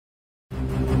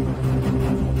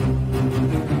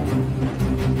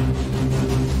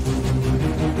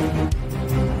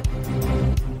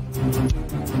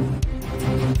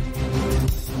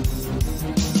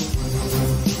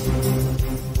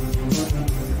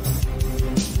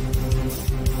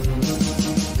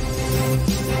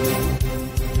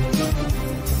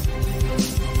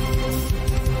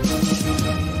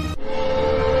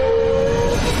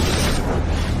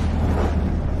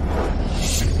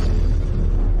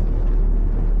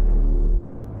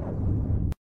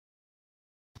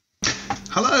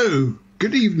Hello,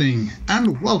 good evening,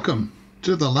 and welcome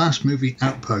to the Last Movie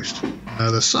Outpost,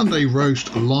 the Sunday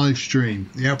Roast live stream.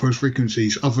 The Outpost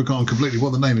frequencies, I've forgotten completely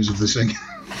what the name is of this thing.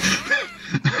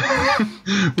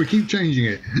 We keep changing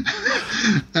it.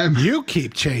 You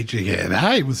keep changing it.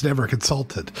 I was never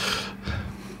consulted.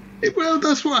 Well,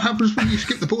 that's what happens when you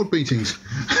skip the board meetings.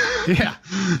 Yeah,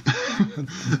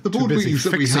 the board meetings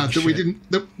that we had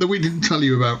that we didn't tell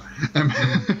you about.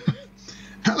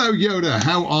 Hello, Yoda.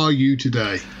 How are you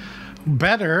today?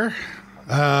 better.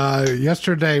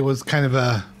 Yesterday was kind of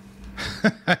a.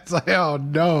 It's like, oh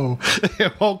no,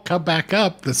 it won't come back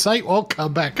up. The site won't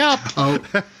come back up. Oh,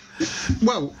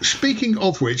 well, speaking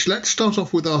of which, let's start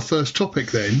off with our first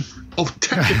topic then of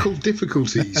technical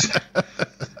difficulties,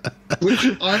 which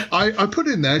I put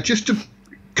in there just to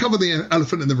cover the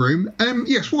elephant in the room.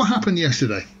 Yes, what happened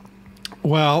yesterday?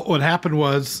 Well, what happened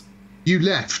was you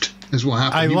left. Is what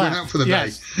happened. You went out for the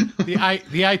day.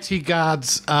 The IT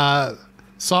gods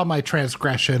saw my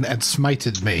transgression and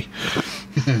smited me.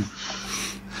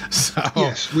 So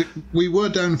yes, we were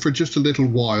down for just a little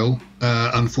while,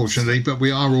 unfortunately, but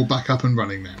we are all back up and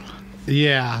running now.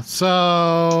 Yeah,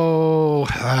 so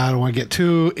I don't want to get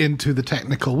too into the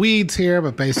technical weeds here,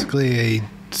 but basically a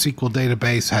SQL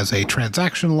database has a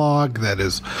transaction log that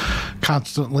is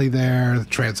constantly there. The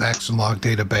transaction log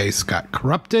database got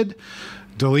corrupted.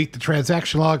 Delete the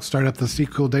transaction log, start up the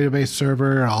SQL database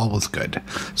server, all was good.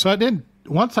 So I didn't.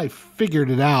 Once I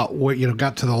figured it out,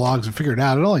 got to the logs and figured it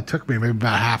out, it only took me maybe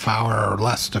about a half hour or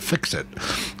less to fix it.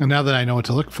 And now that I know what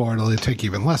to look for, it'll take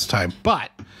even less time.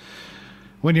 But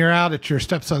when you're out at your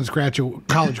stepson's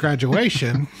college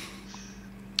graduation,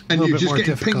 and you're just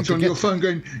getting pings on your phone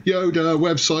going, Yoda,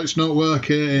 website's not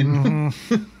working.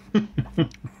 Mm-hmm.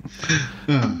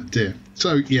 Oh, dear.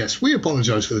 So, yes, we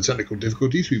apologise for the technical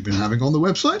difficulties we've been having on the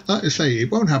website. Like I say, it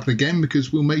won't happen again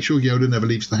because we'll make sure Yoda never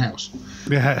leaves the house.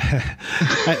 Yeah,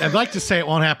 I'd like to say it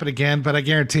won't happen again, but I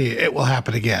guarantee it will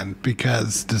happen again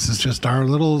because this is just our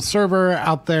little server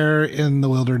out there in the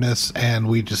wilderness, and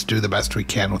we just do the best we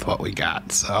can with what we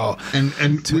got. So,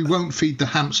 and we won't feed the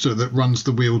hamster that runs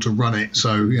the wheel to run it.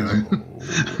 So,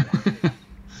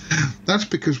 That's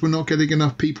because we're not getting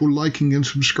enough people liking and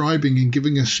subscribing and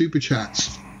giving us super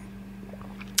chats.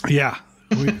 Yeah.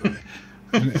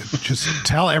 Just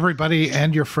tell everybody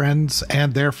and your friends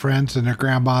and their friends and their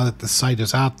grandma that the site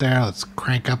is out there. Let's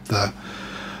crank up the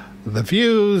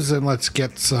views and let's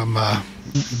get some...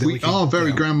 we are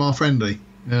very grandma friendly,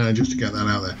 just to get that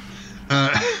out there.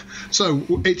 So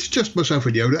it's just myself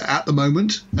and Yoda at the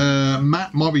moment.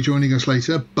 Matt might be joining us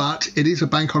later, but it is a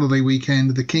bank holiday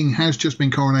weekend. The king has just been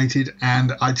coronated,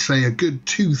 and I'd say a good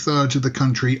 2/3 of the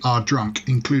country are drunk,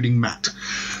 including Matt.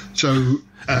 So...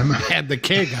 and the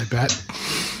king, I bet.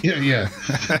 Yeah.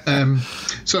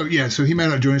 So he may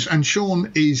not join us. And Sean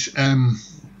is...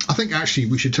 I think actually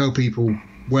we should tell people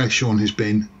where Sean has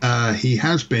been. He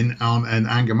has been on an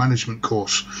anger management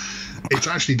course. It's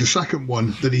actually the second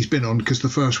one that he's been on because the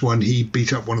first one he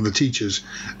beat up one of the teachers.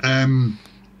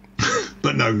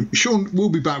 But no, Sean will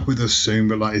be back with us soon.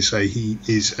 But like I say, he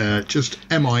is just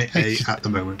MIA at the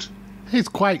moment. He's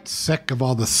quite sick of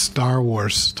all the Star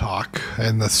Wars talk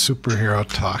and the superhero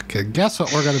talk. And guess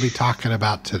what we're going to be talking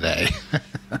about today?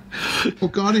 Well,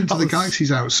 Guardians of the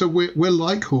Galaxy's out, so we're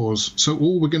like whores. So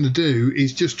all we're going to do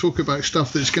is just talk about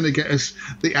stuff that's going to get us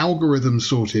the algorithm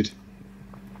sorted.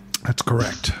 That's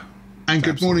correct. And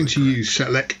good morning to you,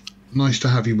 Selek. Nice to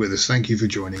have you with us. Thank you for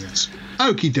joining us.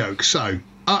 Okie doke. So,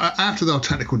 after our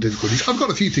technical difficulties, I've got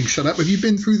a few things set up. Have you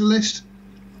been through the list?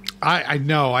 I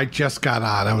know. I just got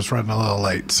on. I was running a little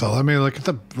late, so let me look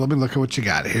at what you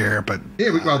got here. But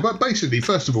but basically,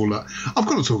 first of all, I've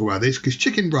got to talk about this because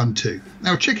Chicken Run 2.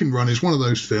 Now, Chicken Run is one of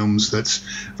those films that's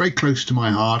very close to my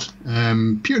heart,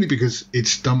 purely because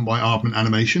it's done by Aardman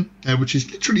Animation, which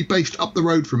is literally based up the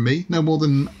road from me, no more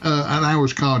than an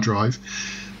hour's car drive.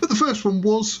 But the first one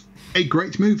was a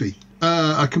great movie,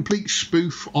 a complete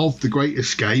spoof of The Great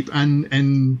Escape,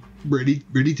 and really,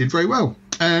 really did very well.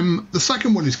 The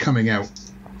second one is coming out.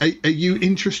 Are you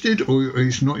interested, or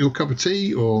is not your cup of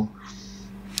tea, or?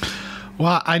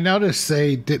 Well, I noticed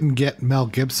they didn't get Mel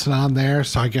Gibson on there,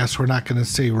 so I guess we're not going to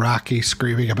see Rocky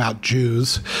screaming about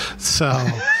Jews. So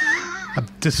I'm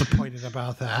disappointed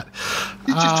about that.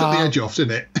 It just took the edge off,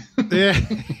 didn't it? Yeah.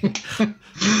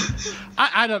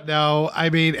 I don't know.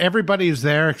 I mean, everybody's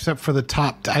there except for the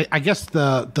top. I guess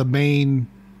the main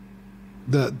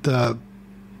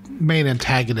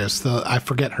antagonist, I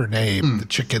forget her name, the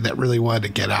chicken that really wanted to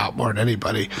get out more than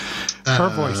anybody. Her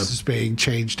voice is being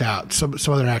changed out. Some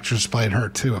other actors playing her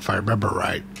too, if I remember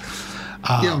right.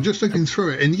 Yeah, I'm just looking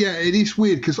through it, and yeah, it is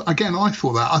weird because again, I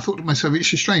thought to myself,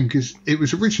 it's a shame because it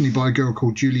was originally by a girl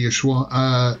called Julia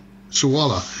Sawala,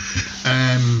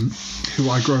 who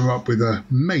I grew up with a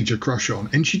major crush on,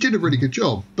 and she did a really good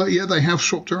job. But yeah, they have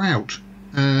swapped her out.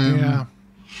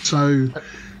 So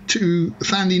to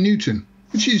Thandie Newton,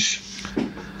 which is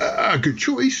a good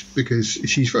choice because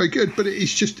she's very good. But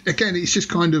it's just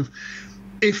kind of,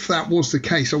 if that was the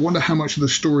case, I wonder how much of the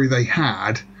story they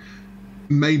had.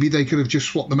 Maybe they could have just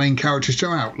swapped the main characters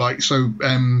out. Like, so,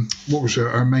 what was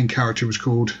her main character was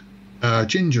called?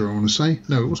 Ginger, I want to say.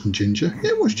 No, it wasn't Ginger. Yeah,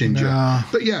 it was Ginger. No.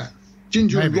 But yeah,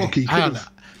 Ginger and Rocky could have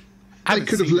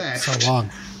left. So long.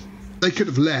 They could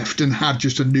have left and had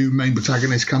just a new main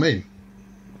protagonist come in.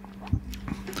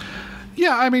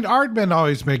 Yeah, I mean, Aardman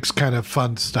always makes kind of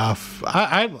fun stuff.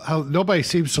 I nobody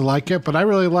seems to like it, but I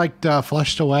really liked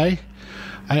Flushed Away.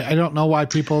 I don't know why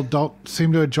people don't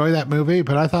seem to enjoy that movie,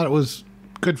 but I thought it was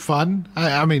good fun.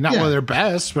 I mean, not one of their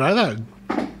best, but I thought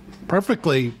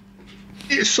perfectly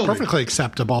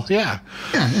acceptable. Yeah,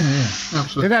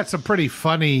 absolutely. It had some pretty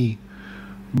funny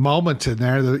moments in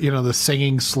there. The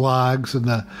singing slugs and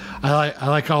I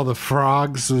like all the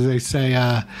frogs. As they say,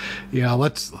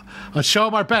 let's show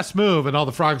them our best move, and all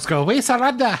the frogs go, "We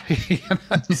surrender."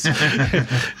 So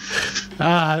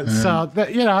that,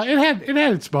 it had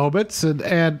its moments, and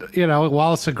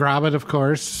Wallace and Gromit, of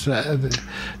course.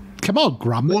 Come on,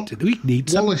 Gromit. We need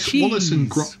some cheese.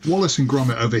 Wallace and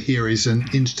Gromit over here is an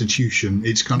institution.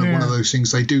 It's kind of one of those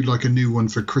things. They do like a new one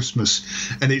for Christmas,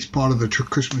 and it's part of the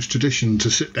Christmas tradition to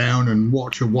sit down and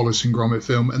watch a Wallace and Gromit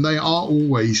film. And they are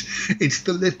always, it's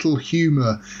the little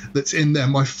humour that's in there.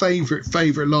 My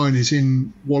favourite line is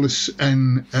in Wallace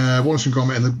and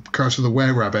Gromit and the Curse of the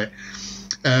Were-Rabbit.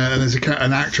 And there's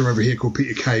an actor over here called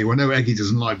Peter Kay, who I know Eggy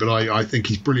doesn't like, but I think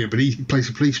he's brilliant. But he plays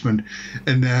a policeman,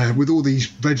 and with all these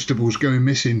vegetables going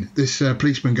missing, this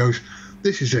policeman goes,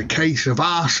 "This is a case of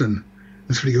arson."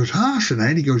 And so he goes, "Arson, eh?"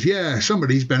 And he goes, "Yeah,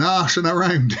 somebody's been arson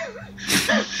around."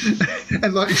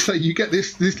 And like you say, you get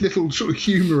this little sort of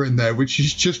humour in there, which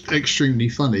is just extremely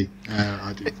funny.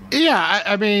 I do. Yeah,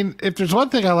 I mean, if there's one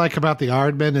thing I like about the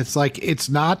Aardman, it's like it's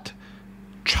not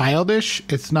childish,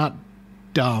 it's not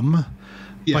dumb.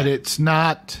 Yeah. But it's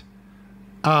not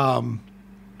directly.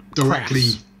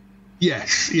 Crass.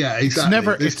 Yes, yeah, exactly.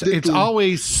 It's never. It's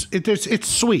always. It's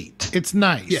sweet. It's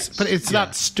nice, but it's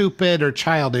not stupid or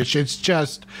childish. It's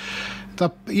just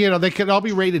they could all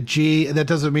be rated G, and that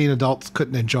doesn't mean adults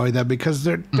couldn't enjoy them because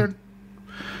they're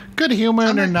good humor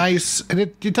and they're nice, and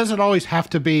it doesn't always have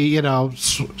to be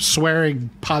swearing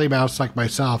potty mouths like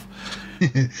myself.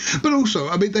 But also,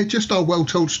 I mean, they just are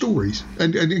well-told stories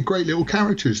and great little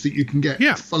characters that you can get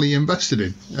fully invested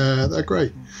in. They're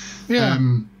great. Yeah.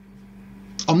 I'm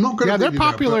not going to. Yeah, they're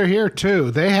popular here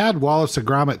too. They had Wallace and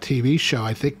Gromit TV show,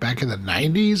 I think, back in the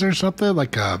 '90s or something,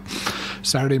 like a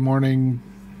Saturday morning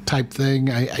type thing.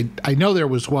 I know there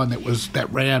was one that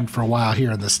ran for a while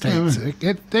here in the States.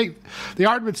 The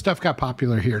Aardman stuff got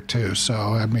popular here too. So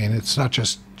I mean, it's not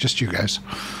just you guys.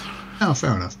 Oh,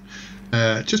 fair enough.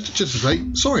 Just to say,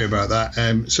 sorry about that,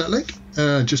 Setlick.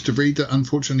 Just to read that,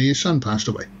 unfortunately, his son passed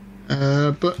away.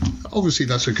 But obviously,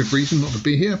 that's a good reason not to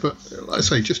be here. But like I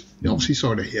say, just obviously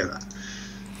sorry to hear that.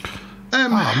 Oh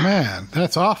man,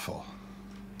 that's awful.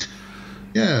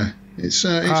 Yeah, it's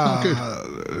not good.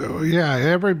 Yeah,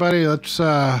 everybody, let's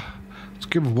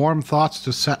give warm thoughts to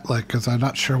Setlick because I'm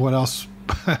not sure what else.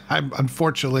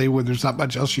 Unfortunately, when there's not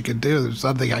much else you can do, there's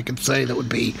nothing I can say that would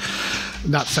be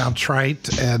not sound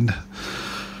trite. And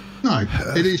no,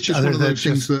 it is just one of those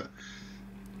things that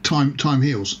time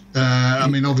heals. I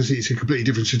mean, obviously, it's a completely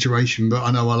different situation, but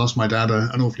I know I lost my dad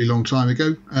an awfully long time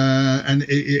ago, and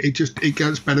it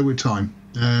gets better with time.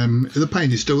 The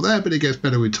pain is still there, but it gets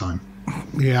better with time.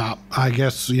 Yeah, I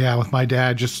guess. Yeah, with my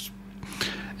dad, it's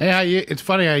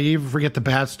funny how you even forget the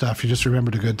bad stuff. You just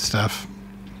remember the good stuff.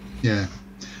 Yeah.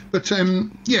 But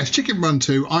yes, Chicken Run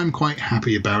 2, I'm quite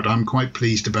happy about. I'm quite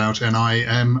pleased about. And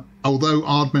although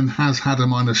Aardman has had a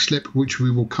minor slip, which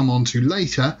we will come on to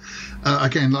later,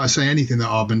 again, like I say, anything that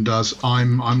Aardman does,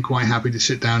 I'm quite happy to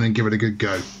sit down and give it a good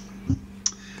go.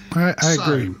 I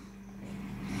agree.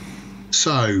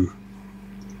 So,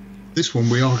 this one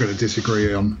we are going to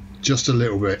disagree on just a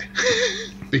little bit.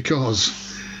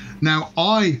 Because, now,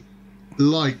 I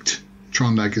liked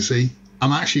Tron Legacy.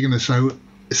 I'm actually going to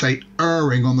say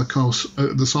erring on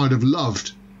the side of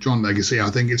loved Tron Legacy. I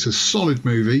think it's a solid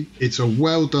movie. It's a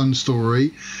well done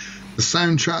story. The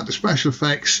soundtrack, the special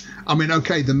effects. I mean,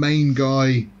 okay, the main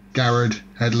guy, Garrett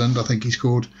Hedlund, I think he's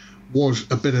called, was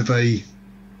a bit of a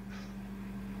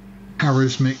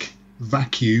charismatic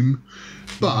vacuum.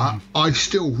 But I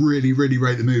still really, really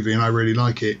rate the movie, and I really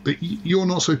like it. But you're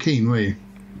not so keen, were you?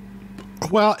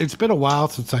 Well, it's been a while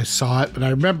since I saw it, but I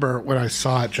remember when I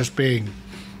saw it just being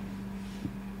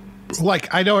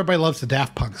like, I know everybody loves the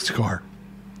Daft Punk score.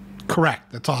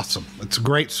 Correct. That's awesome. It's a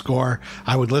great score.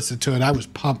 I would listen to it. I was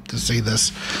pumped to see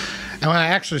this. And when I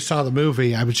actually saw the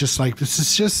movie, I was just like, this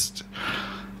is just...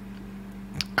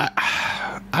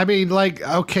 I mean, like,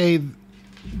 okay...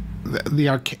 The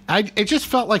arcade, it just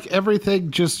felt like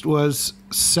everything just was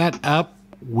set up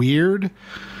weird.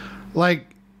 Like,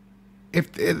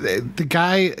 if the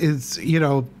guy is,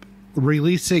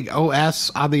 releasing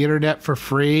OS on the internet for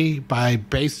free by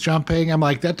base jumping, I'm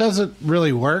like, that doesn't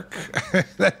really work.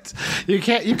 That you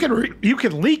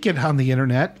can leak it on the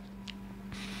internet.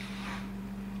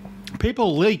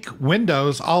 People leak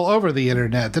Windows all over the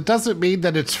internet. That doesn't mean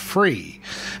that it's free.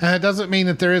 And it doesn't mean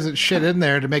that there isn't shit in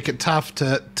there to make it tough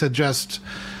to just,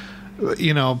 put...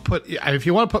 If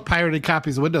you want to put pirated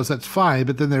copies of Windows, that's fine.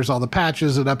 But then there's all the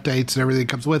patches and updates and everything that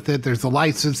comes with it. There's the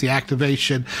license, the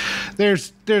activation.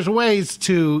 There's ways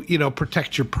to,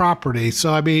 protect your property.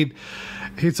 So, I mean...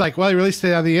 He's like, well, he released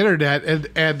it on the internet.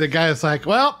 And the guy's like,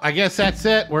 well, I guess that's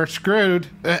it. We're screwed.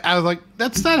 I was like,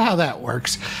 that's not how that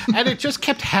works. And it just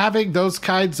kept having those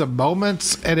kinds of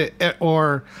moments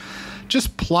or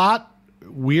just plot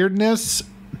weirdness.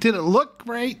 Did it look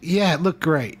great? Yeah, it looked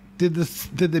great. Did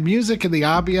the music and the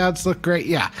ambiance look great?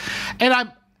 Yeah.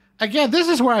 And again, this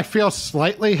is where I feel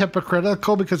slightly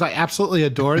hypocritical because I absolutely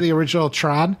adore the original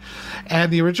Tron,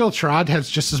 and the original Tron has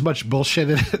just as much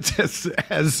bullshit in it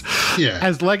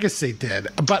as Legacy did.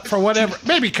 But for whatever,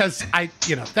 maybe because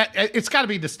that it's got to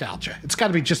be nostalgia. It's got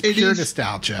to be just pure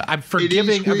nostalgia. I'm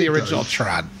forgiving of the original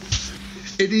Tron.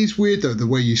 It is weird though the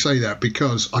way you say that,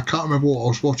 because I can't remember what I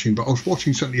was watching, but I was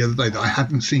watching something the other day that I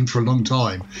hadn't seen for a long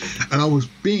time, and I was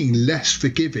being less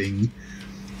forgiving.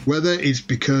 Whether it's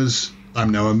because I'm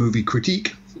now a movie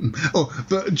critique,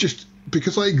 but just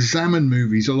because I examine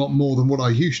movies a lot more than what I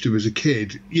used to as a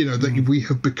kid, that we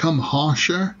have become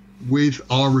harsher with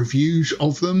our reviews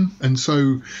of them. And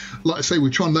so, like I say,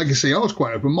 with Tron Legacy, I was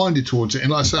quite open-minded towards it.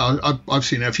 And like I say, I've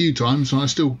seen it a few times and I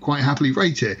still quite happily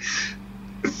rate it.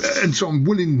 And so I'm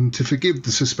willing to forgive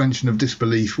the suspension of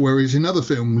disbelief, whereas in other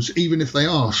films, even if they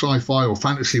are sci-fi or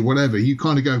fantasy, whatever, you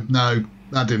kind of go, no,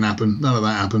 that didn't happen. None of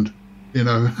that happened,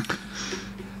 Yeah,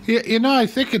 I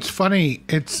think it's funny.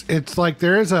 It's like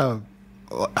there is I've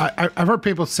heard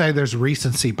people say there's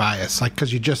recency bias, like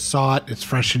because you just saw it, it's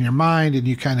fresh in your mind, and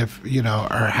you kind of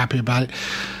are happy about it.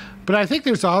 But I think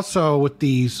there's also with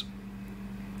these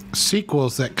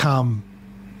sequels that come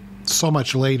so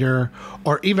much later,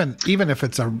 or even if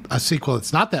it's a sequel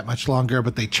that's not that much longer,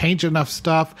 but they change enough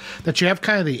stuff that you have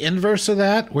kind of the inverse of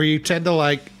that, where you tend to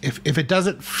like if it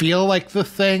doesn't feel like the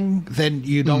thing, then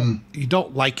you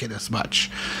don't like it as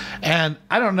much. And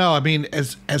I don't know, I mean,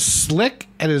 as slick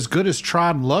and as good as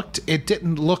Tron looked, it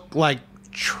didn't look like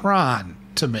Tron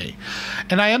to me.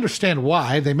 And I understand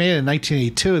why. They made it in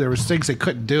 1982. There was things they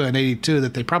couldn't do in 82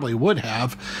 that they probably would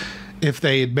have if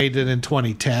they had made it in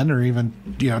 2010 or even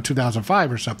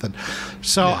 2005 or something.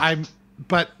 So I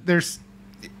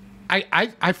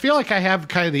feel like I have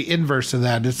kind of the inverse of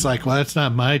that. It's like, well, that's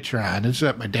not my Tron. It's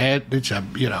not my dad. It's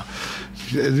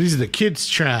these are the kids'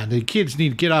 Tron. The kids need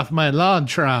to get off my lawn,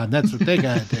 Tron. That's what they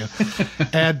gotta do.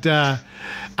 And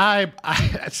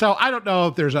so I don't know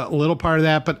if there's a little part of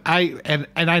that, but and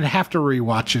I'd have to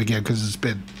rewatch it again because it's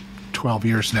been 12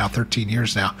 years now, 13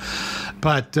 years now.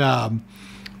 But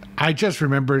I just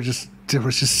remember there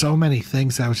was just so many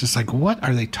things that I was just like, what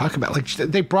are they talking about? Like,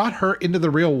 they brought her into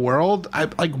the real world.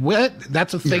 Like, what?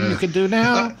 That's a thing you can do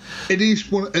now? It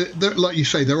is, like you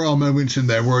say, there are moments in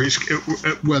there where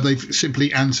where they've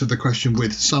simply answered the question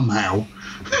with somehow.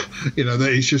 That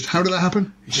it's just, how did that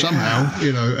happen? Yeah. Somehow,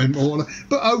 and all that.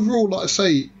 But overall, like I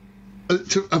say,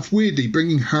 weirdly,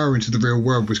 bringing her into the real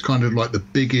world was kind of like the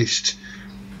biggest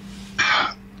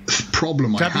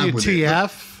problem I had with it.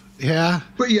 WTF? Yeah.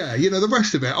 But yeah, the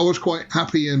rest of it, I was quite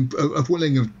happy and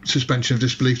willing of suspension of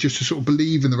disbelief just to sort of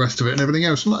believe in the rest of it and everything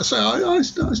else. And like I say, I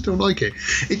still like it.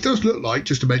 It does look like,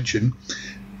 just to mention,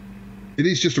 it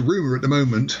is just a rumour at the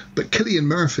moment, but Cillian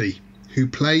Murphy, who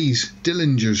plays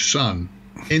Dillinger's son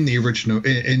in the original,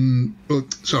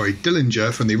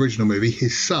 Dillinger from the original movie,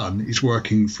 his son is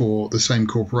working for the same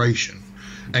corporation,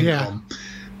 Encom. Yeah.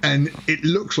 And it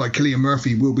looks like Cillian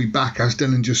Murphy will be back as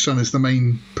Dillinger's son as the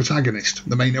main protagonist,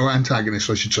 or antagonist,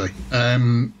 I should say.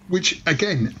 Which,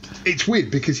 again, it's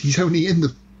weird because he's only in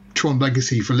the Tron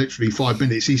Legacy for literally 5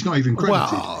 minutes. He's not even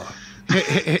credited. Well,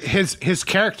 his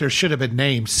character should have been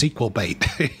named sequel bait.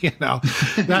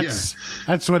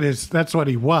 That's what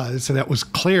he was, and it was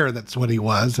clear that's what he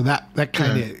was, and that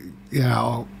kind of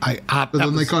But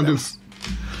then they kind of.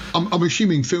 I'm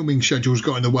assuming filming schedules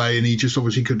got in the way, and he just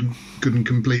obviously couldn't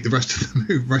complete the rest of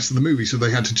the movie, so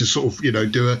they had to just sort of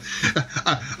do a.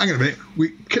 Hang on a minute,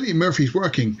 Cillian Murphy's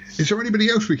working. Is there anybody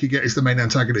else we could get as the main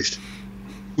antagonist?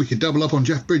 We could double up on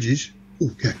Jeff Bridges. Oh,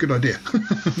 yeah, good idea.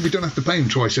 We don't have to pay him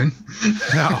twice then.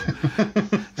 No.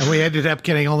 And we ended up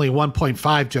getting only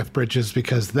 1.5 Jeff Bridges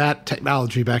because that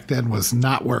technology back then was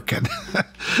not working.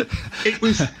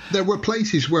 There were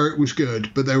places where it was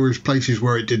good, but there was places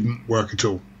where it didn't work at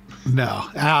all. No.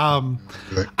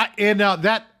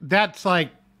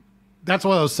 That's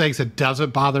one of those things that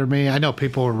doesn't bother me. I know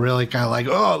people were really kind of like,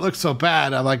 oh, it looks so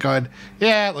bad. I'm like going,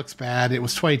 yeah, it looks bad. It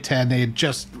was 2010. They had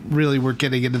just really were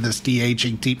getting into this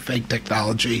de-aging deep fake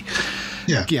technology.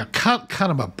 Yeah. Yeah, cut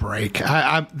them a break.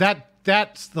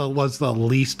 That was the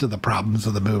least of the problems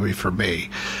of the movie for me.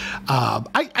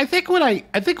 I think what I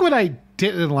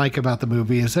didn't like about the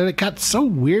movie is that it got so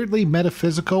weirdly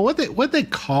metaphysical. What they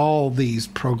call these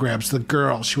programs? The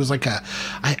girl, she was like an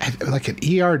ER. I don't know.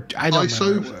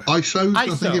 ISOs. I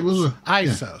think it was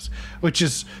ISOs, which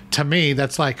is to me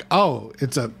that's like, oh,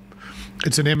 it's an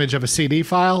image of a CD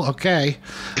file. Okay.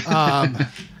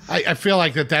 I feel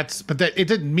like that's, but that it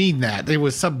didn't mean that. It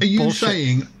was some.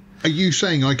 Bullshit. Are you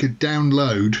saying I could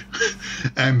download,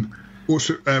 what's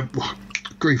her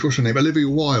name? Olivia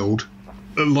Wilde,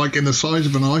 like in the size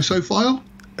of an ISO file?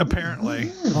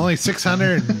 Apparently, only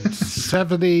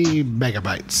 670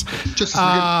 megabytes. Just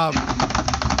yeah.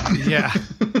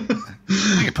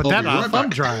 I can put that on a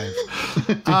thumb drive.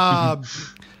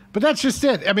 But that's just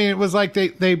it. I mean, it was like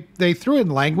they threw in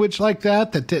language like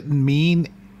that didn't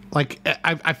mean. Like,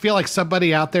 I feel like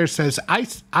somebody out there says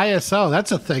ISO,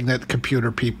 that's a thing that computer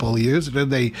people use. And then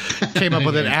they came up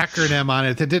with an acronym on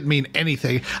it that didn't mean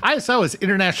anything. ISO is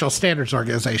International Standards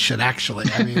Organization, actually.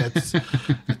 I mean, it's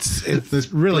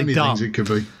really dumb. Things it could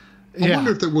be. I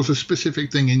wonder if there was a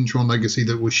specific thing in Tron Legacy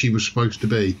that she was supposed to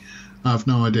be. I have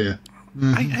no idea.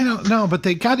 I don't know, but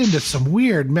they got into some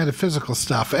weird metaphysical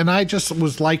stuff, and I just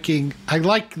was I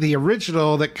like the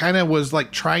original that kind of was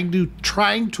like trying to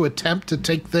attempt to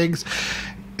take things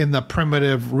in the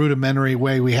primitive, rudimentary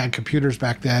way we had computers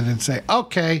back then and say,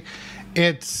 okay,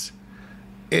 it's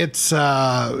these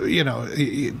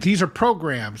are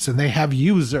programs and they have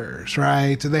users,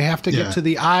 right? And they have to get to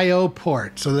the I/O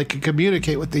port so they can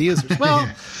communicate with the users. Well,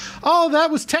 that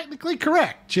was technically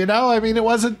correct. I mean,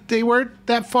 they weren't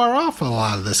that far off a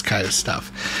lot of this kind of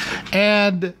stuff.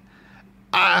 And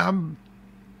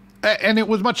it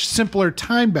was much simpler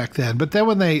time back then. But then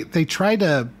when they tried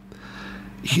to,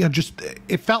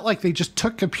 it felt like they just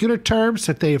took computer terms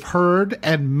that they've heard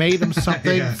and made them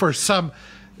something for some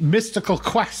mystical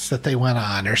quests that they went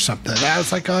on or something. I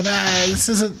was like, this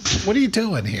isn't. What are you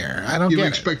doing here? I don't get it.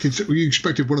 You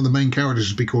expected one of the main characters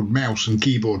to be called Mouse and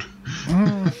Keyboard.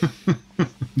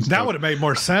 That would have made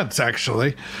more sense,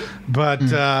 actually. But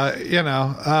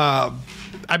I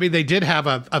mean, they did have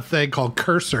a thing called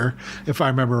Cursor, if I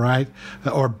remember right,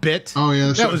 or Bit. Oh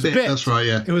yeah, that was Bit. That's right.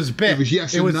 Yeah, it was Bit. It was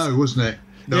yes and no, wasn't it?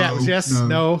 No, yeah, it was yes,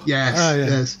 no. Yes,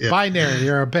 yes. Yeah. Binary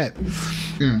or a bit.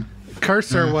 Yeah.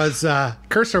 Cursor was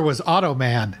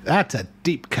Automan. That's a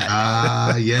deep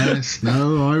cut. Yes.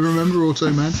 No, I remember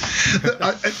Automan.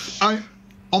 I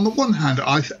on the one hand,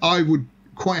 I would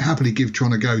quite happily give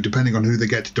Tron a go, depending on who they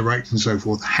get to direct and so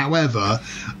forth. However,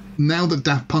 now that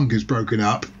Daft Punk is broken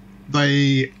up,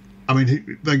 they're going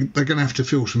to have to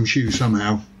fill some shoes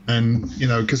somehow. And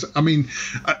because a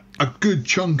good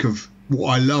chunk of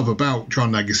what I love about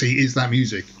Tron Legacy is that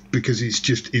music, because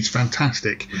it's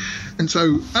fantastic. And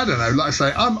so I don't know, like I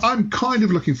say, I'm kind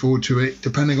of looking forward to it,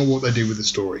 depending on what they do with the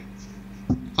story.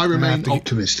 I remain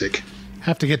optimistic.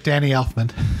 Have to get Danny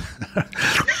Elfman.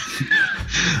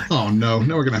 Oh no!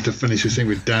 Now we're gonna have to finish this thing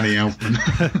with Danny Elfman.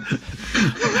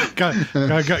 go,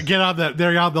 get on the.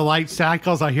 They're on the light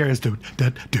cycles. I hear is dude.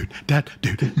 The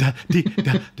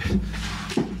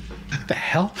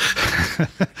hell?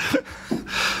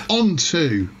 On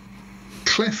to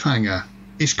Cliffhanger.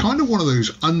 It's kind of one of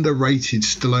those underrated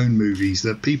Stallone movies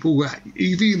that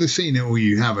you've either seen it or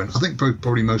you haven't. I think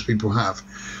probably most people have.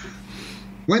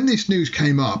 When this news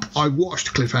came up, I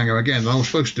watched Cliffhanger again, and I was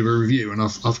supposed to do a review, and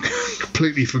I've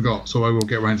completely forgot, so I will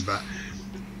get around to that.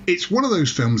 It's one of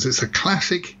those films that's a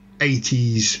classic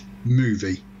 80s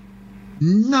movie.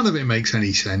 None of it makes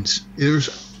any sense. There's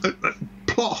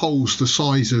plot holes the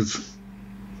size of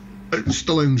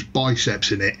Stallone's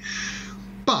biceps in it,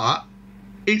 but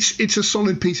it's a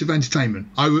solid piece of entertainment.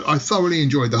 I thoroughly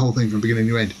enjoyed the whole thing from beginning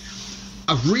to end.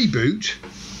 a reboot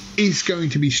is going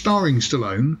to be starring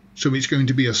Stallone, so it's going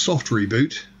to be a soft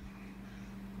reboot.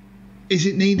 Is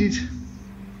it needed?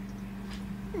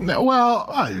 No, well,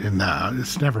 no,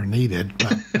 it's never needed.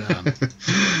 But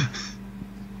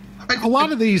a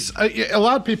lot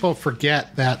of people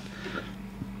forget that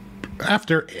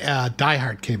after Die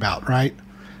Hard came out, right?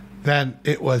 Then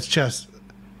it was just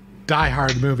Die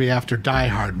Hard movie after Die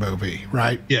Hard movie,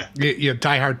 right? Yeah.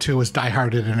 Die Hard 2 was Die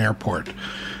Hard in an airport.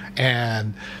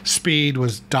 And Speed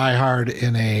was Die Hard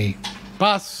in a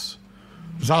bus.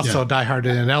 It was also Die Hard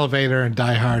in an elevator and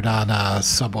Die Hard on a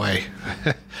subway.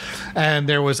 And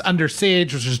there was Under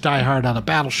Siege, which was Die Hard on a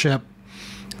battleship.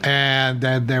 And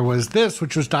then there was this,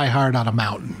 which was Die Hard on a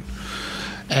mountain.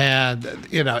 And,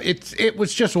 it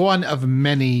was just one of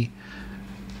many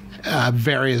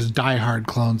various Die Hard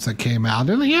clones that came out.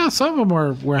 And, yeah, some of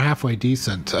them were halfway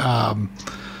decent.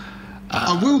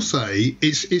 I will say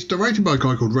it's directed by a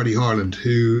guy called Reddy Harland,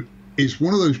 who is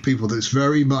one of those people that's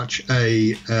very much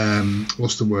a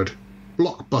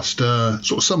blockbuster,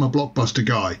 sort of summer blockbuster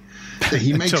guy. That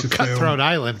he makes a film. Cutthroat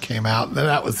Island came out, and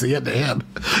that was the end of him.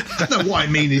 No, what I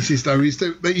mean is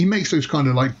that he makes those kind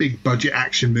of like big budget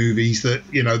action movies that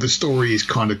the story is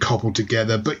kind of cobbled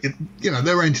together, but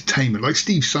they're entertainment. Like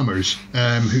Steve Summers,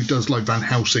 who does like Van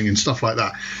Helsing and stuff like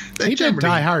that. He did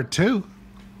Die Hard too.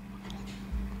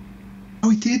 Oh,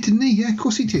 he did, didn't he? Yeah, of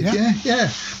course he did. Yeah.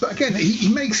 But again,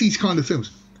 he makes these kind of films.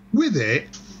 With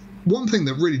it, one thing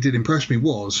that really did impress me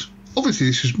was, obviously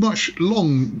this was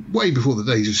way before the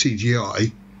days of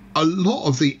CGI, a lot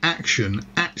of the action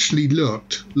actually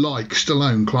looked like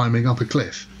Stallone climbing up a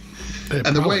cliff.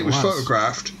 And the way it was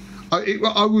photographed,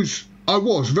 I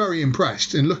was very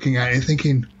impressed in looking at it and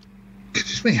thinking,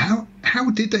 goodness me, how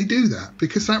did they do that?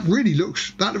 Because that really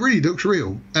looks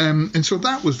real. And so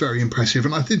that was very impressive.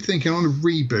 And I did think on a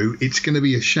reboot, it's going to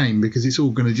be a shame because it's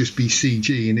all going to just be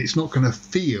CG and it's not going to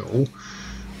feel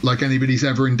like anybody's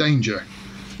ever in danger.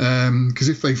 Because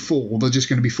if they fall, they're just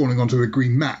going to be falling onto a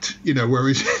green mat,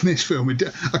 whereas in this film,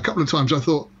 a couple of times I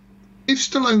thought, if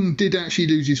Stallone did actually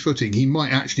lose his footing, he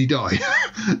might actually die.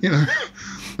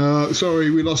 Sorry,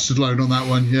 we lost Stallone on that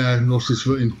one. Yeah, lost his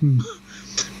footing.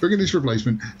 Bring in his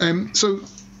replacement.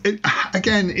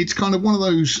 It's kind of one of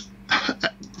those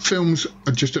films,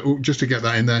 just to get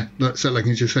that in there, so like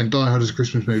he's just saying Die Hard is a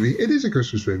Christmas movie. It is a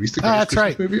Christmas movie. It's the greatest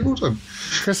Christmas movie of all time.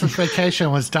 Christmas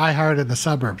Vacation was Die Hard in the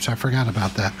suburbs. I forgot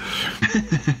about that.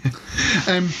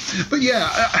 But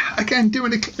yeah, again,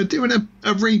 doing a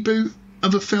reboot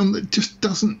of a film that just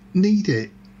doesn't need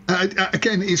it.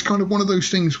 Again, it's kind of one of those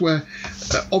things where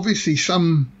obviously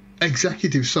some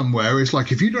executive somewhere is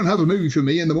like, if you don't have a movie for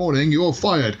me in the morning, you're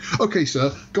fired. Okay,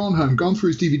 sir, gone home, gone through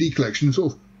his DVD collection and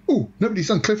sort of, oh, nobody's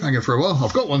done Cliffhanger for a while.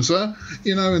 I've got one, sir.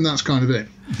 And that's kind of it.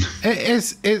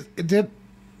 Is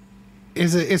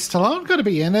Stallone going to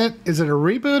be in it? Is it a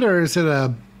reboot or is it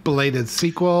a belated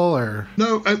sequel? Or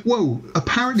no? Well,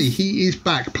 apparently he is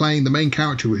back playing the main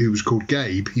character who was called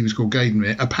Gabe. He was called Gabe in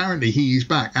it. Apparently he is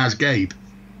back as Gabe.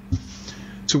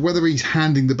 So whether he's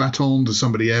handing the baton to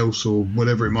somebody else or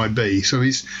whatever it might be. So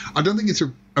I don't think it's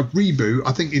a reboot.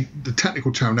 I think the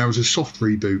technical term now is a soft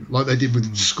reboot, like they did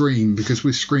with Scream, because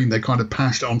with Scream they kind of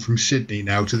passed it on from Sydney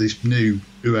now to this new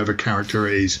whoever character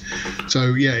it is.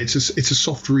 So yeah, it's a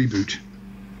soft reboot.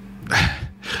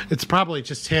 It's probably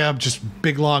just him, just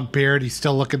big long beard. He's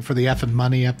still looking for the effing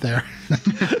money up there.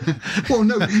 Well,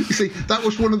 no, you see, that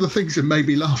was one of the things that made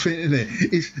me laugh, isn't it?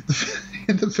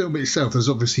 In the film itself, there's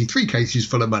obviously 3 cases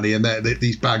full of money, and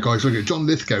these bad guys. Look at John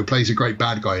Lithgow plays a great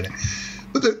bad guy in it.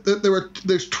 But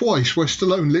there's twice where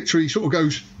Stallone literally sort of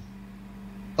goes,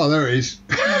 "Oh, there it is."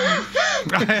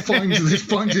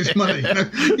 finds his money.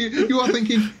 You are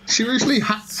thinking, seriously,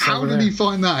 how did he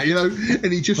find that?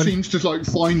 And he just seems to like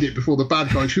find it before the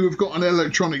bad guys, who have got an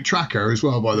electronic tracker as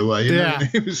well, by the way. Yeah,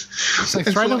 it's like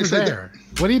right over there.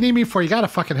 What do you need me for? You got a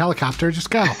fucking helicopter? Just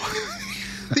go.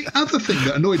 The other thing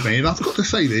that annoyed me, and I've got to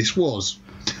say this, was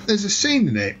there's a scene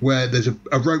in it where there's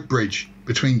a rope bridge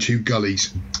between 2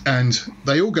 gullies, and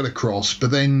they all get across,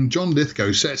 but then John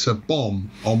Lithgow sets a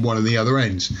bomb on one of the other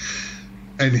ends.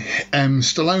 And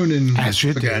Stallone and I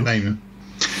forget her name,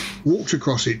 walked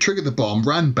across it, triggered the bomb,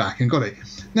 ran back and got it.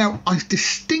 Now, I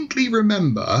distinctly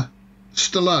remember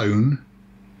Stallone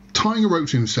tying a rope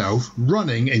to himself,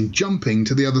 running and jumping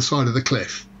to the other side of the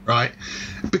cliff, right?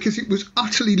 Because it was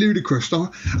utterly ludicrous. And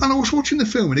I was watching the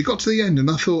film and it got to the end and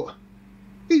I thought,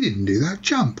 he didn't do that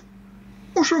jump.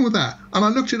 What's wrong with that? And I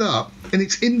looked it up and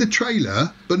it's in the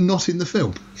trailer, but not in the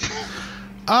film.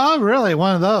 Oh, really?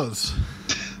 One of those.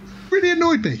 Really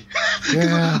annoyed me.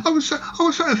 Yeah. I was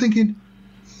sort of thinking,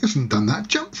 hasn't done that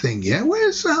jump thing yet.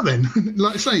 Where's that then?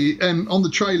 Like I say, on the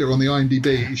trailer on the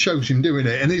IMDb, it shows him doing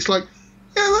it, and it's like,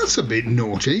 yeah, that's a bit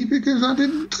naughty because that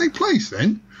didn't take place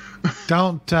then.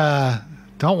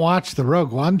 Don't watch the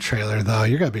Rogue One trailer though.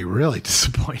 You're gonna be really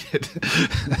disappointed.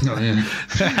 Oh, yeah.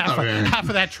 Half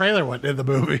of that trailer went in the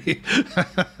movie.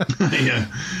 Yeah.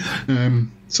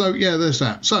 So yeah, there's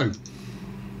that. So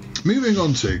moving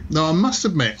on to now, I must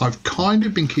admit I've kind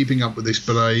of been keeping up with this,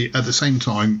 but at the same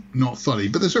time not fully.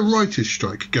 But there's a writers'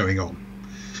 strike going on.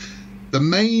 The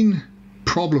main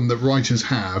problem that writers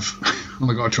have,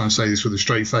 and I've got to try and say this with a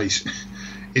straight face,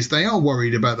 is they are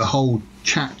worried about the whole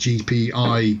GTP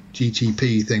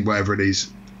thing, whatever it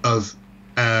is, of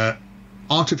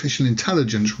artificial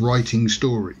intelligence writing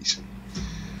stories.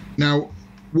 Now,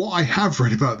 what I have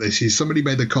read about this is somebody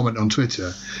made a comment on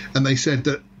Twitter, and they said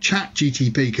that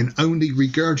ChatGTP can only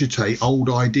regurgitate old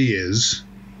ideas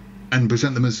and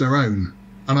present them as their own.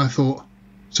 And I thought,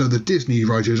 so the Disney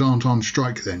writers aren't on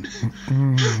strike then?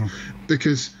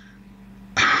 Because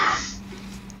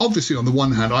obviously, on the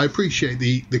one hand, I appreciate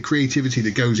the creativity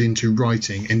that goes into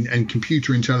writing, and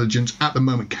computer intelligence at the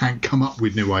moment can't come up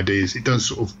with new ideas. It does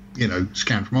sort of,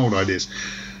 scan from old ideas.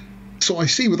 So I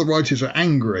see where the writers are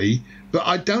angry, but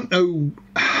I don't know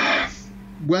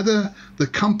whether the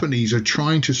companies are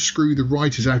trying to screw the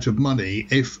writers out of money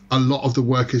if a lot of the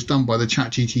work is done by the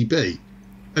ChatGTP.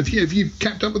 Have you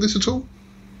kept up with this at all?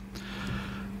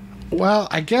 Well,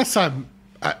 I guess I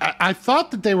thought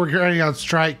that they were going on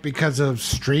strike because of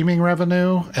streaming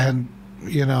revenue, and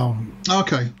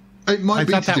okay, it might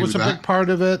be. I thought that was a big part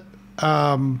of it.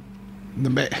 Well,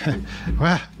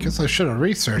 I guess I should have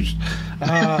researched.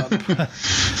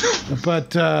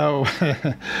 But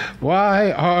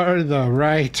why are the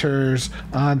writers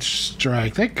on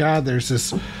strike? Thank God there's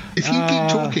this. If you keep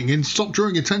talking and stop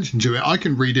drawing attention to it, I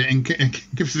can read it and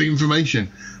give the information.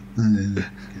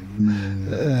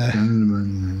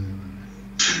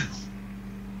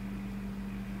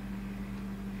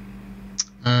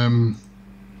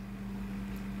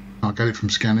 I'll get it from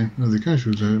scanning.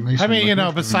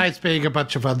 Besides being a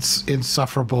bunch of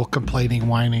insufferable, complaining,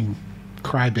 whining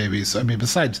crybabies.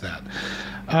 Besides that,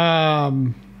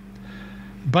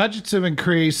 budgets have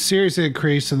increased, series have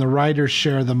increased, and the writers'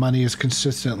 share of the money has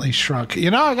consistently shrunk.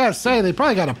 I gotta say, they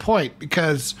probably got a point,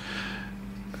 because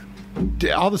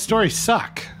all the stories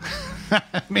suck.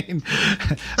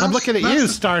 I'm looking at you,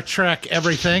 Star Trek,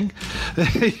 everything.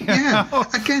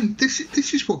 Again, this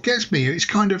is what gets me. It's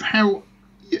kind of how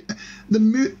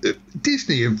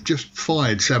Disney have just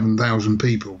fired 7,000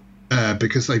 people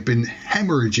because they've been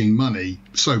hemorrhaging money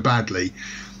so badly.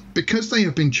 Because they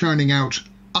have been churning out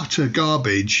utter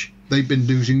garbage, they've been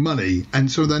losing money.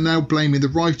 And so they're now blaming the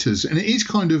writers. And it is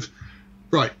kind of,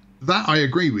 right, that I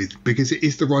agree with, because it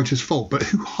is the writer's fault. But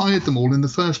who hired them all in the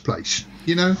first place?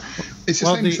 It's the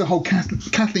same as the whole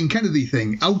Kathleen Kennedy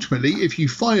thing. Ultimately, if you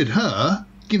fired her,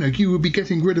 you would be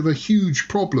getting rid of a huge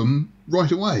problem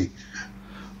right away.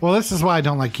 Well, this is why I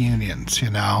don't like unions.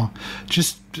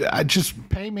 Just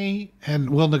pay me and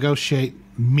we'll negotiate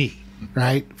me,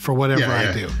 right, for whatever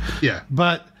I do. Yeah.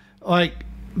 But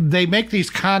they make these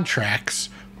contracts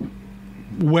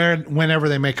whenever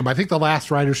they make them. I think the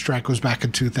last writer's strike was back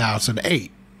in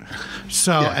 2008.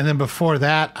 So, and then before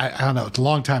that, I don't know, it's a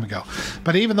long time ago.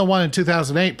 But even the one in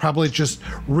 2008 probably just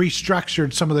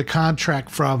restructured some of the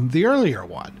contract from the earlier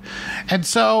one. And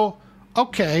so,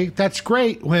 okay, that's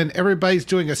great when everybody's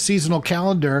doing a seasonal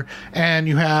calendar and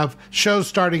you have shows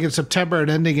starting in September and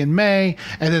ending in May,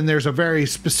 and then there's a very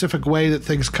specific way that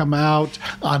things come out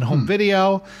on home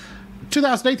video.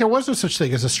 2008, there was no such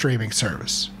thing as a streaming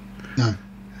service. No.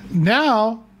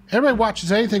 Now, everybody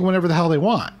watches anything whenever the hell they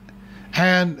want.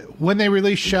 And when they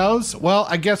release shows, well,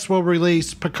 I guess we'll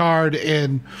release Picard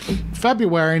in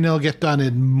February and it'll get done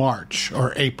in March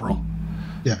or April.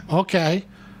 Yeah. Okay.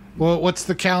 Well, what's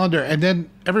the calendar? And then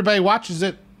everybody watches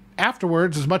it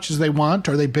afterwards as much as they want,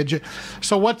 or they binge it.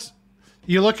 So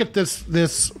you look at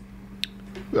this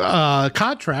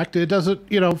contract, it doesn't,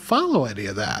 follow any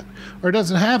of that, or it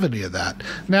doesn't have any of that.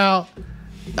 Now,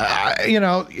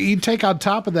 you take on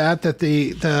top of that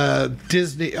the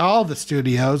Disney, all the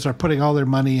studios are putting all their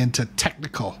money into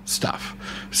technical stuff,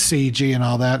 CG and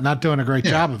all that, not doing a great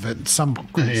job of it in some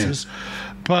cases.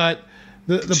 But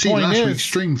the point last is, week's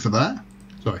stream for that.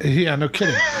 Sorry. Yeah, no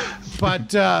kidding. But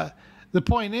the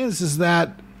point is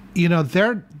that they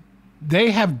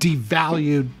have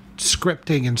devalued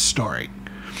scripting and story,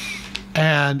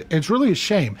 and it's really a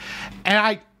shame.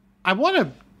 And I want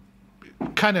to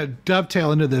kind of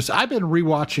dovetail into this. I've been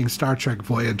rewatching Star Trek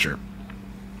Voyager,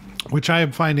 which I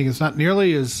am finding is not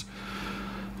nearly as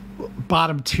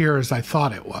bottom tier as I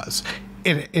thought it was.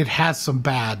 it has some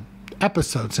bad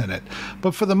episodes in it.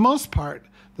 But for the most part,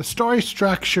 the story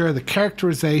structure, the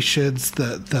characterizations,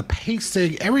 the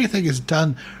pacing, everything is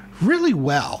done really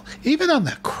well. Even on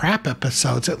the crap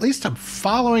episodes, at least I'm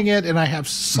following it, and I have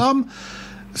some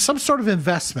sort of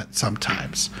investment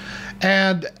sometimes.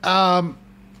 And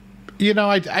you know,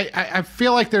 I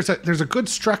feel like there's a good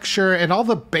structure, and all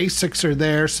the basics are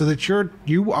there so that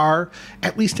you are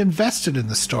at least invested in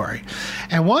the story.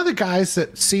 And one of the guys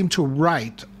that seemed to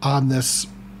write on this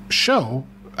show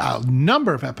a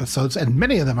number of episodes, and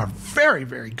many of them are very,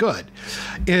 very good,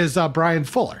 is Bryan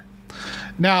Fuller.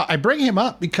 Now, I bring him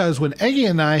up because when Eggy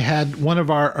and I had one of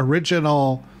our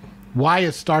original "Why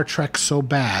is Star Trek so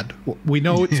bad?" We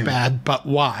know it's bad, but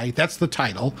why? That's the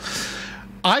title.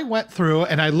 I went through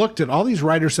and I looked at all these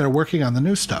writers that are working on the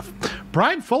new stuff.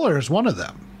 Bryan Fuller is one of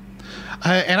them.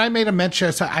 And I made a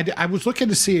mention. I was looking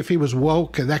to see if he was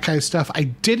woke and that kind of stuff. I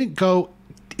didn't go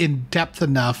in depth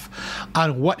enough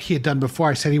on what he had done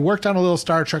before. I said he worked on a little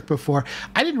Star Trek before.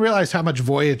 I didn't realize how much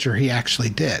Voyager he actually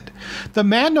did. The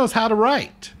man knows how to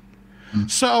write.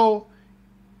 So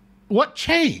what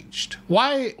changed?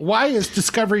 Why is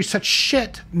Discovery such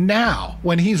shit now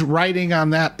when he's writing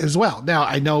on that as well? Now,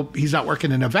 I know he's not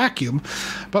working in a vacuum,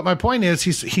 but my point is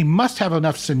he must have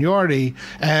enough seniority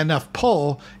and enough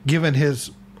pull, given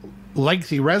his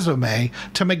lengthy resume,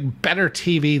 to make better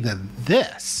TV than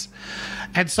this.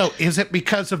 And so is it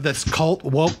because of this cult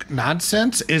woke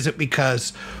nonsense? Is it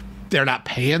because they're not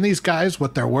paying these guys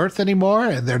what they're worth anymore,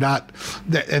 and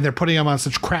they're putting them on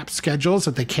such crap schedules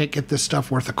that they can't get this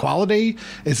stuff worth the quality?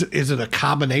 Is it a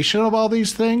combination of all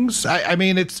these things? I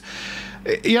mean, it's,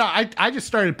 you know, I just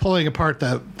started pulling apart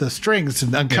the strings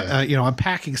and you know,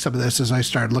 unpacking some of this as I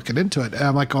started looking into it. And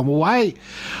I'm like, well, why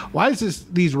is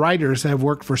these writers that have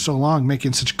worked for so long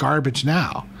making such garbage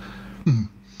now?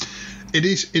 It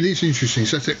is interesting.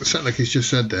 Setlick has just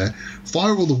said there,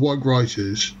 fire all the woke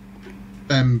writers,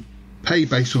 pay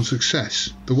based on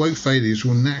success. The woke failures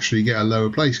will naturally get a lower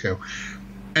play scale.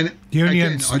 And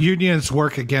unions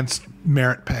work against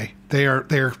merit pay. They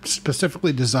are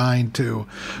specifically designed to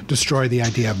destroy the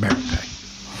idea of merit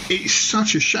pay. It's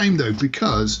such a shame though,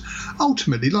 because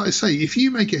ultimately, like I say, if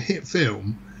you make a hit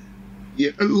film,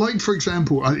 like for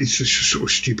example, it's a sort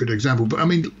of stupid example, but I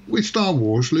mean, with Star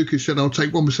Wars, Lucas said, "I'll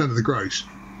take 1% of the gross."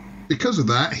 Because of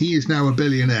that, he is now a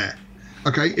billionaire.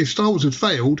 Okay, if Star Wars had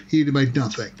failed, he'd have made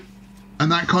nothing.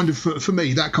 And that kind of, for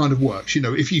me, that kind of works. You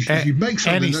know, if you make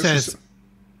something, and he says,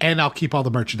 and I'll keep all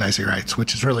the merchandising rights,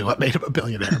 which is really what made him a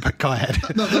billionaire. But go ahead.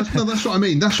 That's what I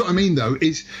mean. That's what I mean, though.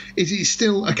 Is it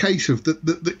still a case of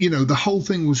that? You know, the whole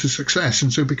thing was a success,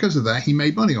 and so because of that, he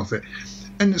made money off it.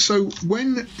 And so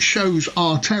when shows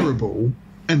are terrible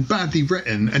and badly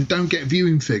written and don't get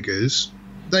viewing figures,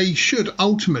 they should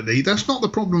ultimately, that's not the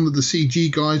problem with the CG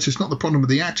guys, it's not the problem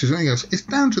with the actors, anything else, it's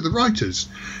down to the writers.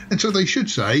 And so they should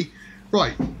say,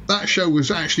 right, that show was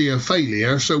actually a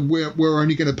failure, so we're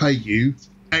only going to pay you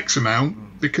X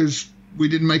amount because we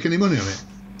didn't make any money on it.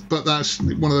 But that's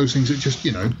one of those things that just,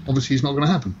 you know, obviously is not going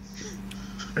to happen.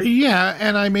 Yeah,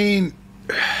 and I mean,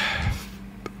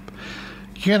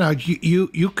 you know,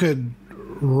 you could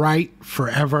write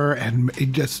forever, and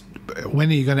just, when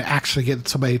are you going to actually get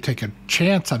somebody to take a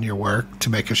chance on your work to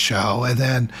make a show? And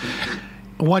then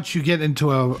once you get into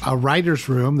a writer's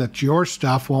room, that your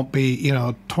stuff won't be, you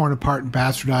know, torn apart and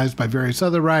bastardized by various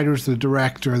other writers, the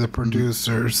director, the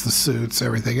producers, the suits,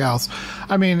 everything else.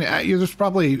 I mean, there's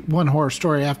probably one horror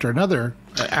story after another.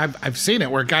 I've seen it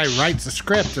where a guy writes a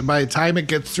script, and by the time it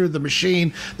gets through the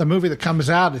machine, the movie that comes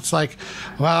out, it's like,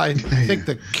 well, I think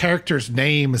the character's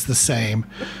name is the same,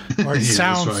 or it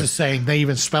sounds the same. They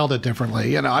even spelled it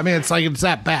differently. You know, I mean, it's like, it's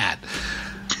that bad.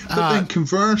 But then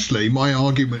conversely, my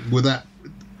argument with that,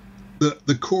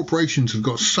 the corporations have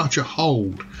got such a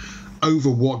hold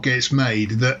over what gets made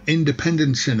that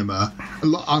independent cinema,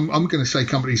 I'm going to say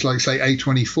companies like, say,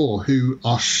 A24, who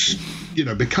are, you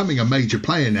know, becoming a major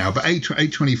player now, but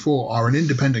A24 are an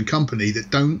independent company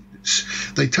that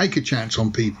they take a chance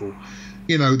on people.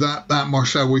 You know, that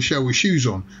Marcel Michel with shoes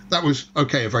on, that was,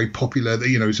 okay, a very popular,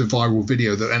 you know, it's a viral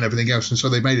video and everything else, and so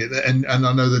they made it. And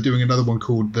I know they're doing another one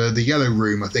called the Yellow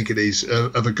Room, I think it is,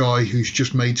 of a guy who's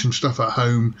just made some stuff at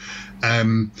home,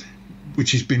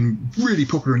 which has been really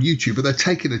popular on YouTube, but they're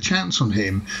taking a chance on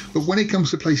him. But when it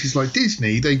comes to places like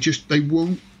Disney, they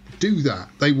won't do that.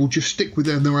 They will just stick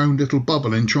within their own little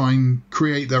bubble and try and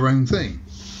create their own thing.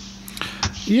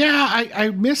 Yeah, I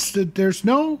missed it. There's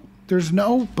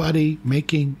nobody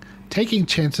taking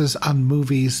chances on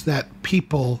movies that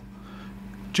people,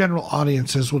 general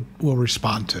audiences will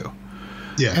respond to.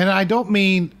 Yeah. And I don't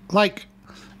mean, like,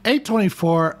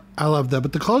 A24, I love that.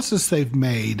 But the closest they've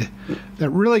made that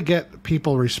really get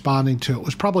people responding to it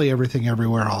was probably Everything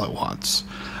Everywhere All at Once.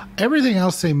 Everything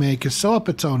else they make is so up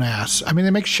its own ass. I mean,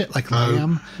 they make shit like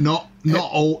Lamb. Not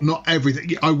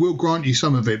everything. I will grant you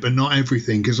some of it, but not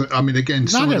everything. Because I mean, again,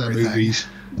 some of those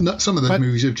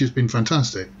movies have just been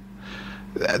fantastic.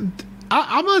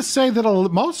 I'm going to say that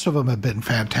most of them have been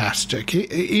fantastic.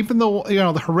 Even though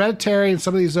the Hereditary and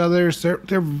some of these others,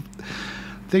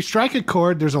 they strike a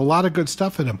chord. There's a lot of good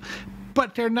stuff in them,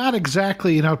 but they're not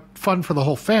exactly fun for the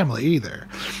whole family either.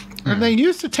 And they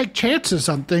used to take chances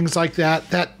on things like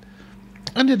that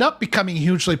ended up becoming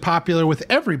hugely popular with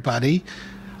everybody.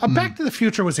 Back to the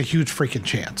Future was a huge freaking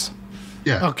chance.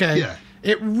 Yeah. Okay. Yeah.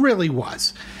 It really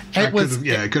was.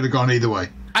 It could have gone either way.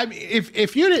 I mean,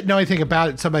 if you didn't know anything about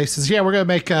it, somebody says, "Yeah, we're going to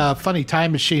make a funny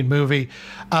time machine movie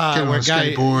where a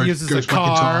guy uses a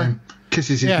car,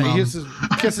 kisses his mom,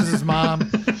 kisses his mom."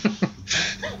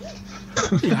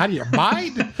 Out of your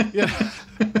mind?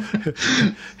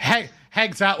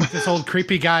 Hangs out with this old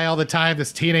creepy guy all the time.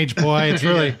 This teenage boy. It's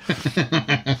really.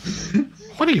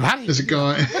 What are you? There's a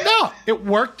guy. But no, it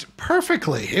worked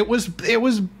perfectly. It was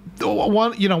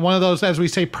one of those, as we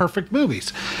say, perfect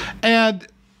movies, and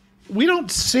we don't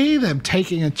see them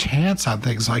taking a chance on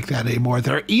things like that anymore.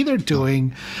 They're either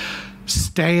doing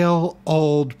stale,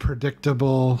 old,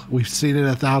 predictable. We've seen it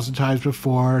 1,000 times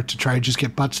before to try and just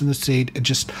get butts in the seat and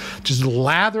just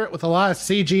lather it with a lot of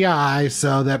CGI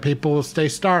so that people will stay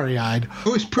starry-eyed.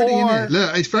 Oh, it's pretty, isn't it?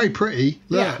 Look, it's very pretty.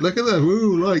 Look at that.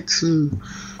 Ooh, lights.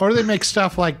 Or they make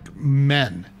stuff like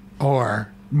Men or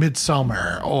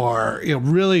Midsummer or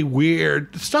really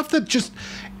weird stuff that just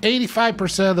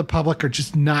 85% of the public are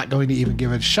just not going to even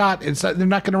give it a shot. And so they're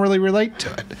not going to really relate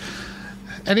to it.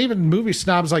 And even movie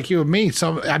snobs like you and me,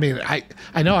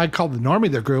 I know I call the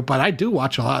normie the group, but I do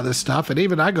watch a lot of this stuff. And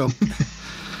even I go,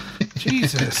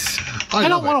 Jesus, I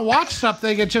don't want to watch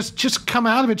something and just come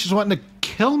out of it just wanting to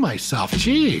kill myself.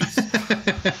 Jeez.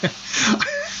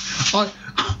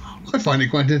 I find it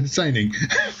quite entertaining.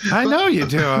 I know you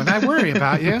do, and I worry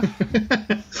about you.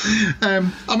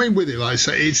 I mean, with it, like I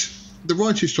say, it's the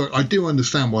writers' strike. I do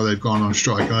understand why they've gone on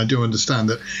strike, and I do understand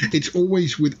that it's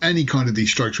always with any kind of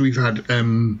these strikes. We've had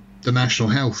the National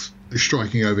Health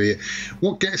striking over here.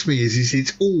 What gets me is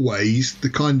it's always the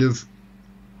kind of,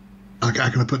 how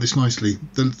can I put this nicely,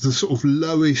 the sort of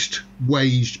lowest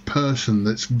waged person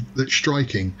that's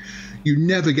striking. You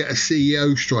never get a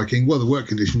CEO striking. Well, the work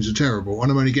conditions are terrible,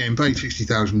 and I'm only getting paid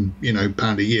 £60,000,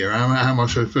 pound a year. How am I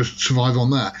supposed to survive on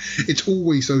that? It's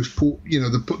always those poor,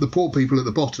 the poor people at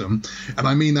the bottom, and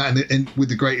I mean that with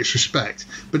the greatest respect.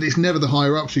 But it's never the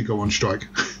higher ups who go on strike.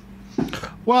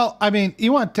 Well, I mean,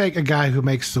 you want to take a guy who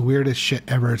makes the weirdest shit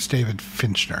ever. It's David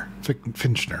Fincher,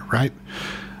 right?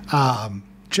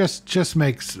 Just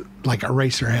makes like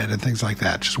Eraserhead and things like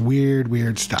that. Just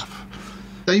weird stuff.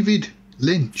 David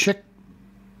Lynch.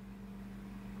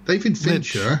 David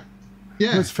Fincher.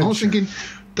 Yeah, Fincher? I was thinking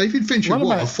David Fincher.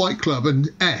 A Fight Club and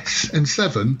S and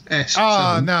Seven.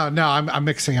 Oh no, I'm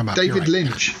mixing them up. David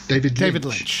Lynch. David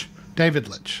Lynch.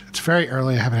 It's very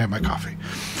early. I haven't had my coffee.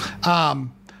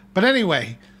 But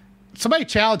anyway, somebody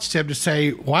challenged him to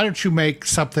say, "Why don't you make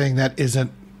something that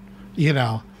isn't,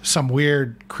 some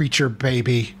weird creature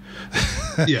baby?"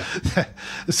 Yeah,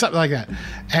 something like that.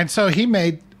 And so he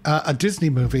made a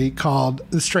Disney movie called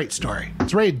The Straight Story.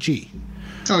 It's rated G.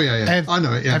 Oh, yeah. And I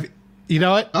know it, yeah. You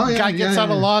know it? Oh, yeah. Guy gets on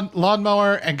a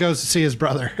lawnmower and goes to see his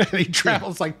brother. And he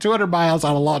travels like 200 miles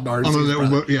on a lawnmower. On a little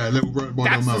mower.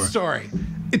 That's the story.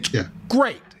 It's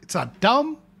great. It's not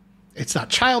dumb. It's not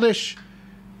childish.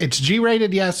 It's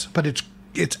G-rated, yes, but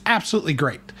it's absolutely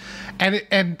great.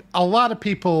 And a lot of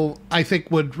people, I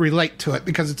think, would relate to it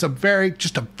because it's a very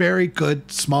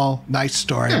good, small, nice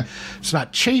story. Yeah. It's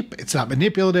not cheap. It's not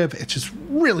manipulative. It's just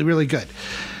really, really good.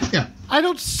 Yeah. I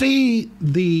don't see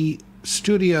the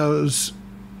studios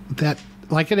that,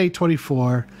 like at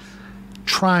A24,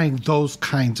 trying those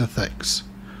kinds of things.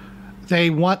 They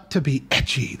want to be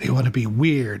edgy. They want to be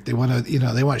weird. They want to,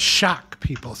 they want to shock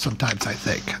people sometimes, I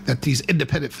think. That these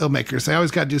independent filmmakers, they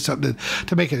always got to do something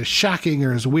to make it as shocking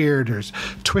or as weird or as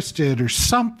twisted or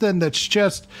something that's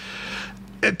just,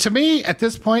 to me, at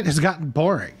this point, has gotten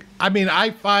boring. I mean, I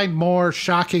find more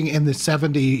shocking in the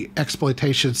 70s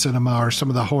exploitation cinema or some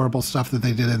of the horrible stuff that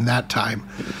they did in that time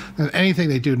than anything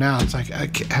they do now. It's like,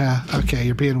 okay,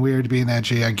 you're being weird, being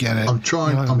edgy. I get it. I'm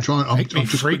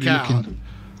just freak out.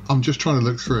 I'm just trying to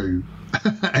look through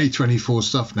A24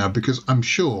 stuff now because I'm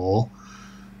sure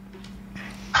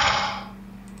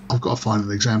I've got to find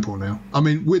an example now. I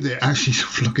mean, with it actually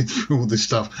sort of looking through all this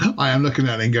stuff, I am looking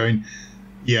at it and going,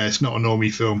 Yeah, it's not a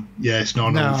normie film. Yeah, it's not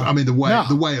a No. normie film. I mean, No.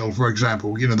 The Whale, for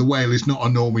example. The Whale is not a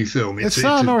normie film. It's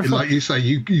not a normie film. Like you say,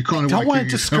 you kind of Don't want to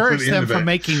kill yourself at discourage the end them of from it.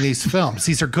 making these films.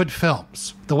 These are good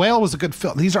films. The Whale was a good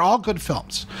film. These are all good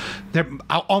films. They're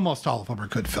almost all of them are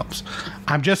good films.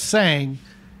 I'm just saying,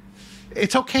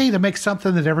 it's okay to make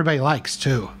something that everybody likes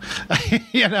too.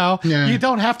 Yeah. You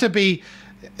don't have to be.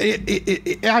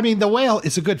 I mean, The Whale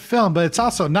is a good film, but it's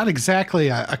also not exactly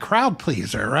a crowd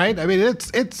pleaser, right? I mean,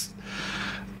 it's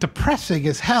depressing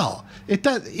as hell. It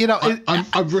does,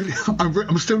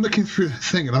 I'm still looking through the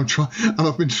thing, and I've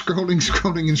been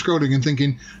scrolling and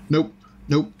thinking, nope,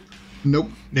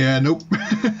 yeah, nope.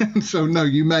 So no,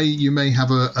 you may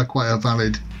have a quite a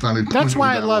valid. That's point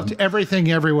why I with that loved one.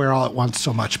 Everything Everywhere All at Once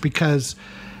so much, because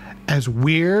as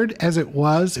weird as it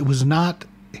was not.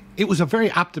 It was a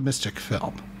very optimistic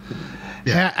film.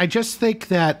 Yeah. And I just think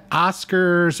that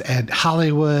Oscars and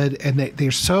Hollywood, and they're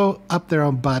so up their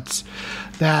own butts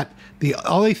that the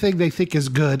only thing they think is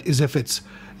good is if it's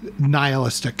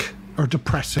nihilistic or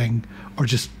depressing or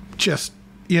just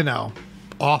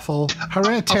awful.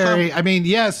 Hereditary. I mean,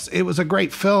 yes, it was a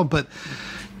great film, but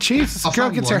Jesus, the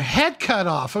girl gets her head cut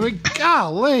off. I mean,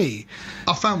 golly.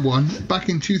 I found one. Back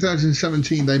in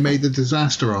 2017, they made The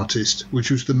Disaster Artist, which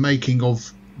was the making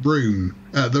of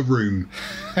The Room.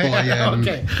 By,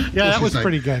 Okay. Yeah, that was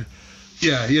pretty good.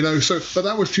 Yeah, but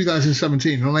that was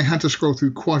 2017, and I had to scroll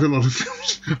through quite a lot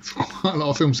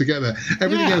of films, to get there.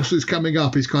 Everything else that's coming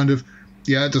up is kind of,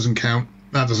 it doesn't count.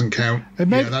 That doesn't count.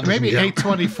 Maybe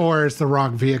A24 is the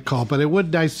wrong vehicle, but it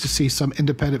would be nice to see some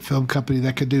independent film company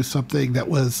that could do something that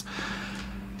was.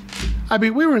 I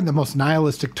mean, we were in the most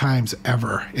nihilistic times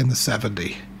ever in the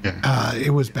 70s. Yeah.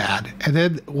 It was bad. And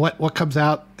then what comes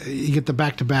out? You get the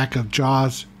back-to-back of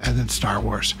Jaws and then Star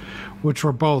Wars, which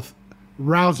were both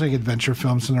rousing adventure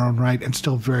films in their own right and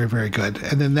still very, very good.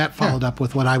 And then that followed up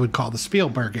with what I would call the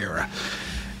Spielberg era.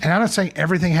 And I'm not saying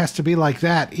everything has to be like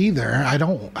that either.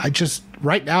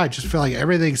 Right now, I just feel like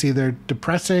everything's either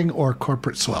depressing or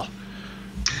corporate swell.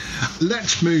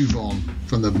 Let's move on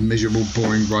from the miserable,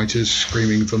 boring writers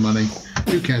screaming for money.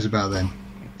 Who cares about them?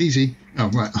 Easy. Oh,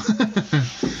 right.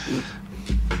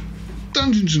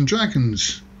 Dungeons and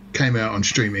Dragons came out on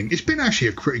streaming. It's been actually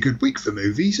a pretty good week for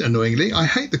movies, annoyingly. I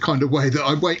hate the kind of way that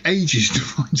I wait ages to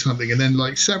find something and then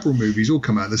several movies all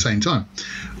come out at the same time.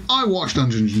 I watched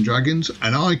Dungeons and Dragons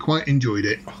and I quite enjoyed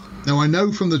it. Now, I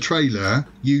know from the trailer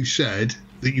you said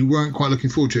that you weren't quite looking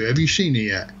forward to it. Have you seen it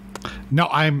yet? No,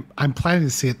 I'm planning to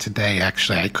see it today,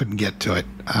 actually. I couldn't get to it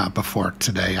before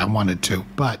today. I wanted to,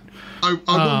 but I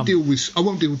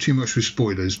won't deal too much with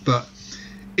spoilers, but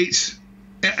it's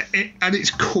at its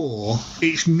core,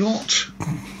 it's not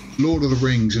Lord of the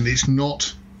Rings and it's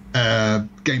not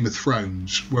Game of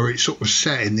Thrones, where it's sort of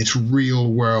set in this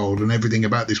real world and everything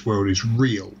about this world is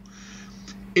real.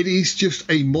 It is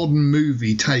just a modern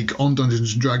movie take on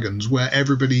Dungeons and Dragons where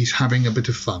everybody's having a bit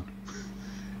of fun.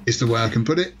 Is the way I can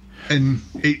put it. And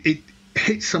it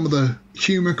hits some of the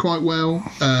humour quite well.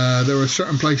 There are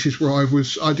certain places where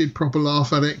I did proper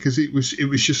laugh at it because it was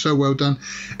just so well done.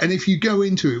 And if you go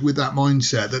into it with that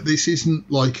mindset that this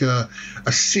isn't like a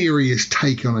serious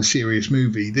take on a serious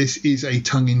movie, this is a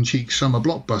tongue-in-cheek summer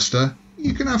blockbuster,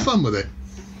 you can have fun with it.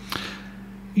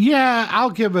 Yeah, I'll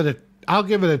give it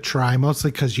a try,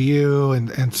 mostly because you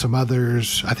and some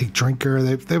others, I think Drinker,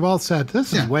 they've all said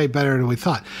this is way better than we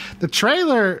thought. The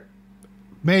trailer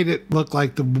made it look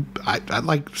like I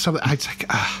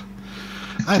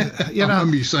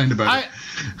remember you saying about it.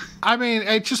 I mean,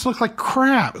 it just looked like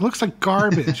crap. It looks like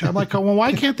garbage. I'm like, well,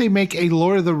 why can't they make a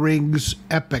Lord of the Rings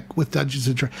epic with Dungeons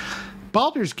and Dragons?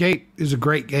 Baldur's Gate is a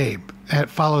great game, and it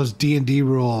follows D&D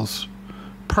rules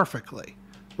perfectly,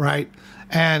 right?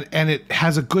 And it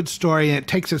has a good story, and it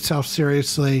takes itself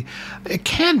seriously. It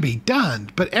can be done,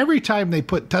 but every time they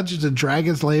put Dungeons and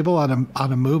Dragons label on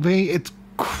a movie, it's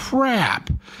crap.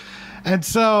 And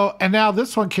now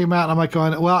this one came out, and I'm like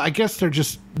going, well, I guess they're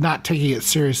just not taking it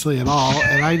seriously at all.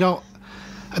 And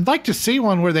I'd like to see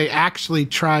one where they actually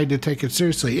tried to take it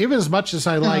seriously. Even as much as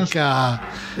I like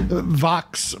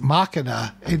Vox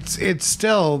Machina, it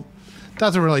still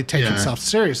doesn't really take itself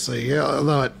seriously.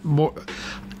 Although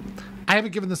I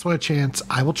haven't given this one a chance.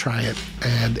 I will try it,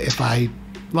 and if I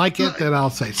like it, then I'll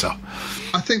say so.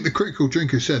 I think the Critical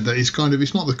Drinker said that it's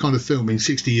not the kind of film in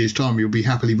 60 years' time you'll be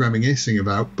happily reminiscing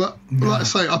about. But like I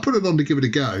say, I put it on to give it a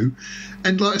go.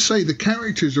 And like I say, the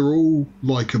characters are all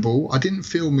likeable. I didn't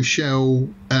feel Michelle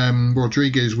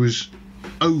Rodriguez was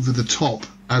over the top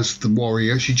as the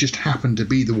warrior. She just happened to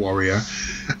be the warrior.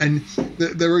 And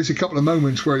there is a couple of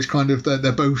moments where it's kind of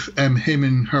they're both him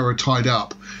and her are tied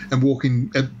up and walking,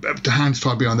 the hands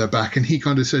tied behind their back, and he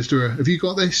kind of says to her, "Have you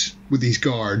got this?" with these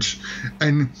guards.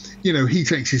 And he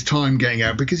takes his time getting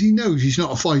out because he knows he's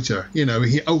not a fighter.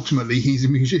 He's a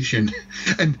musician.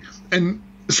 and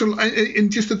so,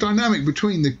 and just the dynamic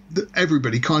between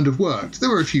everybody kind of worked. There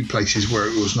were a few places where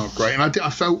it was not great, and I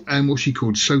felt, what's she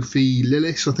called, Sophie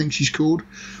Lillis, I think she's called,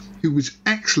 who was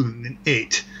excellent in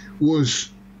it,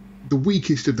 was the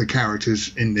weakest of the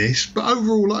characters in this. But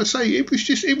overall, like I say, it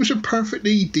was a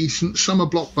perfectly decent summer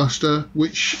blockbuster,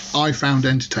 which I found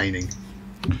entertaining.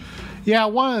 Yeah,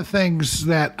 one of the things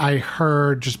that I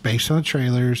heard just based on the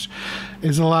trailers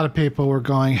is a lot of people were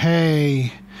going,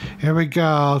 "Hey, here we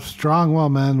go, strong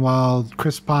woman," while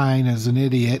Chris Pine is an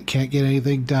idiot, can't get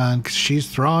anything done because she's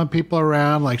throwing people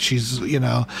around like she's,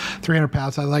 300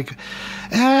 pounds. I'm like,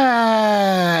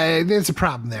 there's a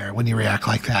problem there when you react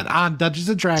like that. On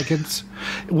Dungeons & Dragons,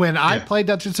 when I played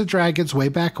Dungeons & Dragons way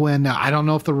back when, now I don't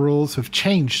know if the rules have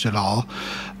changed at all,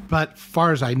 but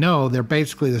far as I know, they're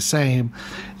basically the same.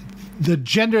 The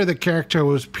gender of the character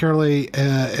was purely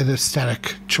an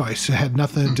aesthetic choice. It had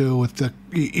nothing to do with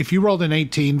if you rolled an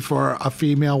 18 for a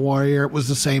female warrior, it was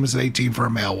the same as an 18 for a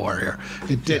male warrior.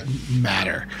 It didn't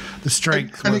matter. The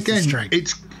strength was the strength.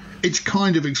 It's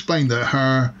kind of explained that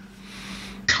her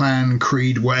clan,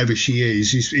 creed, whatever she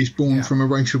is born from a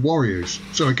race of warriors.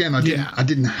 So again, I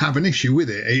didn't have an issue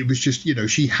with it. It was just,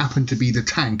 she happened to be the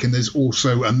tank, and there's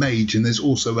also a mage, and there's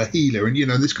also a healer, and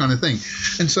this kind of thing.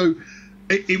 And so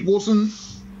it wasn't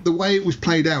the way it was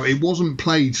played out. It wasn't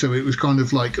played so it was kind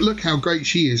of like, look how great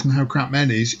she is and how crap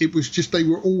Men is. It was just they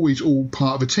were always all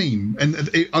part of a team, and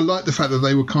I like the fact that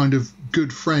they were kind of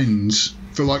good friends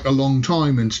for like a long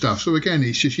time and stuff. So again,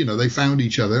 it's just they found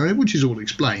each other, which is all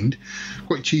explained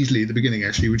quite cheesily at the beginning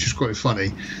actually, which is quite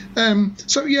funny.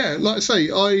 So yeah, like I say,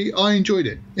 I enjoyed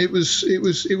it. It was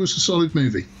a solid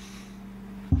movie.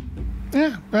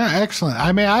 Yeah, excellent.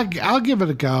 I mean, I'll give it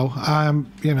a go. I'm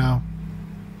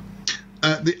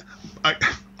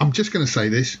just going to say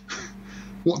this.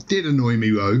 What did annoy me,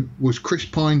 though, was Chris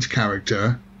Pine's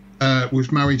character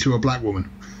was married to a black woman.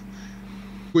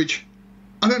 Which,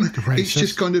 I don't know, it's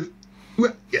just kind of...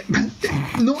 Well,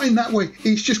 not in that way.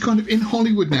 It's just kind of in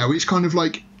Hollywood now. It's kind of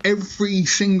like every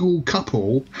single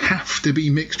couple have to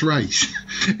be mixed race.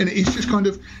 And it's just kind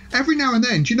of... Every now and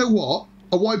then, do you know what?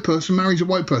 A white person marries a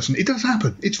white person. It does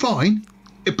happen. It's fine.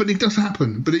 But it does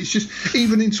happen. But it's just,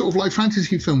 even in sort of like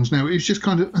fantasy films now, it's just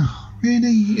kind of,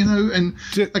 really? And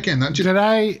again, that just... Did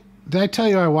I tell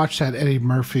you I watched that Eddie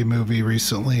Murphy movie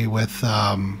recently with,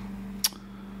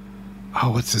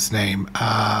 what's his name?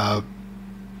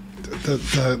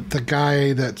 The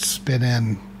guy that's been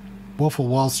in Wolf of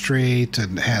Wall Street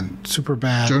and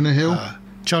Superbad. Jonah Hill?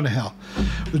 Jonah Hill.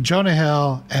 With Jonah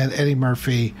Hill and Eddie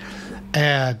Murphy.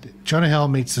 And Jonah Hill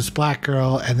meets this black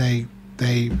girl, and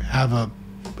they have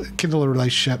kindle a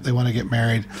relationship. They want to get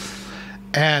married,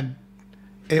 and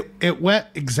it went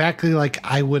exactly like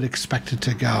I would expect it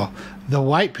to go. The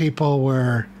white people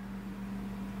were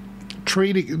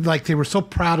treating, like, they were so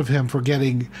proud of him for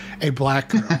getting a black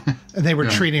girl, and they were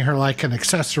treating her like an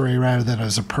accessory rather than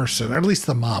as a person, or at least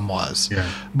the mom was,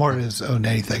 more as own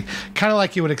anything. Kind of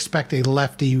like you would expect a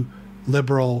lefty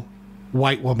liberal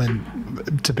white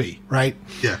woman to be, right?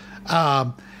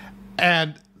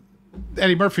 And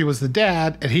Eddie Murphy was the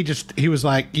dad, and he was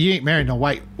like, "You ain't marrying a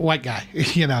white guy."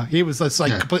 He was just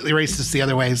like completely racist the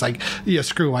other way. He's like,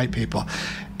 screw white people.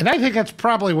 And I think that's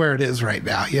probably where it is right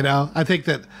now. I think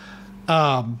that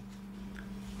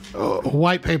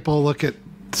white people look at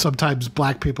sometimes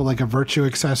black people like a virtue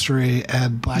accessory,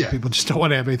 and black people just don't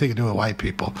want to have anything to do with white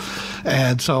people.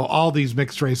 And so all these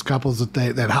mixed race couples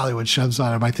that Hollywood shoves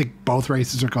on them, I think both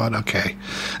races are going, okay.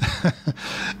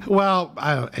 Well,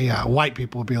 white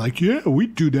people would be like, yeah, we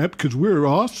do that because we're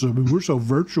awesome and we're so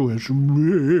virtuous.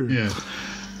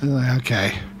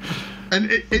 Okay.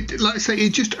 And it like I say,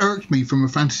 it just irked me from a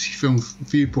fantasy film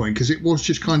viewpoint, because it was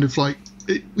just kind of like,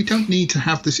 we don't need to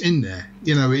have this in there.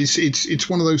 It's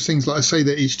one of those things, like I say,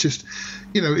 that it's just,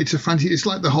 it's a fantasy. It's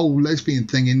like the whole lesbian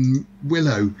thing in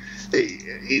Willow.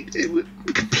 It was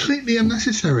completely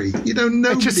unnecessary.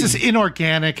 Nobody. It just is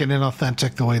inorganic and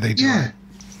inauthentic the way they do it.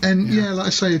 And like I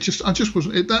say, I just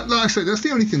wasn't. Like I say, that's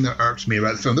the only thing that irks me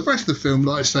about the film. The rest of the film,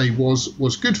 like I say,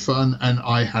 was good fun, and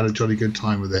I had a jolly good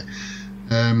time with it.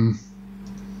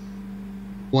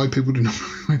 White people do not.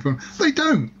 They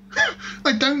don't.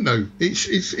 I don't know.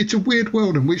 It's a weird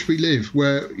world in which we live,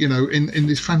 where in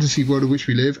this fantasy world in which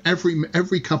we live,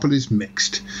 every couple is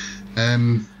mixed.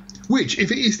 Which,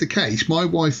 if it is the case, my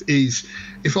wife is.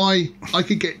 If I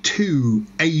could get 2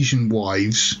 Asian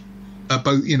wives,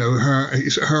 both, you know,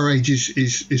 her age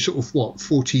is sort of what,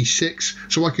 46,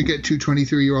 so I could get 2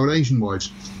 23-year-old Asian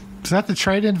wives. Is that the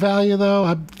trade-in value though?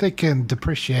 I'm thinking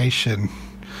depreciation.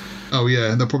 Oh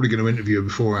yeah, they're probably going to interview her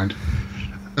beforehand.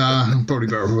 Probably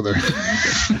better over there.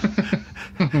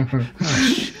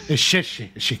 Is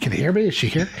she can hear me? Is she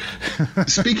here?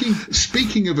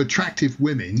 Speaking of attractive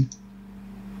women,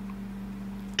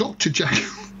 Dr.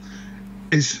 Jekyll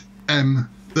is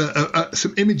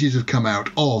some images have come out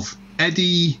of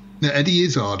Eddie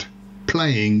Izzard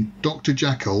playing Dr.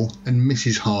 Jekyll and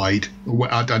Mrs. Hyde.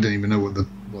 I don't even know what the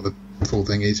full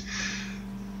thing is.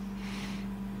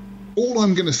 All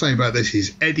I'm going to say about this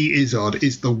is Eddie Izzard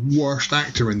is the worst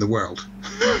actor in the world.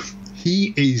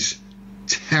 He is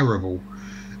terrible.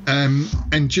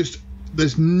 And just,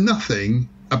 there's nothing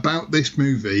about this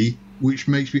movie which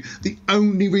makes me... The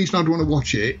only reason I'd want to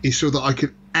watch it is so that I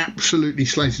could absolutely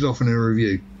slate it off in a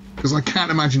review. Because I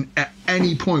can't imagine at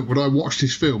any point would I watch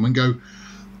this film and go,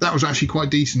 that was actually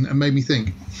quite decent and made me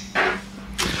think.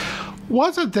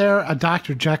 Wasn't there a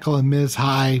Dr. Jekyll and Ms.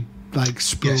 Hyde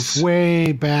spoof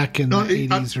way back in the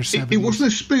 80s or 70s? It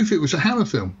wasn't a spoof. It was a Hammer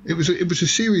film. It was a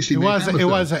seriously made Hammer film. It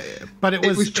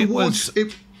was towards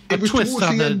the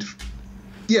end.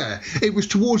 Yeah, it was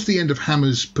towards the end of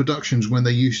Hammer's productions when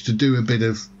they used to do a bit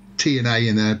of TNA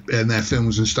in their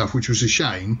films and stuff, which was a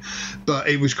shame. But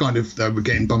it was kind of, they were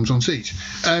getting bums on seats,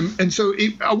 and so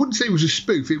I wouldn't say it was a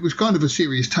spoof. It was kind of a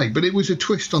serious take, but it was a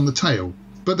twist on the tale.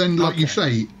 But then, like you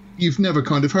say, you've never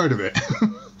kind of heard of it.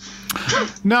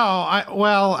 No,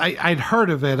 I'd heard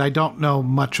of it. I don't know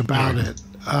much about it,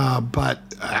 but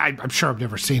I'm sure I've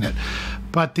never seen it.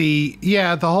 But the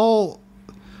whole,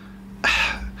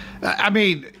 I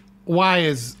mean, why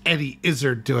is Eddie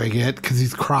Izzard doing it? Because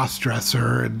he's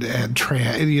cross-dresser and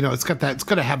trans, you know, it's going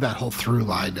to have that whole through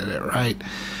line in it, right?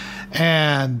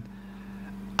 And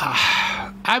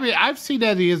I mean, I've seen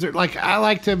Eddie Izzard. I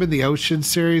liked him in the Ocean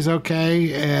series,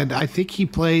 okay, and I think he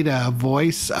played a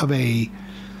voice of a.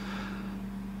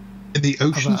 In the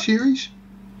Ocean series?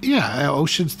 Yeah,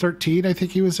 Ocean's 13, I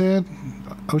think he was in.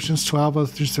 Ocean's 12,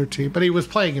 Ocean's 13. But he was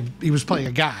playing a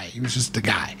guy. He was just a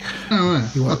guy. Oh,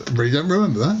 right. I really don't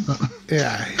remember that.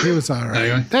 Yeah, he was all right.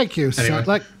 Anyway. Thank you.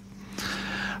 Anyway.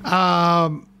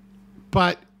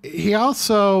 But he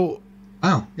also...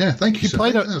 Oh, yeah, thank you.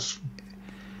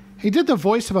 He did the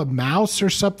voice of a mouse or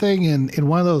something in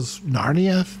one of those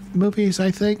Narnia movies,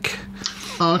 I think.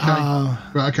 Oh,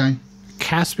 okay. Right, okay.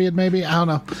 Caspian, maybe? I don't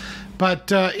know.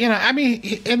 But, you know, I mean,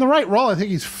 in the right role, I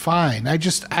think he's fine.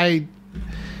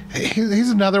 He's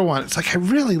another one. It's I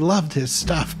really loved his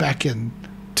stuff back in,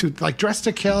 Dressed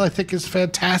to Kill, I think is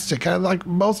fantastic.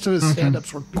 Most of his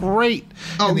stand-ups were great.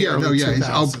 Oh, yeah,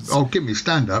 I'll give me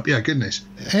stand-up. Yeah, goodness.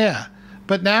 Yeah.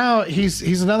 But now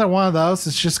he's another one of those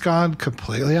that's just gone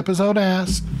completely up his own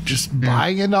ass, just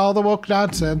buying into all the woke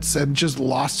nonsense and just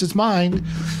lost his mind.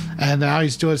 And now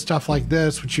he's doing stuff like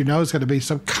this, which you know is going to be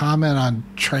some comment on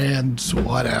trans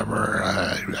whatever.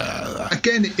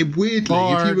 Again, weirdly,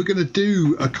 if you were going to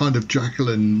do a kind of Jekyll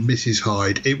and Mrs.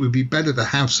 Hyde, it would be better to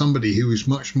have somebody who is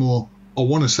much more, I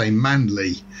want to say,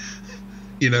 manly,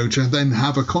 you know, to then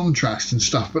have a contrast and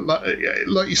stuff. But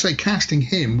like you say, casting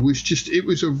him was just, it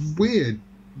was a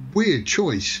weird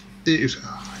choice. It was...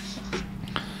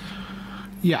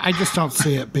 Yeah, I just don't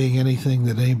see it being anything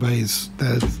that anybody's...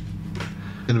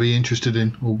 going to be interested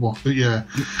in or what. But yeah,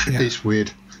 it's weird.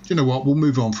 Do you know what? We'll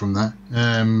move on from that.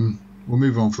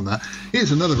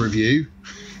 Here's another review.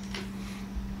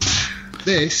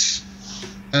 This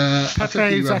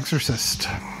Pepe's Exorcist.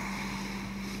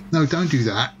 No, don't do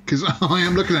that, because I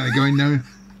am looking at it going, no,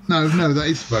 that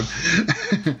is the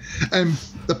Pope.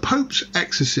 The Pope's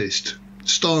Exorcist,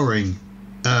 starring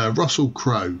Russell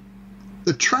Crowe.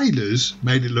 The trailers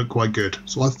made it look quite good,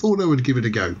 so I thought I would give it a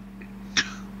go.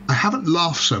 I haven't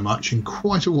laughed so much in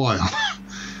quite a while.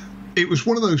 It was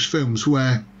one of those films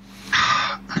where,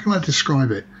 how can I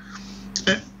describe it?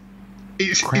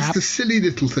 It's the silly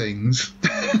little things.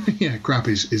 Yeah, crap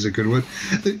is a good word.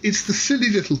 It's the silly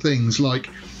little things, like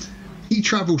he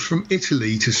travels from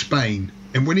Italy to Spain,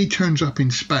 and when he turns up in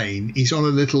Spain, he's on a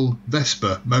little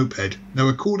Vespa moped. Now,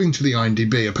 according to the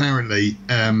IMDb, apparently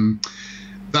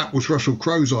that was Russell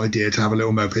Crowe's idea to have a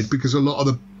little moped, because a lot of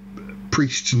the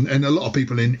priests and a lot of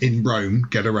people in Rome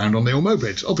get around on their own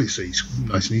mopeds. Obviously, it's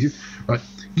nice and easy. Right.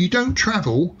 You don't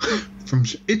travel from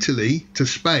Italy to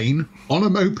Spain on a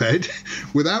moped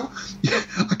without.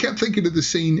 I kept thinking of the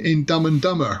scene in Dumb and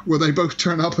Dumber where they both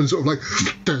turn up and sort of like,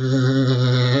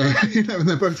 and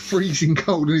they're both freezing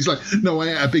cold, and he's like, "No, I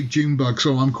ate a big June bug,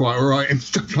 so I'm quite all right," and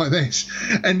stuff like this.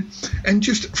 And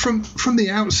just from the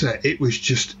outset, it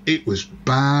was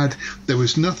bad. There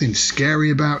was nothing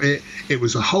scary about it. It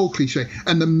was a whole cliche,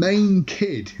 and the main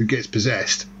kid who gets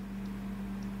possessed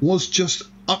was just.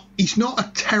 He's not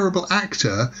a terrible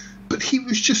actor, but he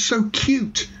was just so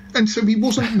cute. And so he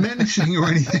wasn't menacing or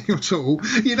anything at all.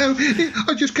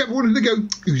 I just kept wanting to go,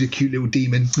 he was a cute little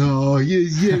demon. Oh, you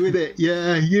in it.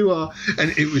 Yeah, you are.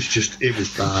 And it was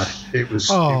bad. It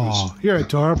was. You're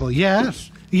adorable.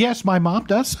 Yes. Yes, my mom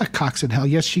does suck cocks in hell.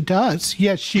 Yes, she does.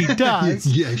 Yes, she does.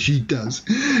 Yeah, she does.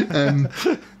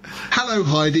 Hello,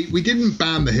 Heidi. We didn't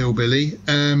ban the hillbilly.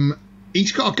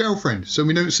 He's got a girlfriend, so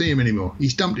we don't see him anymore.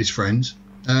 He's dumped his friends.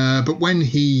 But when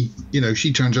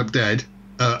she turns up dead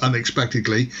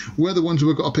unexpectedly, we're the ones who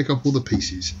have got to pick up all the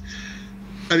pieces.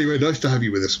 Anyway, nice to have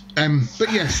you with us.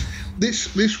 But yes,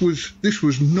 this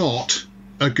was not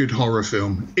a good horror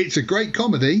film. It's a great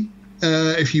comedy.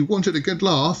 If you wanted a good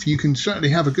laugh, you can certainly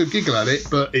have a good giggle at it.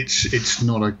 But it's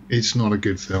not a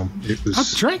good film. It was.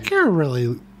 Draker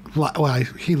really. Well,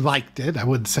 he liked it. I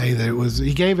wouldn't say that it was.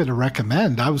 He gave it a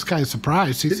recommend. I was kind of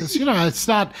surprised. He says, it's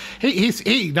not. He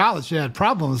acknowledged it had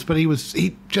problems, but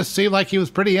he just seemed like he was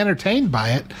pretty entertained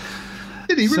by it.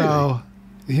 Did he really? So,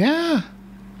 yeah.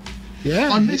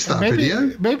 I missed that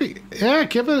video. Maybe, yeah.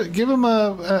 Give him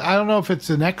a. I don't know if it's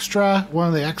an extra, one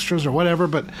of the extras or whatever,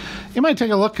 but you might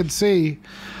take a look and see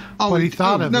what he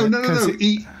thought of it. No.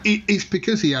 It's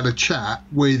because he had a chat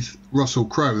with Russell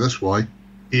Crowe. That's why.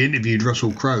 He interviewed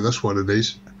Russell Crowe. That's what it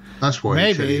is. That's why.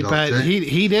 Maybe, but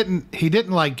he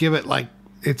didn't like give it like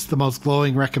it's the most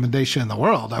glowing recommendation in the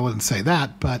world. I wouldn't say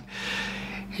that, but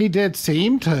he did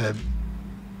seem to.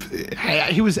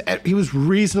 He was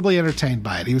reasonably entertained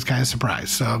by it. He was kind of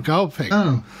surprised. So go figure.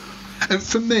 Oh. And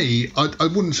for me, I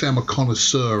wouldn't say I'm a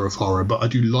connoisseur of horror, but I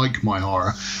do like my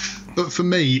horror. But for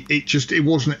me,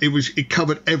 it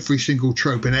covered every single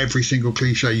trope and every single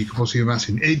cliche you could possibly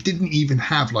imagine. It didn't even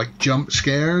have like jump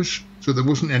scares. So there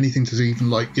wasn't anything to even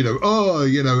like, and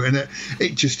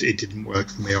it didn't work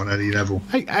for me on any level.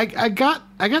 I got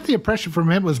the impression from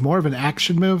him it was more of an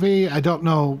action movie. I don't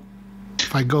know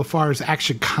if I go far as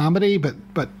action comedy, but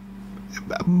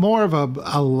more of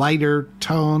a lighter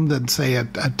tone than say a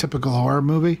typical horror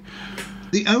movie.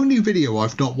 The only video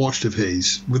I've not watched of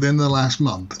his within the last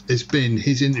month has been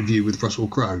his interview with Russell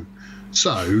Crowe.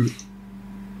 So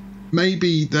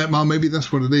maybe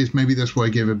that's what it is. Maybe that's why I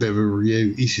gave a bit of a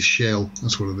review. He's a shell.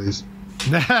 That's what it is.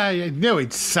 I knew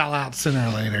he'd sell out sooner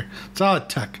or later. That's all it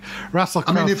took. Russell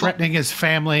Crowe threatening his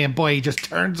family, and boy, he just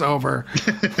turns over.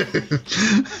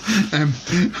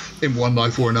 In one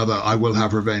life or another, I will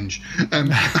have revenge.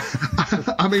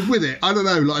 I mean, with it, I don't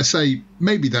know. Like I say,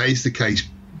 maybe that is the case.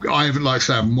 I haven't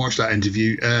watched that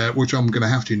interview, which I'm going to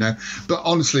have to now. But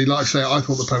honestly, like I say, I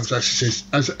thought The Pope's Exorcist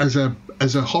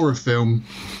as a horror film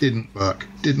didn't work.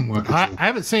 Didn't work at all. I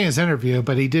haven't seen his interview,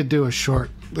 but he did do a short,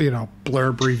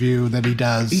 blurb review that he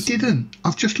does. He didn't.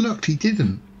 I've just looked. He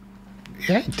didn't.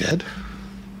 Yeah, he did.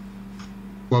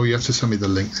 Well, you have to send me the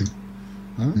link.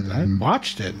 I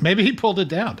watched it. Maybe he pulled it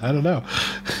down. I don't know.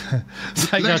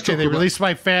 It's like, okay, they released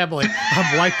my family.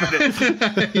 I'm wiping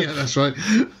it. Yeah, that's right.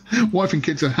 Wife and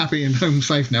kids are happy and home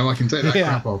safe now. I can take that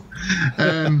crap off.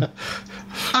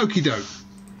 Okie doke.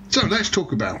 So let's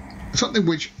talk about something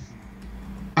which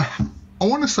I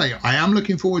want to say I am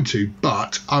looking forward to,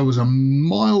 but I was a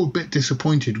mild bit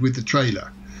disappointed with the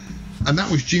trailer. And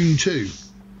that was Dune 2.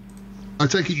 I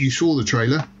take it you saw the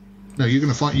trailer. No, you're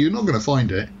not going to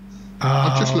find it.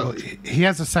 I've just looked. He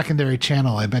has a secondary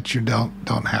channel. I bet you don't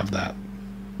have that.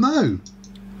 No.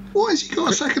 Why has he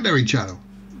got a secondary channel?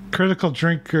 Critical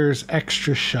Drinkers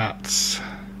Extra Shots.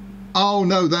 Oh,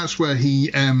 no, that's where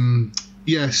he...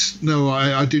 yes, no,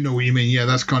 I do know what you mean. Yeah,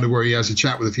 that's kind of where he has a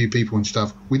chat with a few people and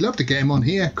stuff. We'd love to get him on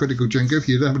here, Critical Drinker, if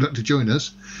you'd ever like to join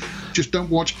us. Just don't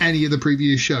watch any of the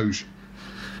previous shows.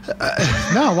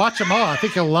 No, watch them all. I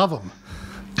think you'll love them.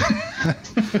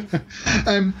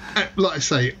 Like I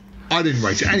say... I didn't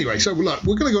rate it. Anyway, so look,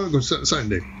 we're going to go something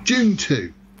new. Dune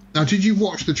 2. Now, did you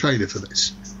watch the trailer for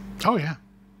this? Oh, yeah.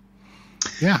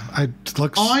 Yeah, I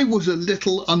was a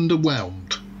little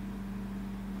underwhelmed.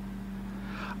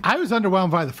 I was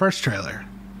underwhelmed by the first trailer.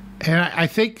 And I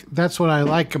think that's what I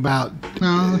like about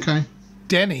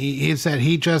Denny, is that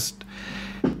he just...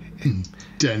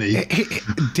 Denny.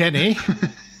 Denny.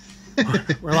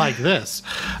 We're like this.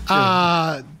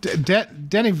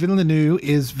 Denis Villeneuve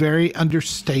is very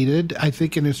understated, I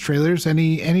think, in his trailers, and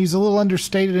he's a little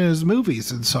understated in his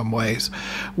movies in some ways,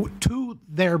 to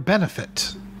their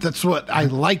benefit. That's what I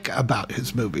like about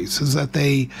his movies, is that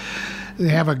they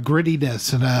have a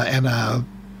grittiness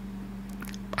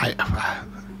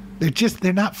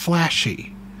they're not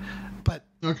flashy, but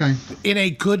Okay. in a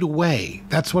good way.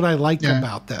 That's what I like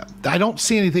about them. I don't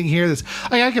see anything here that's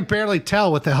I could barely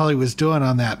tell what the hell he was doing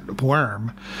on that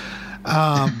worm.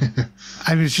 I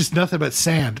mean, it's just nothing but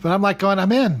sand. But I'm like going,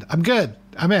 I'm in. I'm good.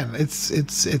 I'm in.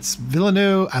 It's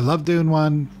Villeneuve. I love Dune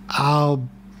 1. I'm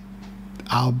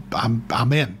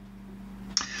in.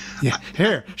 Yeah.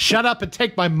 Here, shut up and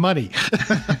take my money.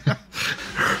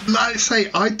 Like I say,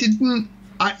 I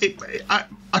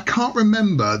can't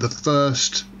remember the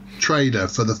first trailer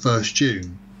for the first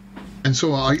Dune, and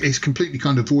so it's completely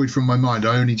kind of void from my mind.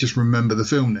 I only just remember the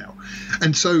film now,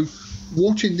 and so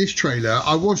watching this trailer,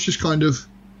 I was just kind of,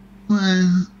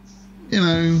 well,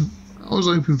 I was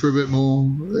hoping for a bit more.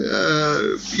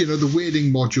 The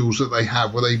weirding modules that they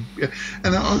have, where they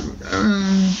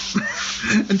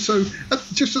and so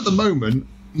just at the moment,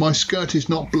 my skirt is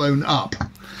not blown up.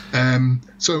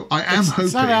 So I am hoping.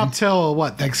 It's not out till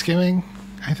what, Thanksgiving?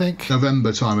 I think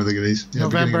November time. I think it is. Yeah,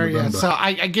 November. November. Yeah. So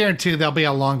I guarantee there'll be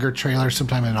a longer trailer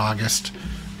sometime in August.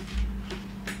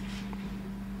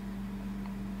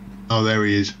 Oh, there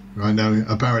he is. Right now,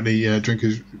 apparently,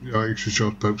 drinkers are extra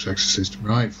short Pope's Exorcist.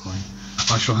 Right, fine.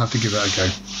 I shall have to give that a go.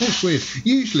 It's weird.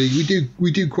 Usually,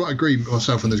 we do quite agree,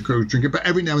 myself and the Crow Drinker, but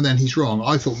every now and then he's wrong.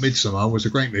 I thought Midsommar was a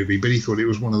great movie, but he thought it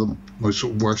was one of the most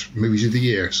sort of worst movies of the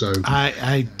year. So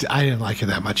I didn't like it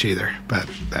that much either. But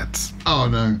that's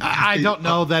no. I don't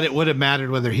know that it would have mattered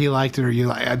whether he liked it or you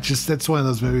like. That's one of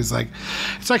those movies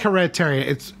it's like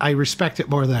Hereditary. I respect it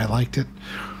more than I liked it.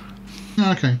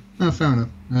 Okay, fair enough.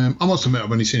 I must admit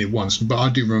I've only seen it once, but I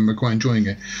do remember quite enjoying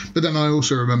it. But then I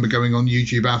also remember going on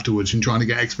YouTube afterwards and trying to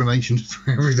get explanations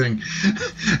for everything.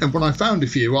 And when I found a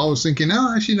few, I was thinking,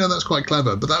 actually, no, that's quite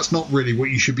clever, but that's not really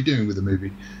what you should be doing with a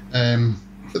movie.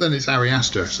 But then it's Ari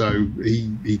Aster, so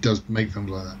he does make films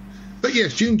like that. But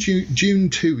yes, June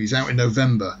 2 is out in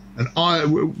November, and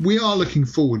we are looking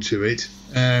forward to it.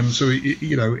 So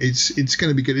it's going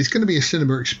to be good. It's going to be a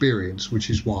cinema experience, which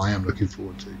is what I am looking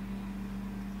forward to.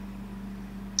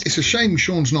 It's a shame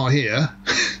Sean's not here,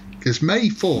 because May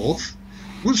 4th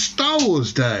was Star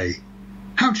Wars Day.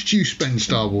 How did you spend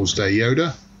Star Wars Day,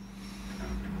 Yoda?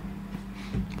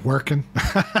 Working.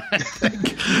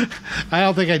 I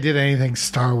don't think I did anything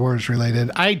Star Wars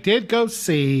related. I did go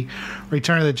see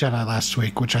Return of the Jedi last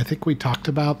week, which I think we talked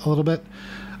about a little bit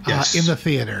in the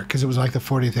theater, because it was like the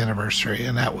 40th anniversary,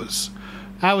 and I was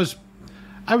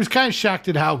kind of shocked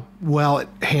at how well it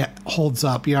holds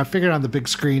up. I figured on the big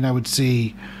screen I would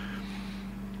see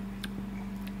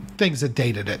things that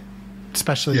dated it,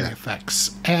 especially the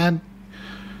effects. And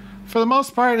for the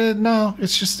most part, no,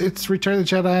 it's Return of the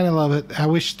Jedi, and I love it. I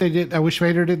wish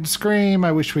Vader didn't scream.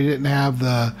 I wish we didn't have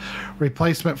the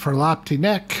replacement for Lapti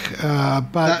Nek.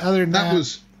 But other than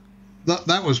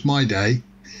that was my day.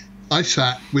 I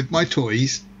sat with my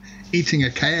toys, eating a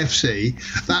KFC.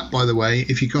 That, by the way,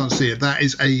 if you can't see it, that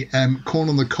is a corn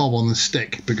on the cob on the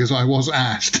stick, because I was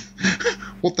asked,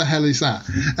 what the hell is that?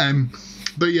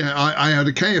 But yeah, I had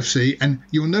a KFC, and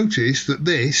you'll notice that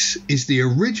this is the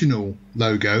original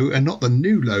logo and not the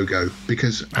new logo,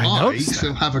 because I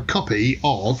still have a copy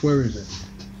of, where is it?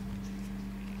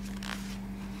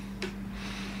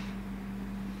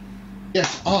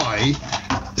 Yes, I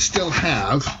still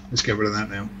have, let's get rid of that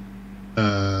now.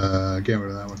 Get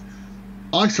rid of that one.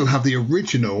 I still have the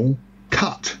original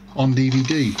cut on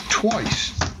DVD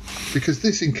twice, because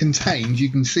this contains, you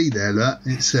can see there that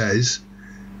it says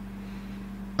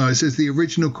the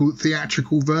original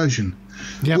theatrical version,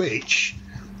 which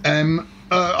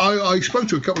I spoke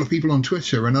to a couple of people on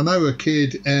Twitter, and I know a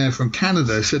kid from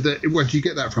Canada said that, where did you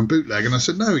get that from, bootleg? And I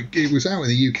said, no, it was out in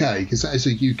the UK, because that is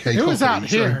a UK copy. It was out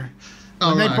here.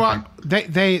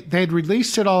 They'd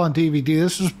released it all on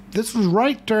DVD. This was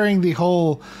right during the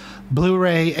whole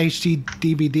Blu-ray HD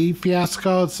DVD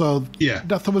fiasco, so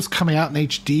nothing was coming out in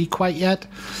HD quite yet,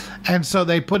 and so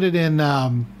they put it in.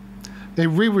 They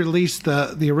re-released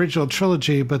the original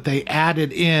trilogy, but they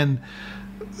added in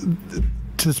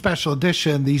to the special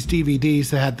edition these DVDs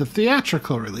that had the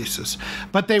theatrical releases,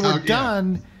 but they were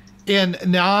done in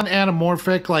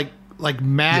non-anamorphic, like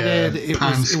matted. It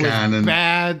was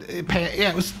bad.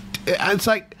 It's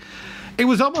like, it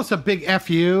was almost a big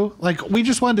FU. Like, we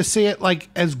just wanted to see it like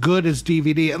as good as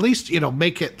DVD. At least,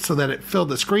 make it so that it filled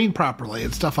the screen properly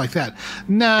and stuff like that.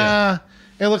 Nah,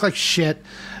 It looked like shit.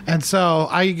 And so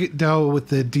I go with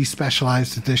the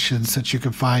despecialized editions that you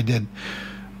can find in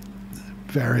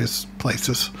various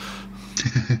places.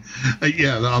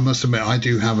 Yeah, I must admit, I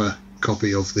do have a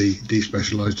copy of the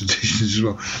despecialized editions as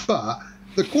well. But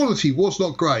the quality was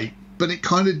not great, but it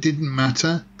kind of didn't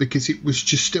matter because it was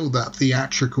just still that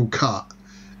theatrical cut.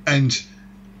 And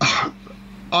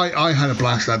I had a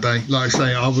blast that day. Like I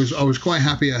say, I was quite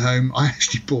happy at home. I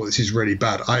actually bought, this is really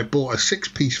bad, I bought a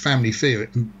 6-piece family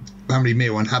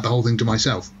meal and had the whole thing to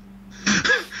myself.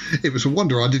 It was a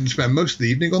wonder I didn't spend most of the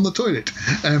evening on the toilet.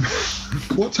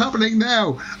 What's happening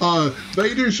now?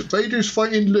 Vader's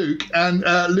fighting Luke, and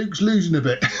Luke's losing a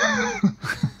bit.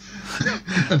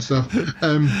 And stuff.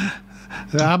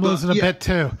 I'm losing a bit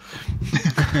too.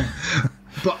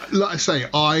 But like I say,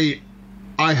 I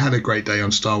had a great day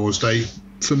on Star Wars Day.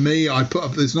 For me, I put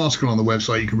up, there's an article on the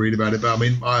website, you can read about it, but I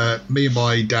mean, me and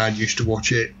my dad used to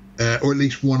watch it, or at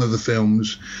least one of the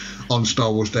films, on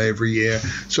Star Wars Day every year.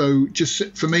 So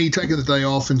just for me, taking the day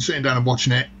off and sitting down and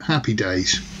watching it, happy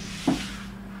days.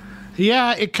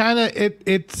 Yeah, it kind of,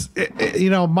 it's you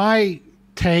know, my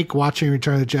take watching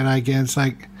Return of the Jedi again, it's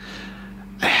like,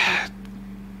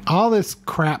 all this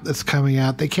crap that's coming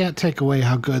out, they can't take away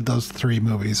how good those 3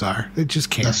 movies are. They just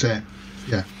can't. That's it.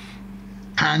 Yeah.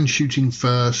 Hand shooting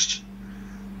first,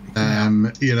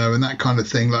 you know, and that kind of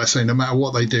thing. Like I say, no matter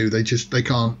what they do, they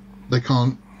can't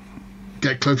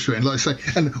get close to it. And like I say,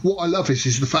 and what I love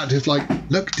is the fact is, like,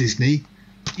 look, Disney,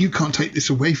 you can't take this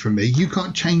away from me. You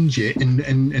can't change it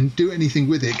and do anything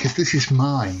with it because this is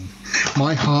mine,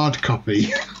 my hard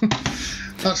copy.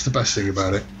 That's the best thing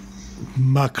about it.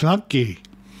 McClunky.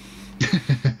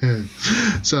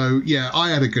 So yeah,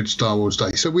 I had a good Star Wars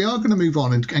day. So we are going to move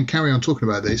on and carry on talking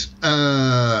about this.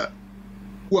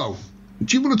 Well,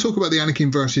 do you want to talk about the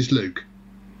Anakin versus Luke?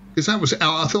 Because that was,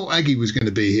 I thought Aggie was going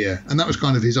to be here, and that was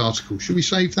kind of his article. Should we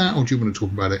save that, or do you want to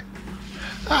talk about it?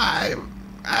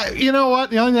 You know what?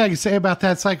 The only thing I can say about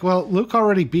that is like, well, Luke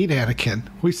already beat Anakin.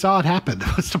 We saw it happen.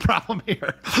 What's the problem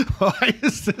here? Why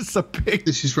is this a big...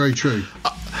 This is very true.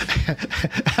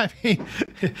 I mean,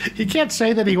 you can't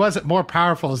say that he wasn't more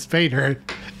powerful as Vader.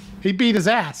 He beat his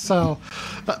ass. So,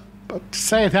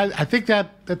 say it. I think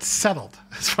that's settled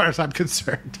as far as I'm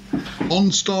concerned.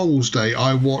 On Star Wars Day,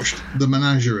 I watched The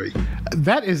Menagerie.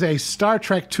 That is a Star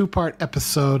Trek 2-part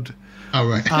episode. Oh,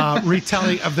 right.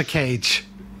 Retelling of The Cage.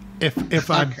 If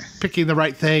I'm picking the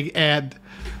right thing, and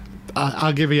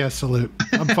I'll give you a salute.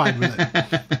 I'm fine with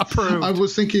it. Approved. I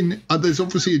was thinking, there's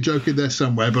obviously a joke in there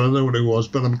somewhere, but I don't know what it was,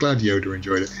 but I'm glad Yoda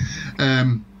enjoyed it.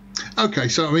 Okay,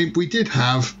 so, I mean, we did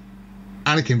have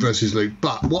Anakin versus Luke,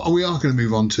 but what we are going to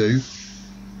move on to...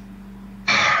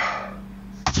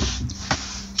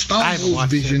 Star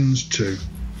Wars Visions 2.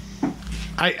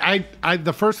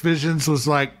 The first Visions was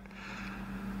like...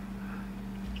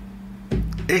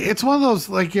 It's one of those,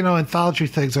 like, you know, anthology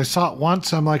things. I saw it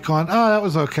once. I'm like going, oh, that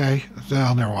was okay.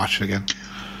 I'll never watch it again.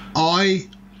 I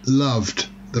loved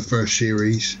the first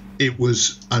series. It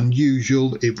was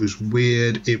unusual. It was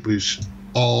weird. It was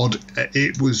odd.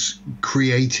 It was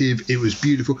creative. It was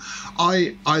beautiful.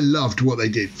 I loved what they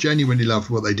did. Genuinely loved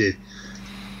what they did.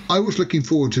 I was looking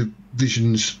forward to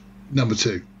Visions number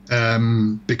 2.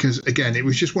 Because again, it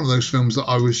was just one of those films that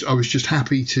I was just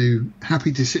happy to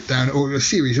sit down, or a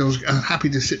series I was happy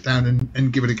to sit down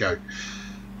and give it a go.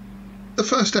 The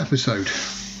first episode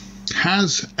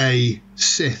has a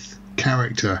Sith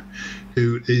character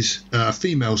who is a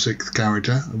female Sith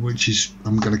character, which is,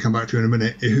 I'm going to come back to in a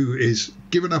minute, who is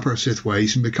given up her Sith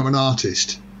ways and become an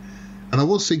artist. And I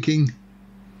was thinking,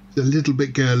 a little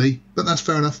bit girly, but that's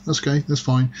fair enough. That's okay. That's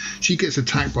fine. She gets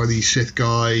attacked by these Sith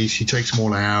guys. She takes them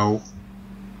all out.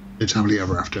 It's happily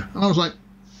ever after. And I was like,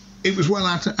 it was well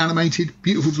animated,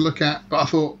 beautiful to look at, but I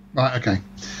thought, right, okay.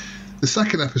 The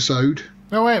second episode...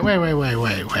 No, wait.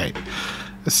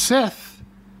 The Sith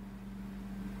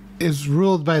is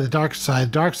ruled by the dark side.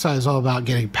 The dark side is all about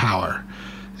getting power.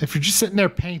 If you're just sitting there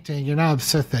painting, you're not a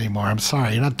Sith anymore. I'm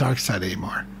sorry, you're not dark side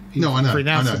anymore. No, I know.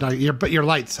 The dark, but you're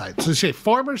light side. So is she a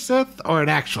former Sith or an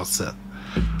actual Sith?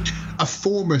 A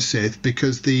former Sith,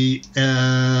 because these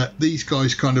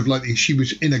guys kind of like, she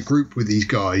was in a group with these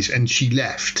guys and she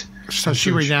left. So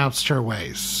she renounced her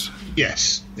ways.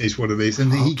 Yes, is what it is.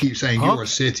 And he keeps saying, you're a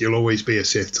Sith, you'll always be a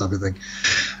Sith type of thing.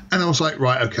 And I was like,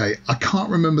 right, okay. I can't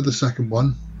remember the second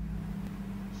one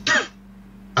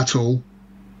at all.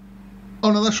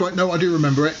 Oh, no, that's right. No, I do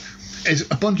remember it. It's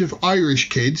a bunch of Irish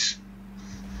kids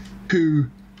who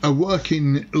are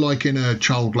working like in a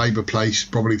child labour place,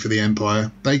 probably for the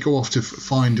Empire. They go off to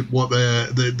find what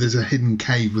there's a hidden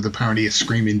cave with apparently a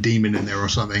screaming demon in there or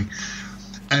something.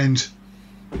 And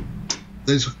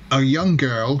there's a young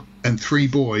girl and 3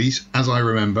 boys, as I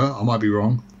remember. I might be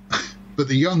wrong. But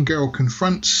the young girl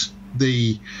confronts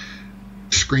the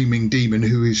screaming demon,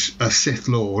 who is a Sith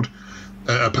Lord,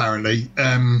 apparently.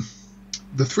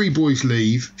 The 3 boys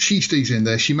leave. She stays in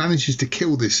there. She manages to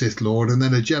kill this Sith Lord, and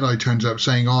then a Jedi turns up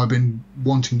saying, I've been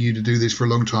wanting you to do this for a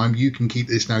long time. You can keep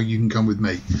this now. You can come with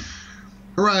me.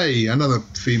 Hooray! Another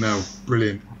female.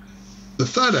 Brilliant. The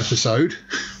 3rd episode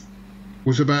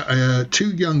was about 2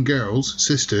 young girls,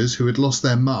 sisters, who had lost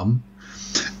their mum,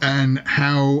 and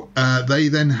how they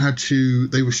then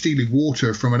they were stealing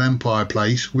water from an Empire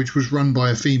place, which was run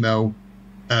by a female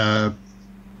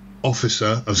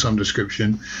officer of some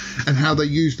description, and how they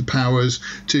used the powers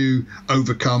to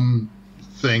overcome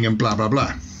thing and blah blah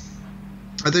blah.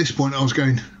 At this point I was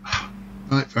going,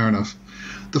 right, fair enough.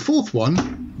 The 4th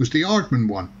one was the Aardman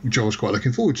one, which I was quite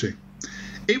looking forward to.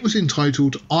 It was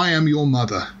entitled I Am Your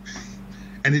Mother,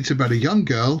 and it's about a young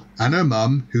girl and her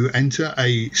mum who enter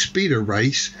a speeder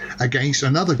race against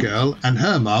another girl and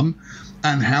her mum,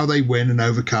 and how they win and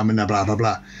overcome and blah blah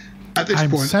blah. At this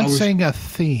I'm point, sensing a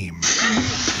theme.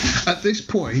 At this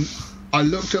point, I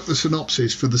looked up the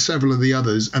synopsis for the several of the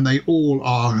others, and they all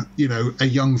are, a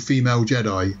young female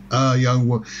Jedi, a young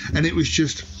woman, and it was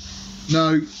just,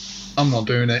 no, I'm not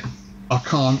doing it. I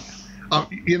can't.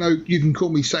 You can call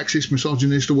me sexist,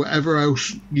 misogynist, or whatever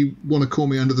else you want to call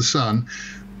me under the sun.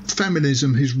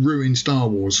 Feminism has ruined Star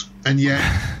Wars, and yet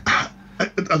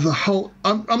the whole.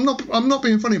 I'm not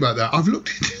being funny about that. I've looked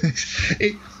into this.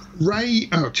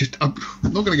 I'm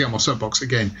not going to get on my soapbox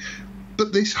again.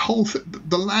 But this whole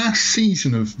the last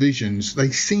season of Visions,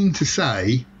 they seem to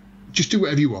say, just do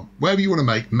whatever you want. Whatever you want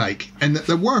to make. And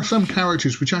there were some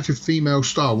characters which had a female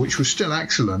star, which was still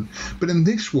excellent. But in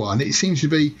this one, it seems to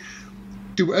be,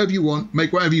 do whatever you want,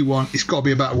 make whatever you want. It's got to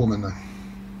be about a woman,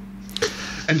 though.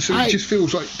 And so it just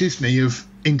feels like Disney have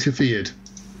interfered.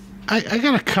 I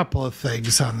got a couple of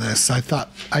things on this. I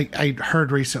thought I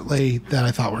heard recently that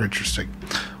I thought were interesting.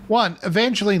 One,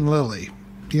 Evangeline Lilly.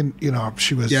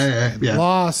 She was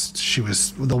Lost. She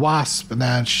was the Wasp, and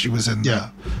then she was in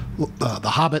the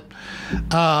Hobbit.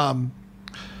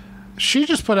 She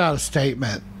just put out a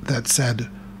statement that said,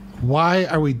 "Why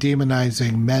are we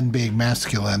demonizing men being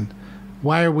masculine?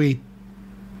 Why are we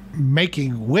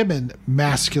making women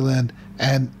masculine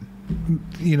and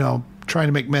trying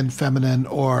to make men feminine,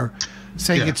 or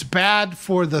saying it's bad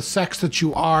for the sex that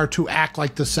you are to act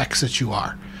like the sex that you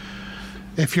are?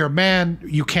 If you're a man,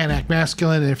 you can't act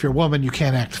masculine, and if you're a woman, you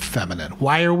can't act feminine.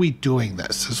 Why are we doing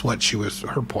this?" is what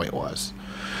her point was.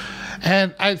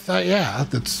 And I thought, yeah,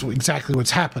 that's exactly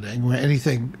what's happening.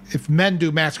 If men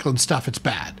do masculine stuff, it's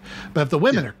bad. But if the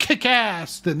women are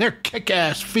kick-ass, then they're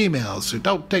kick-ass females who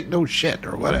don't take no shit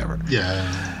or whatever.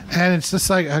 Yeah. And it's just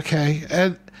like, okay.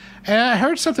 And I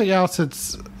heard something else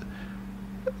that's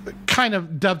kind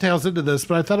of dovetails into this,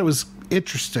 but I thought it was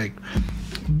interesting.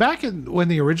 Back when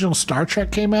the original Star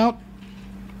Trek came out,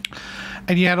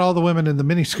 and you had all the women in the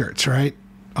miniskirts, right?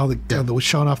 All the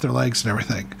showing off their legs and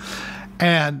everything.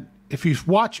 And if you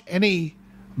watch any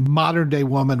modern day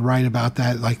woman write about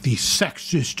that, like the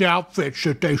sexist outfits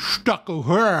that they stuck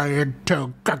her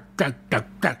into,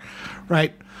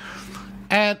 right?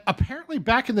 And apparently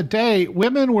back in the day,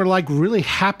 women were like really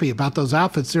happy about those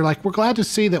outfits. They're like, we're glad to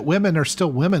see that women are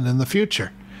still women in the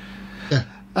future. Yeah.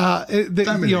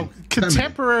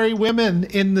 Contemporary women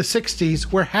in the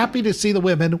 60s were happy to see the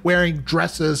women wearing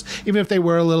dresses, even if they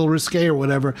were a little risque or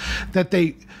whatever, that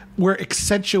they were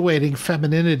accentuating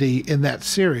femininity in that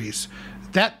series.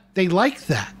 That they liked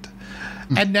that.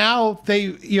 And now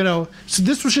so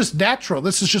this was just natural.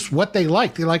 This is just what they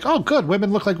like. They're like, oh, good,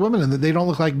 women look like women and they don't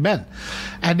look like men.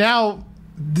 And now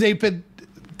the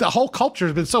whole culture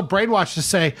has been so brainwashed to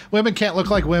say women can't look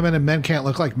like women and men can't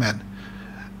look like men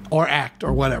or act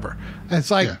or whatever. And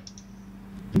it's like,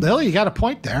 Lily, you got a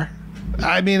point there.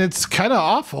 I mean, it's kind of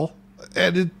awful.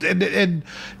 And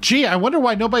gee, I wonder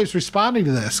why nobody's responding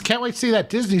to this. Can't wait to see that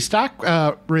Disney stock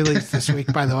release this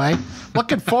week, by the way.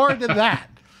 Looking forward to that.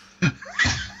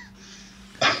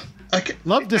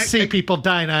 Love to see people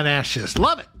dying on ashes.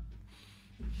 Love it.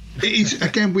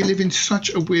 Again, we live in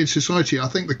such a weird society. I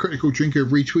think the Critical Drinker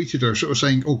retweeted her, sort of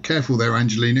saying, "Oh, careful there,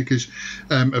 Angelina, because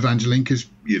Evangeline, because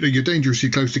you're dangerously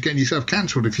close to getting yourself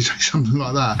cancelled if you say something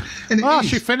like that." And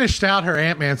she finished out her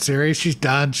Ant-Man series. She's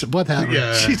done. Whatever.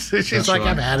 Yeah, she's like, right.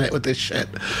 I'm at it with this shit.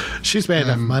 She's made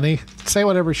enough money. Say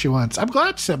whatever she wants. I'm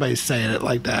glad somebody's saying it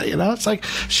like that. It's like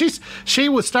she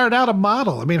was started out a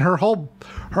model. I mean, her whole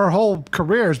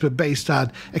career has been based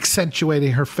on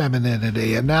accentuating her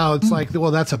femininity, and now it's like,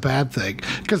 well, that's a bad thing,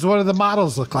 because what do the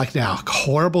models look like now?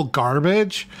 Horrible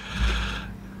garbage.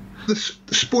 the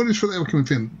spoilers for the upcoming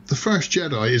film. The first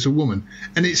Jedi is a woman,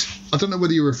 and I don't know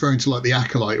whether you're referring to like the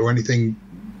Acolyte or anything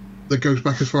that goes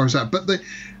back as far as that, but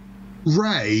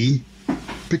Rey,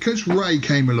 because Rey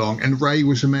came along and Rey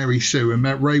was a Mary Sue and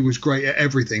Rey was great at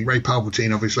everything. Rey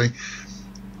Palpatine, obviously.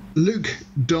 Luke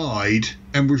died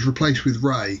and was replaced with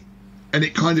Rey, and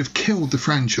it kind of killed the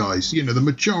franchise. You know, the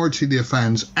majority of the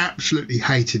fans absolutely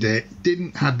hated it,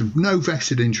 had no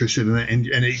vested interest in it, and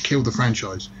it killed the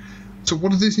franchise. So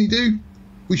what did Disney do?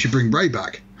 We should bring Rey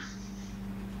back.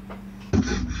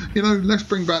 You know, let's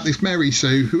bring back this Mary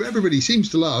Sue, who everybody seems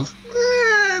to love.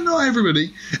 Not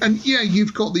everybody. And yeah,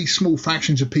 you've got these small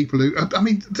factions of people who, I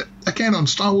mean, again, on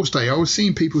Star Wars Day, I was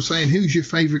seeing people saying, who's your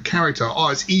favourite character? Oh,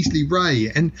 it's easily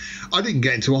Rey. And I didn't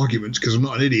get into arguments because I'm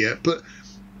not an idiot, but,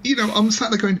 you know, I'm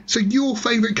sat there going, so your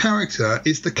favourite character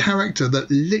is the character that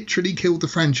literally killed the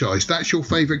franchise. That's your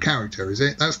favourite character, is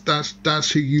it?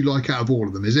 That's who you like out of all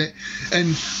of them, is it?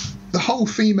 And the whole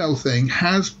female thing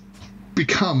has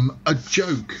become a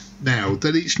joke now,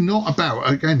 that it's not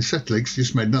about, again, Settlix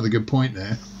just made another good point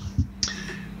there.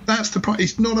 That's the point.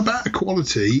 It's not about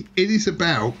equality. It is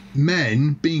about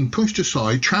men being pushed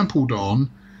aside, trampled on,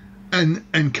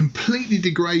 and completely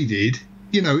degraded.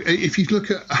 You know, if you look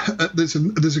at there's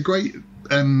a great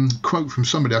quote from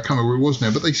somebody, I can't remember who it was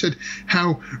now, but they said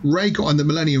how Rey got on the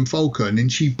Millennium Falcon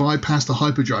and she bypassed the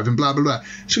hyperdrive and blah blah blah.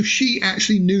 So she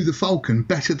actually knew the Falcon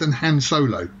better than Han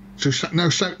Solo. So now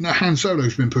Han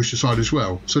Solo's been pushed aside as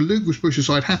well. So Luke was pushed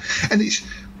aside, and it's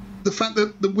the fact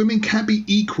that the women can't be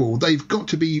equal. They've got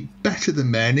to be better than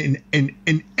men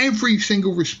in every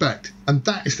single respect, and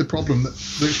that is the problem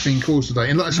that's been caused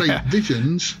today. And like I say,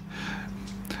 Visions.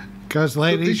 Because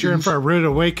ladies, you're in for a rude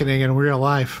awakening in real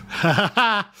life.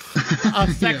 A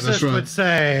sexist would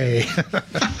say.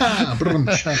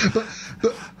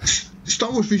 but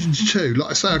Star Wars Visions 2, like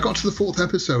I say, I got to the 4th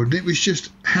episode and it was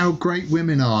just how great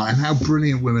women are and how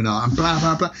brilliant women are and blah,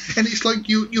 blah, blah. And it's like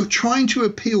you're trying to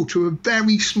appeal to a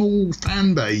very small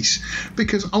fan base,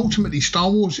 because ultimately Star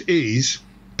Wars is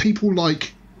people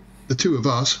like the two of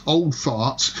us, old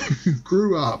farts, who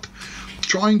grew up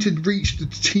trying to reach the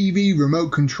TV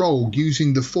remote control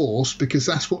using the Force because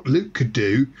that's what Luke could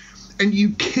do. And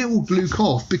you killed Luke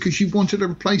off because you wanted to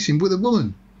replace him with a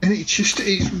woman. And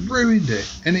it's ruined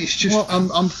it. And it's just, well,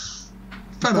 I'm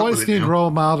fed up with it. Boys need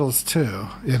role models too,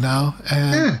 you know?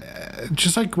 And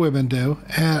just like women do.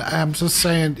 And I'm just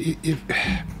saying, do you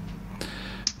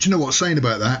know what I'm saying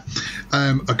about that?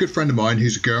 A good friend of mine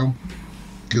who's a girl,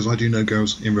 because I do know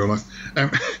girls in real life,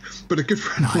 but a good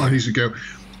friend of mine who's a girl,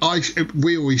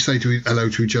 we always say hello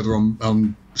to each other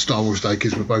on Star Wars Day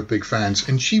because we're both big fans.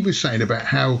 And she was saying about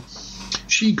how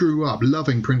she grew up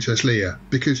loving Princess Leia,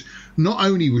 because not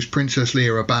only was Princess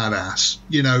Leia a badass,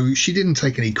 you know, she didn't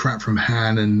take any crap from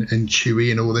Han and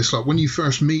Chewie and all this. Like when you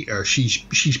first meet her, she's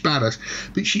badass,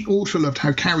 but she also loved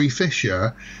how Carrie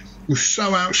Fisher was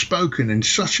so outspoken and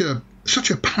such a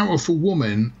powerful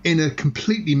woman in a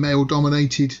completely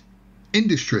male-dominated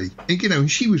industry. And, you know,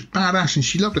 she was badass and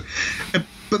she loved it.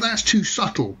 But that's too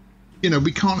subtle. You know,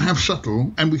 we can't have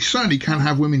subtle, and we certainly can't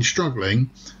have women struggling.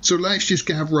 So let's just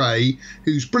have Rey,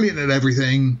 who's brilliant at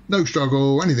everything, no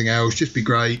struggle or anything else, just be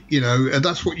great. You know, and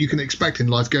that's what you can expect in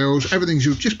life, girls. Everything's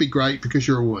you'll just be great because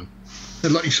you're a woman.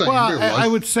 And like you say, well, in real life, I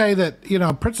would say that, you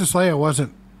know, Princess Leia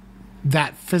wasn't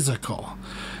that physical.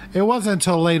 It wasn't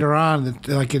until later on that,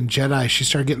 like in Jedi, she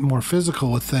started getting more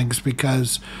physical with things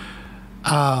because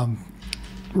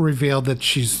revealed that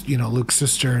she's, you know, Luke's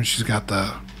sister and she's got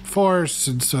the Force,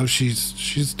 and so she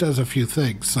does a few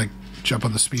things like jump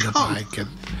on the speeder bike and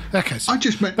that kind of stuff. I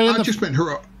just meant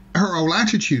her whole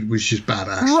attitude was just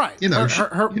badass, right? You know,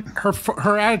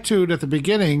 her attitude at the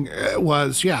beginning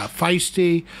was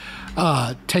feisty,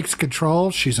 takes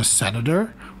control. She's a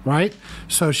senator, right?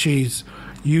 So she's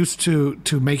used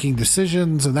to making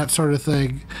decisions and that sort of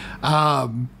thing,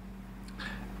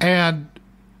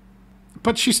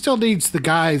 but she still needs the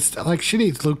guys, like she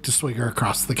needs Luke to swing her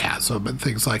across the chasm and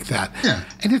things like that. Yeah.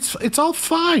 And it's all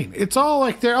fine. It's all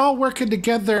like they're all working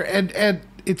together, and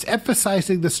it's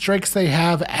emphasizing the strengths they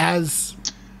have as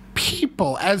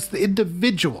people, as the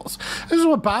individuals. This is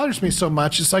what bothers me so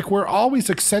much. It's like we're always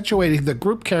accentuating the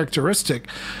group characteristic.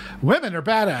 Women are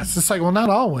badass. It's like, well,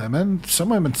 not all women. Some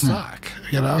women suck,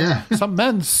 you know? Yeah. Some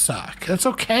men suck. That's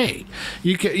okay.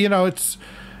 You know, it's...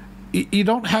 You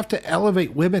don't have to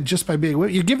elevate women just by being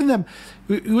women. You're giving them...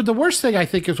 The worst thing, I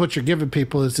think, is what you're giving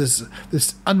people is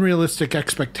this unrealistic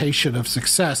expectation of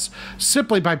success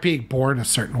simply by being born a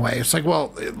certain way. It's like,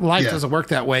 well, life doesn't work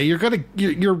that way.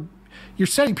 You're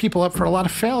setting people up for a lot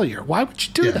of failure. Why would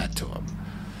you do that to them?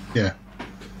 Yeah.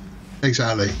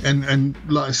 Exactly, and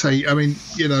like I say, I mean,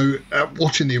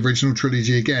 watching the original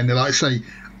trilogy again, like I say,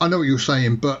 I know what you're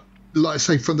saying, but like I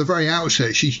say, from the very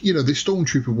outset, she, this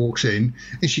stormtrooper walks in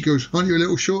and she goes, "Aren't you a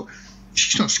little short?"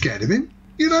 She's not scared of him.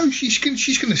 She's going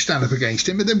to stand up against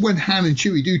him. And then when Han and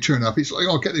Chewie do turn up, it's like,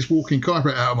 "I'll get this walking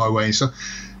carpet out of my way." And so,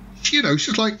 it's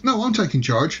just like, "No, I'm taking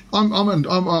charge. I'm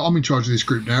in charge of this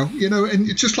group now." And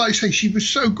it's just like I say, she was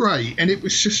so great, and it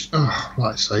was just, like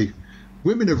I say,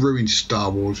 women have ruined Star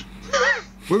Wars.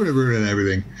 Women are ruining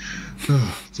everything.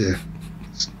 Oh dear.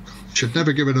 Should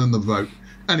never give it another vote.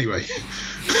 Anyway.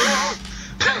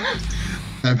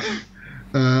 Hang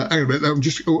on a minute.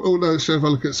 Let's have a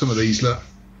look at some of these. Look.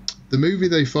 The movie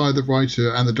they fired the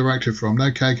writer and the director from, now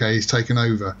KK is taken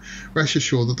over. Rest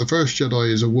assured that the first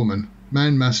Jedi is a woman.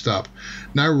 Man messed up.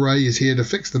 Now Rey is here to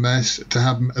fix the mess, to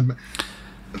have...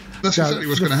 That's exactly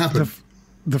what's going to happen.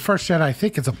 The first Jedi, I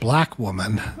think, is a black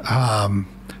woman.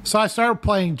 So I started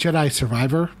playing Jedi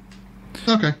Survivor.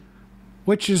 Okay.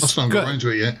 Which is I still haven't got around to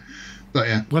it yet. But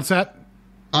yeah. What's that?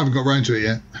 I haven't got around to it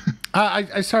yet.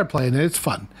 I started playing it. It's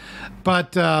fun.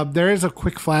 But there is a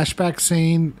quick flashback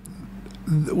scene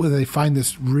where they find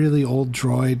this really old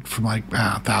droid from like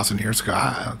 1,000 years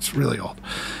ago. It's really old.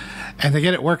 And they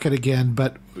get it working again,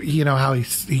 but you know how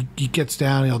he gets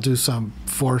down, he'll do some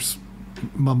force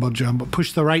mumbo jumbo,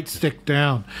 push the right stick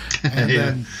down, and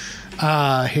then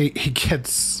he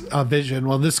gets a vision.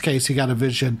 Well, in this case, he got a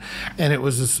vision, and it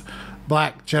was this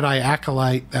black Jedi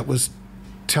acolyte that was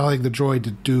telling the droid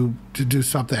to do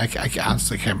something. I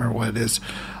honestly can't remember what it is.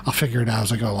 I'll figure it out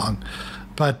as I go along.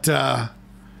 But I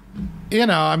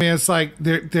mean, it's like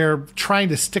they're trying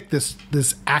to stick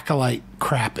this acolyte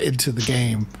crap into the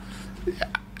game.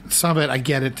 Some of it, I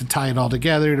get it, to tie it all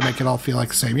together, to make it all feel like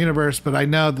the same universe, but I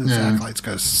know this acolyte's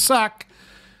going to suck,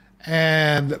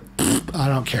 and I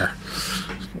don't care.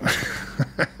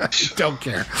 Don't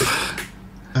care.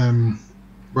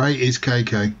 Rey is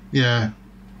KK. Yeah,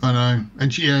 I know.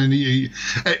 And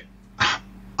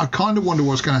I kind of wonder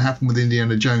what's going to happen with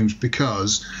Indiana Jones,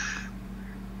 because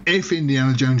if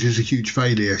Indiana Jones is a huge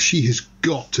failure, she has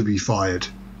got to be fired.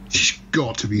 She's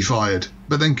got to be fired.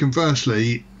 But then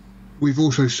conversely, we've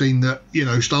also seen that,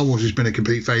 Star Wars has been a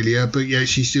complete failure, but yet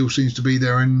she still seems to be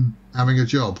there and having a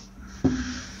job.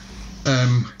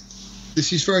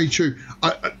 This is very true.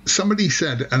 Somebody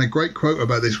said, and a great quote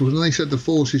about this was when they said the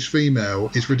Force is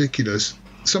female, it's ridiculous.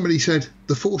 Somebody said,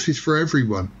 the Force is for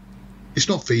everyone. It's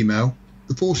not female.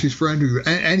 The Force is for everyone.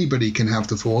 Anybody can have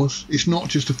the Force. It's not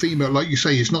just a female. Like you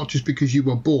say, it's not just because you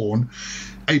were born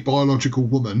a biological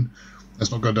woman.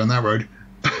 Let's not go down that road.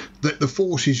 That the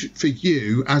Force is for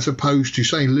you, as opposed to,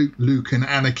 say, Luke and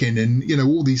Anakin and,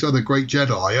 all these other great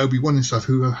Jedi, Obi-Wan and stuff,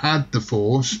 who have had the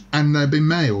Force and they've been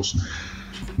males.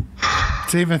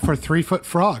 It's even for 3-foot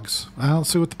frogs. I don't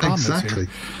see what the problem is here. Exactly.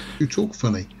 You talk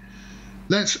funny.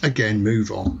 Let's again move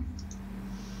on.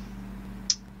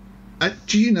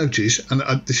 Do you notice, and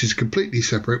this is completely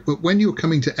separate, but when you're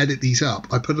coming to edit these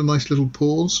up, I put a nice little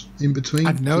pause in between?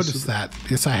 I've noticed that.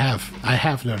 Yes, I have. I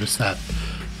have noticed that.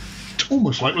 It's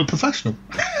almost like we're professional.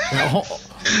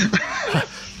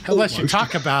 Unless you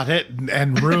talk about it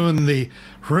and ruin the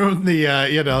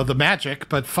the magic,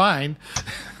 but fine.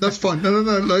 That's fine. No.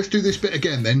 Let's do this bit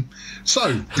again then.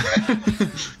 So,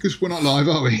 because we're not live,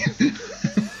 are we?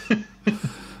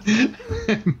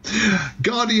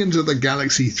 Guardians of the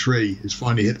Galaxy 3 has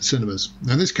finally hit the cinemas.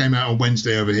 Now, this came out on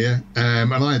Wednesday over here,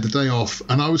 and I had the day off,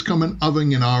 and I was coming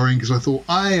umming and ahhing because I thought,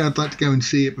 A, I'd like to go and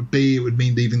see it, but B, it would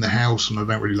mean leaving the house, and I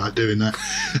don't really like doing that.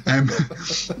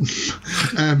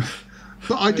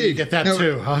 But I did. You get that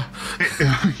too, huh?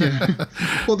 Yeah.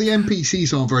 Well, the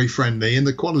NPCs aren't very friendly, and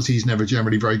the quality's never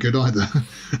generally very good either.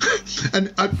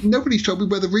 And nobody's told me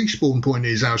where the respawn point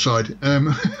is outside.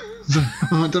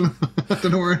 I don't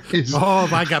know where it is. Oh,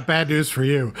 I got bad news for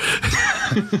you.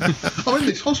 I'm in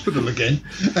this hospital again.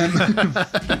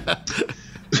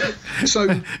 So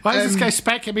why is this guy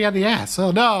spanking me on the ass?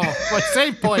 Oh no, my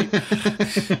save point.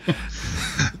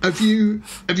 Have you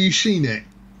seen it?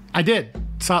 I did.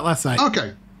 Saw it last night.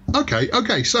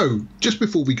 Okay. So just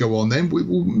before we go on, then we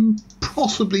will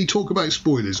possibly talk about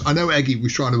spoilers. I know Eggy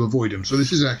was trying to avoid them, so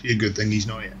this is actually a good thing he's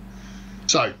not here.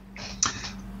 So,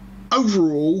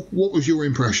 overall, what was your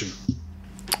impression?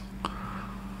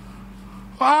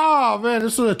 Oh man,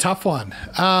 this was a tough one.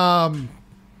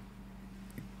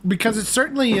 Because it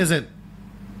certainly isn't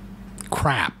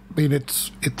crap. I mean,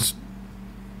 it's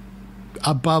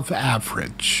above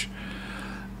average.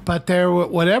 But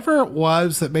whatever it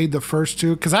was that made the first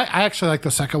two, because I actually like the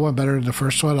second one better than the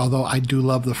first one, although I do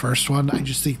love the first one. I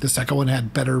just think the second one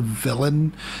had better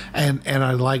villain, and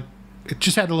I like it,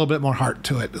 just had a little bit more heart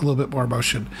to it, a little bit more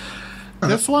emotion.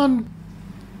 This one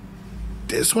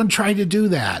tried to do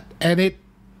that, and it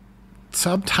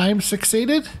sometimes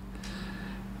succeeded,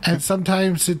 and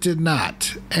sometimes it did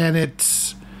not. And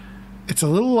it's a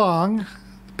little long.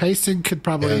 Pacing could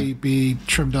probably be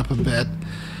trimmed up a bit.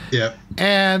 Yeah.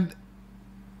 And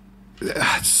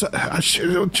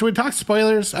should we talk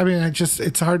spoilers? I mean,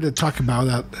 it's hard to talk about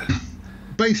that.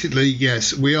 Basically,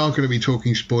 yes, we are going to be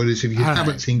talking spoilers. If you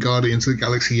haven't seen Guardians of the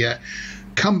Galaxy yet,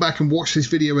 come back and watch this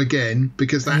video again,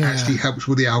 because that actually helps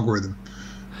with the algorithm.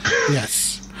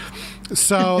 Yes.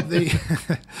 So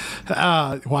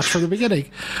watch from the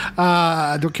beginning.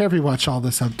 I don't care if you watch all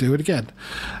this. I'll do it again.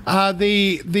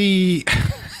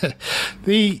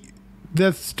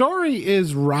 The story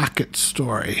is Rocket's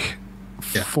story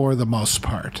for the most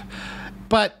part,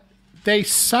 but they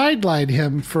sideline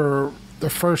him for the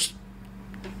first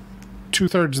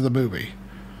 2/3 of the movie.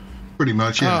 Pretty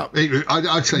much, yeah.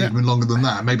 I'd say even longer than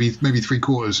that. Maybe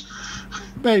 3/4.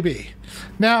 Maybe.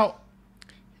 Now,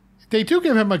 they do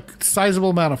give him a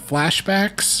sizable amount of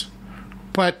flashbacks,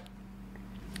 but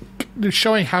they're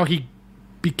showing how he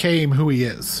became who he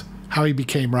is, how he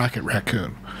became Rocket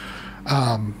Raccoon.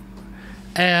 And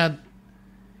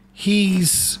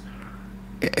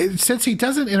since he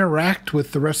doesn't interact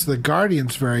with the rest of the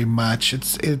Guardians very much,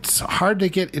 it's hard to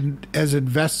get as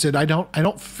invested. I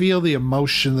don't feel the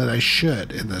emotion that I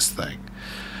should in this thing.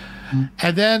 Mm.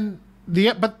 And then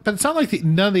but it's not like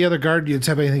none of the other Guardians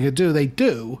have anything to do. They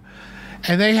do,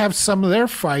 and they have some of their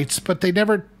fights, but they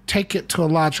never take it to a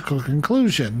logical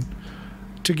conclusion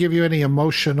to give you any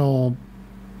emotional,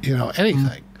 anything.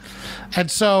 Mm.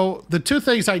 And so the two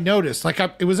things I noticed, like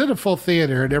it was in a full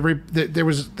theater, and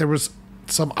there was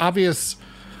some obvious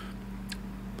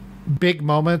big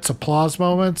moments, applause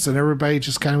moments, and everybody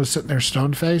just kind of was sitting there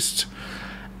stone-faced.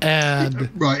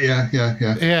 And right,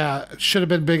 yeah, should have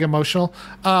been big emotional.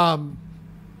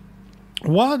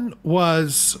 One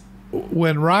was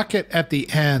when Rocket at the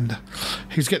end,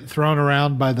 he's getting thrown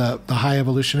around by the High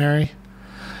Evolutionary,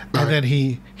 right. And then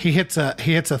he hits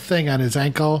a thing on his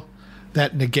ankle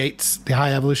that negates the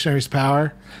High Evolutionary's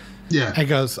power. Yeah. And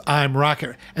goes, I'm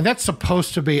Rocket. And that's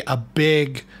supposed to be a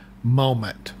big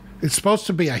moment. It's supposed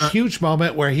to be a huge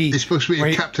moment where it's supposed to be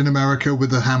a Captain America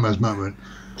with the hammers moment.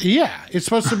 Yeah. It's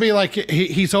supposed to be like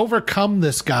he's overcome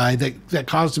this guy that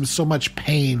caused him so much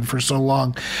pain for so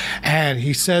long. And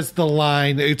he says the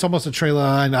line, it's almost a trailer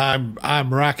line,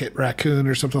 I'm Rocket Raccoon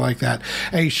or something like that.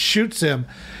 And he shoots him.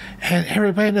 And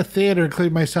everybody in the theater,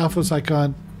 including myself, was like,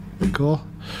 cool.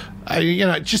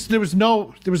 There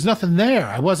was nothing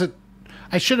there.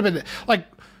 I should have been like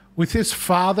with his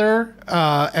father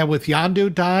and with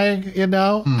Yondu dying.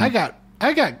 I got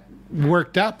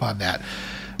worked up on that.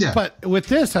 Yeah. But with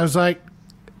this, I was like,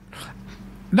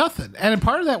 nothing. And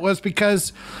part of that was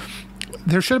because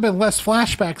there should have been less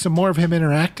flashbacks and more of him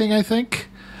interacting, I think,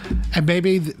 and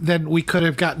maybe then we could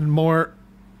have gotten more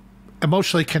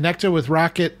emotionally connected with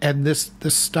Rocket and this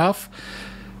stuff.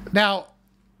 Now,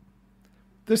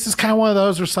 this is kind of one of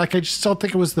those where it's like I just don't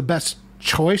think it was the best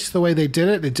choice the way they did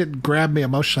it. It didn't grab me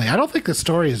emotionally. I don't think the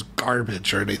story is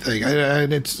garbage or anything,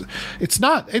 and it's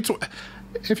not.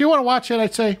 If you want to watch it,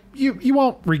 I'd say you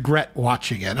won't regret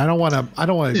watching it. I don't want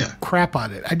to crap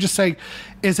on it. I just say,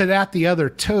 is it at the other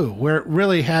two where it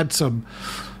really had some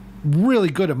really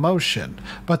good emotion,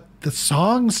 but the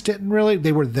songs didn't really.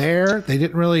 They were there. They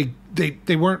didn't really. They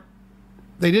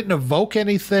didn't evoke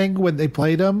anything when they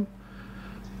played them.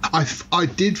 I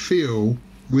did feel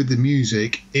with the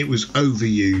music it was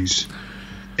overused.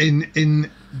 In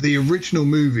the original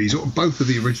movies, or both of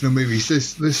the original movies,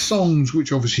 there's songs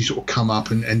which obviously sort of come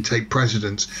up and take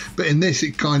precedence. But in this,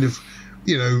 it kind of,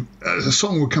 a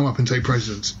song would come up and take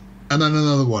precedence, and then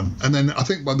another one, and then I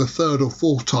think by the third or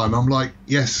fourth time, I'm like,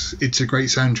 yes, it's a great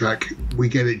soundtrack. We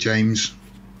get it, James.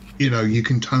 You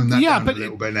can tone that down a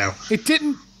little bit now. It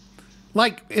didn't,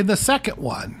 like in the second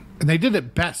one. And they did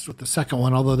it best with the second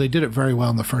one, although they did it very well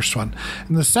in the first one.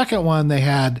 In the second one,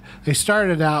 they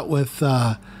started out with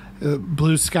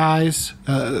Blue Skies,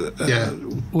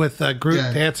 with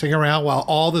Groot dancing around while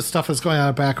all this stuff is going on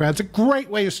in the background. It's a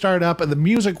great way to start up, and the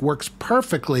music works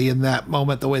perfectly in that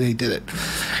moment the way they did it.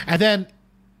 And then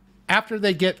after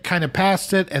they get kind of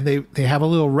past it, and they have a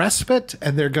little respite,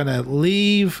 and they're going to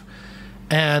leave,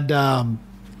 and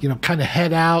kind of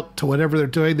head out to whatever they're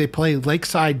doing. They play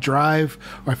Lakeside Drive,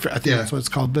 or I think that's what it's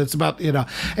called. But it's about, and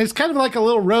it's kind of like a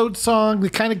little road song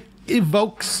that kind of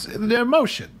evokes the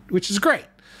emotion, which is great.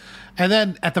 And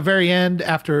then at the very end,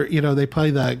 after they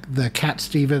play the Cat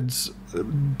Stevens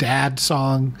dad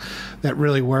song that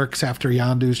really works after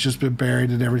Yondu's just been buried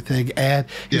and everything, and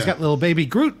he's got little baby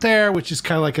Groot there, which is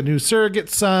kind of like a new surrogate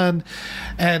son,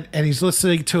 and he's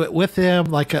listening to it with him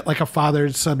like a father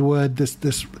and son would.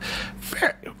 The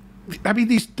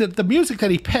music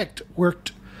that he picked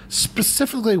worked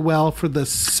specifically well for the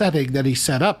setting that he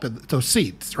set up in those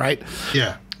scenes, right?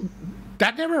 Yeah,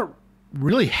 that never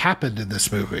really happened in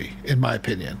this movie, in my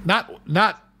opinion. Not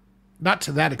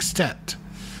to that extent.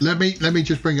 Let me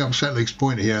just bring up Setlick's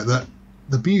point here that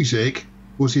the music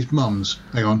was his mum's.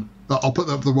 Hang on, I'll put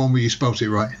up the one where you spelt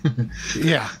it right.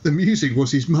 Yeah, the music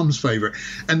was his mum's favourite,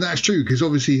 and that's true because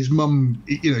obviously his mum,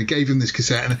 gave him this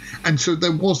cassette, and so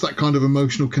there was that kind of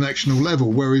emotional connectional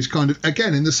level. Whereas, kind of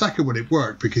again in the second one, it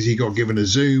worked because he got given a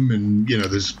Zoom, and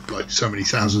there's like so many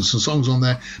thousands of songs on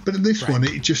there. But in this one,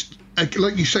 it just,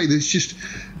 like you say,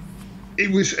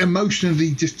 it was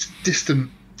emotionally just distant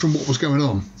from what was going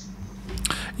on.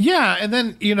 Yeah, and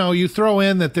then you throw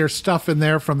in that there's stuff in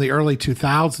there from the early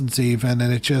 2000s even,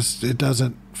 and it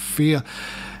doesn't feel.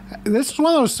 This is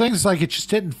one of those things, like, it just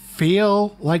didn't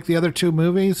feel like the other two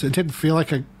movies. It didn't feel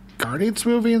like a Guardians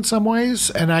movie in some ways,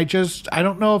 and I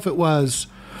don't know if it was.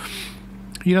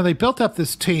 They built up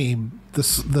this team,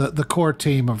 the core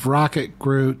team of Rocket,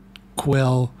 Groot,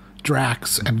 Quill,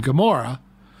 Drax, and Gamora,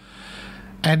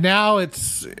 and now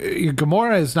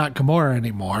Gamora is not Gamora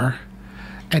anymore.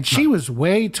 And she was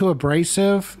way too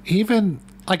abrasive. Even,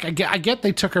 like, I get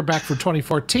they took her back from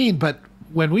 2014, but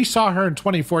when we saw her in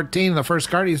 2014 in the first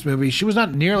Guardians movie, she was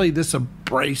not nearly this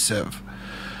abrasive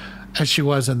as she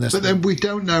was in this movie. Then we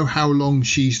don't know how long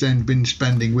she's then been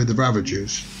spending with the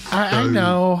Ravagers. I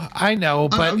know,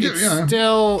 but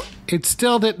it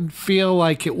still didn't feel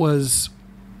like it was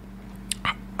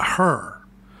her.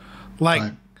 Like,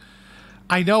 right.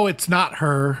 I know it's not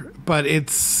her, but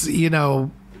it's, you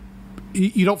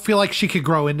don't feel like she could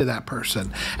grow into that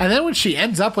person. And then when she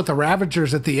ends up with the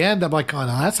Ravagers at the end, I'm like, oh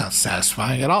no, that's not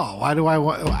satisfying at all. Why do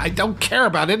I don't care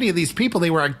about any of these people. They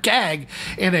were a gag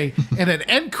in an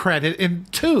end credit in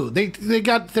 2.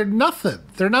 They're nothing.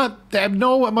 They have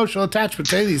no emotional attachment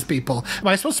to any of these people. Am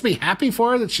I supposed to be happy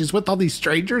for her that she's with all these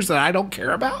strangers that I don't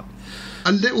care about?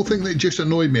 A little thing that just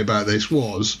annoyed me about this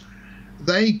was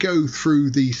they go through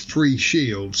these 3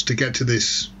 shields to get to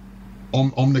this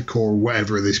Omnicore or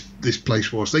whatever this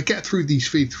place was. They get through these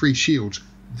 3 shields,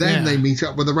 then they meet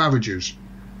up with the Ravagers,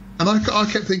 and I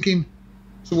kept thinking,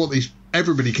 so what?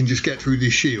 Everybody can just get through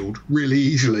this shield really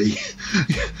easily.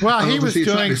 Well, he was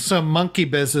doing some monkey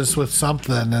business with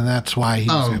something, and that's why he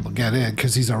was able to get in,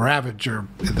 because he's a Ravager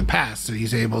in the past, so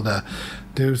he's able to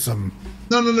do some.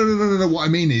 No. What I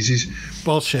mean is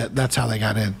bullshit. That's how they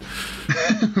got in.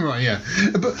 Right, yeah.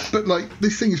 But like,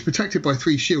 this thing is protected by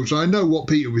 3 shields. I know what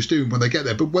Peter was doing when they get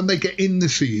there, but when they get in the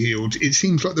shields, it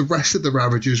seems like the rest of the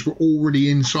Ravagers were already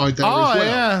inside there as well. Oh,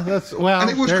 yeah. And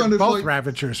it was they're kind of both like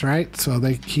Ravagers, right? So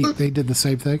they did the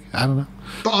same thing. I don't know.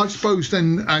 But I suppose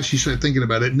then, actually thinking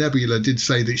about it, Nebula did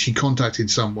say that she contacted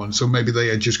someone, so maybe they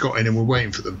had just got in and were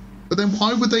waiting for them. But then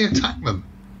why would they attack them?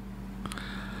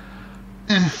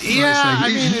 I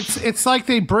mean, it's like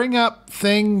they bring up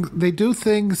they do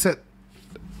things that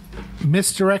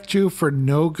misdirect you for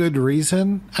no good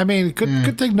reason. I mean,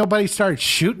 good thing nobody started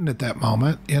shooting at that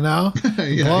moment,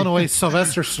 blowing away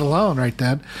Sylvester Stallone right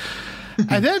then.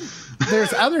 And then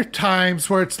there's other times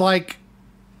where it's like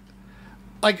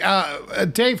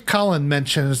Dave Cullen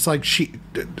mentioned, it's like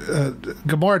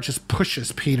Gamora just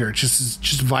pushes Peter,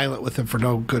 just violent with him for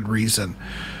no good reason,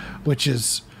 which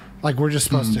is like, we're just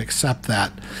supposed to accept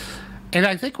that. And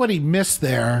I think what he missed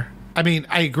there, I mean,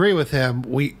 I agree with him.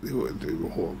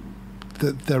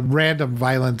 The random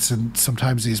violence in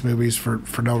sometimes these movies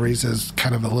for no reason is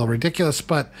kind of a little ridiculous.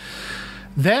 But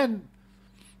then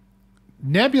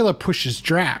Nebula pushes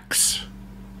Drax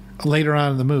later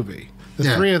on in the movie.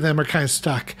 The 3 of them are kind of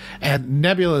stuck, and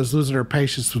Nebula is losing her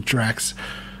patience with Drax,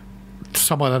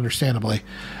 somewhat understandably.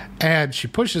 And she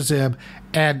pushes him,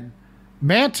 and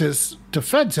Mantis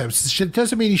defends him. It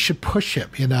doesn't mean you should push him,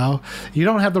 You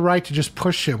don't have the right to just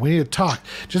push him. We need to talk.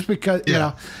 Just because,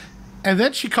 And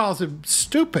then she calls him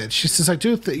stupid. She says, I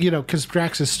do, because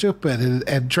Drax is stupid.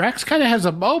 And Drax kind of has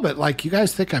a moment like, you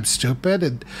guys think I'm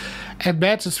stupid? And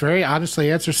Mantis very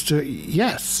honestly answers to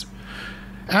yes.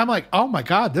 And I'm like, oh my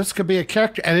God, this could be a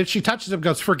character. And then she touches him and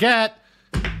goes, forget.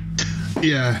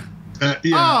 Yeah.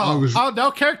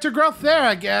 No character growth there,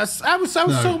 I guess. I was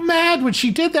so mad when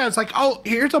she did that. It's like, oh,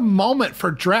 here's a moment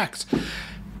for Drax.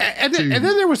 And then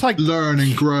there was like, learn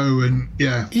and grow and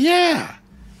yeah.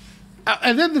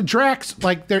 And then the Drax,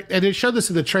 and they showed this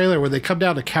in the trailer where they come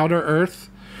down to Counter Earth.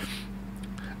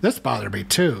 This bothered me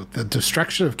too. The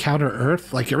destruction of Counter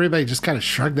Earth, like everybody just kind of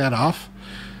shrugged that off.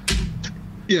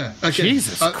 Yeah. Again,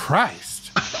 Jesus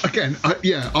Christ. Again,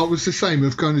 I was the same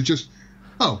of kind of just,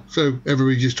 oh, so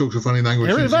everybody just talks a funny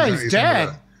language. Everybody's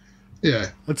dead.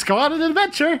 Yeah. Let's go on an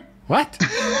adventure. What?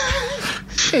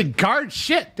 Hey, guard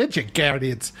shit, did you,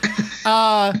 Guardians?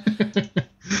 I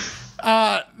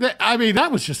mean,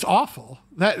 that was just awful.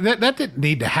 That didn't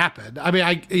need to happen. I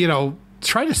mean,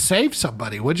 try to save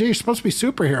somebody, would you? You're supposed to be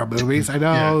superhero movies. I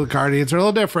know Guardians are a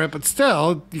little different, but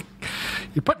still,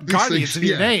 you put Guardians in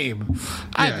your name.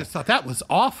 I just thought that was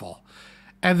awful.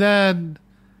 And then,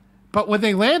 but when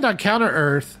they land on Counter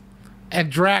Earth and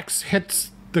Drax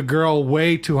hits the girl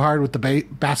way too hard with the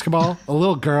basketball, a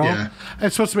little girl,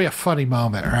 it's supposed to be a funny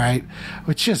moment, right?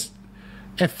 Which just,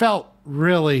 it felt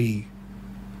really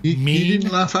mean. You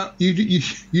didn't laugh out. You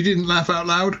didn't laugh out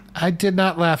loud. I did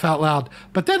not laugh out loud.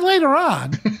 But then later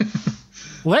on,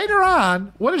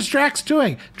 what is Drax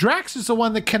doing? Drax is the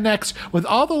one that connects with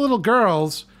all the little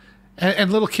girls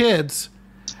and little kids,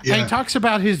 and he talks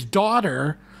about his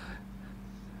daughter.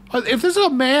 If this is a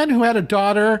man who had a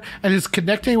daughter and is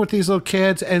connecting with these little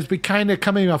kids and is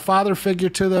becoming a father figure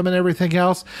to them and everything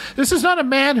else, this is not a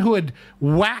man who would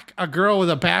whack a girl with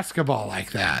a basketball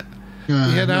like that.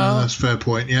 No, that's a fair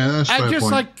point. Yeah, that's a fair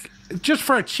point. Like, just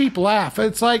for a cheap laugh,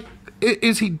 it's like,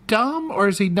 is he dumb or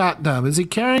is he not dumb? Is he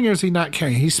caring or is he not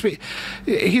caring?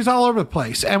 He's all over the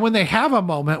place. And when they have a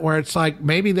moment where it's like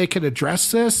maybe they could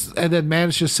address this, and then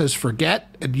Mans just says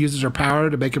forget and uses her power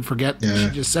to make him forget that she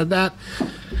just said that.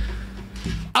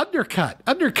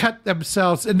 Undercut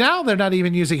themselves, and now they're not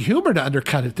even using humor to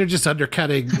undercut it. They're just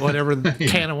undercutting whatever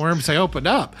can of worms they opened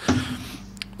up.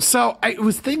 So it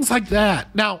was things like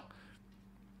that. Now,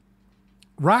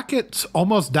 Rocket's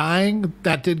almost dying,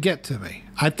 that did get to me.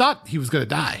 I thought he was going to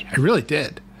die. I really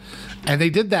did. And they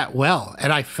did that well,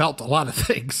 and I felt a lot of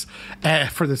things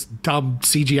for this dumb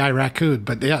CGI raccoon.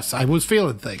 But yes, I was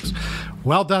feeling things.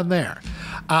 Well done there.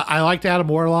 I liked Adam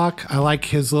Warlock. I like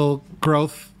his little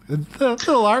growth, the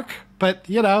little arc. But,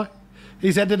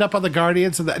 he's ended up on the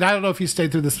Guardians. And I don't know if he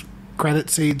stayed through this credit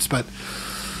scenes, but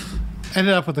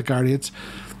ended up with the Guardians.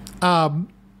 Kind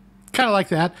of like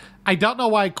that. I don't know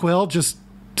why Quill just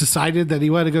decided that he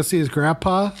wanted to go see his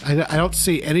grandpa. I don't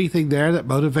see anything there that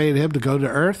motivated him to go to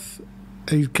Earth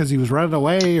because he was running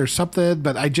away or something.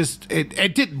 But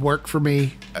it didn't work for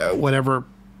me. Whatever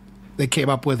they came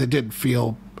up with, it didn't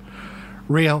feel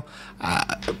real.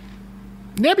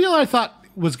 Nebula, I thought,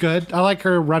 was good. I like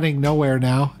her running nowhere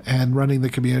now and running the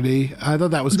community. I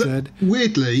thought that was good.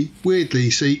 Weirdly,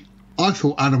 see, I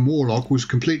thought Adam Warlock was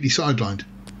completely sidelined.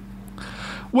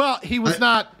 Well, he was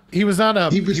not. He was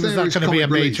not going to be a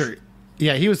major.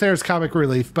 Yeah, he was there as comic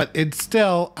relief, but it's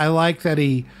still. I like that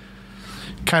he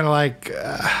kind of like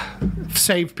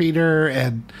saved Peter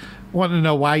and wanted to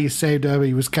know why he saved him.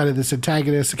 He was kind of this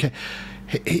antagonist. Okay,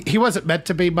 he wasn't meant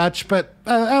to be much, but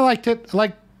I liked it. I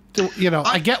liked,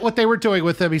 I get what they were doing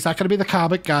with him. He's not going to be the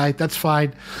comic guy. That's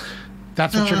fine.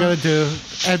 That's what you're going to do,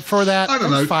 and for that, I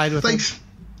don't know. Fine with him.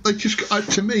 They just,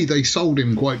 to me, they sold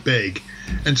him quite big.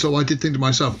 And so I did think to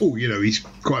myself, he's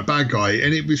quite a bad guy.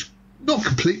 And it was not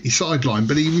completely sidelined,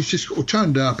 but he was just sort of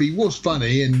turned up. He was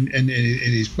funny in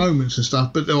his moments and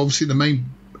stuff. But obviously the main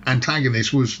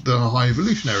antagonist was the High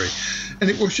Evolutionary. And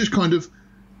it was just kind of,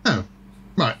 oh,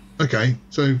 right, okay.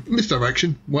 So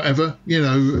misdirection, whatever,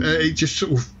 it just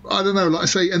sort of, I don't know, like I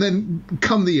say. And then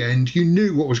come the end, you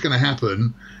knew what was going to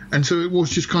happen. And so it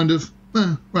was just kind of,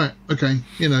 oh, right, okay,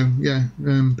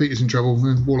 Peter's in trouble,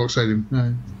 and Warlock saved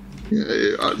him.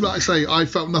 Like I say, I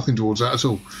felt nothing towards that at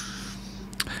all.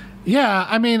 Yeah,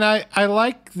 I mean, I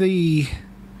like that,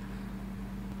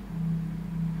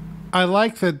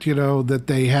 that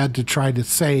they had to try to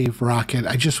save Rocket.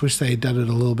 I just wish they had done it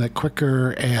a little bit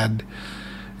quicker and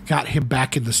got him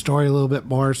back in the story a little bit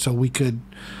more so we could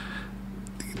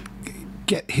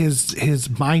get his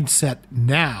mindset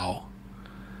now.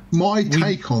 My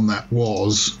take on that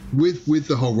was, with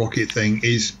the whole Rocket thing,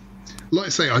 is, like I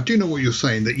say, I do know what you're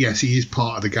saying, that yes, he is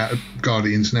part of the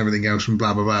Guardians and everything else and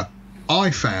blah, blah, blah.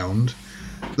 I found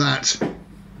that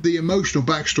the emotional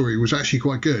backstory was actually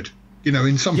quite good.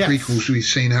 In some prequels, we've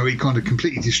seen how he kind of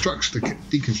completely deconstructs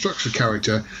the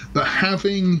character, but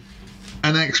having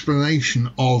an explanation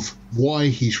of why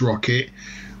he's Rocket,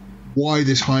 why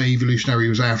this High Evolutionary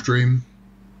was after him,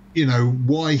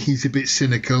 why he's a bit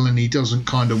cynical and he doesn't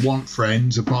kind of want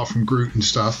friends apart from Groot and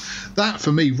stuff. That,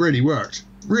 for me, really worked.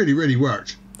 Really, really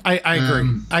worked. I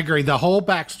agree. I agree. The whole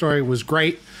backstory was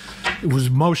great. It was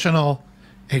emotional.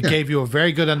 It gave you a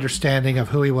very good understanding of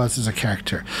who he was as a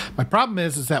character. My problem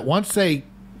is that once they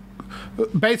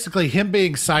basically him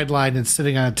being sidelined and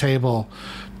sitting on a table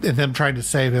and them trying to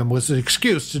save him was an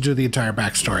excuse to do the entire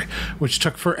backstory, which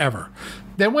took forever.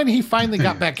 Then when he finally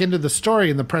got back into the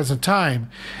story in the present time,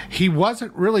 he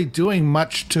wasn't really doing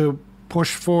much to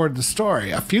push forward the story.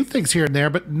 A few things here and there,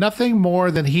 but nothing more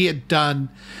than he had done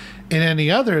in any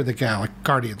other of the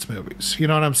Guardians movies. You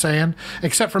know what I'm saying?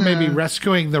 Except for maybe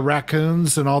rescuing the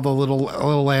raccoons and all the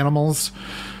little animals.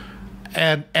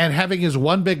 And having his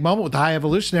one big moment with the High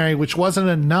Evolutionary, which wasn't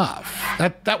enough.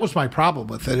 That was my problem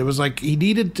with it. It was like he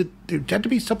needed to, there had to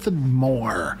be something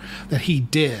more that he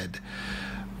did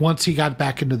once he got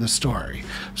back into the story.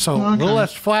 So a little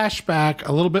less flashback,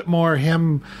 a little bit more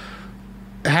him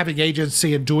having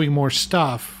agency and doing more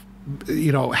stuff.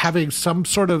 You know, having some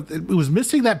sort of, it was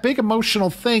missing that big emotional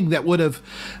thing that would have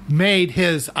made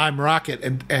his I'm Rocket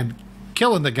and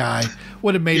killing the guy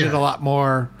would have made it a lot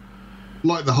more.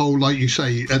 Like the whole, like you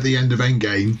say, at the end of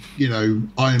Endgame, you know,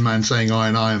 Iron Man saying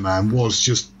Iron Man was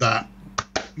just that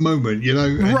moment, you know,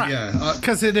 and right?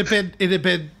 Because it had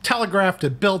been telegraphed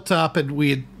and built up, and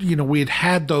we had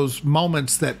had those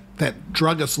moments that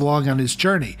drug us along on his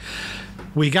journey.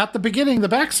 We got the beginning, the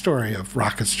backstory of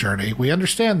Rocket's journey. We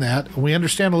understand that. We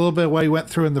understand a little bit of what he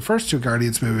went through in the first two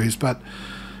Guardians movies, but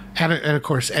and of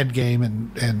course Endgame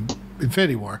and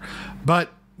Infinity War.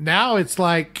 But now it's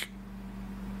like,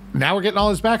 now we're getting all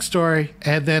his backstory,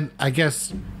 and then I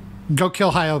guess go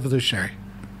kill High Evolutionary.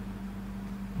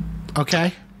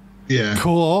 Okay. Yeah.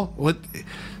 Cool. What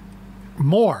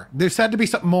more? There's had to be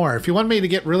something more. If you want me to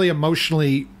get really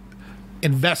emotionally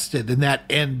invested in that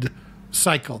end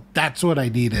cycle, that's what I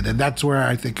needed, and that's where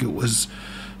I think it was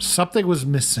something was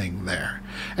missing there.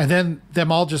 And then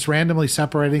them all just randomly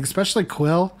separating, especially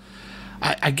Quill.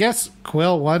 I guess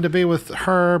Quill wanted to be with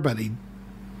her, but he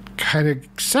kind of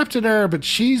accepted her, but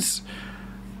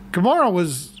Gamora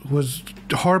was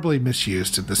horribly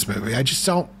misused in this movie. I just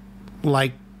don't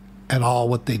like at all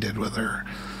what they did with her.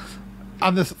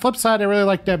 On the flip side, I really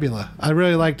like Nebula. I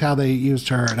really liked how they used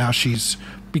her and how she's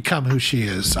become who she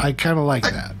is. I kind of like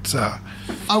that. So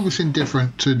I was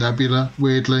indifferent to Nebula,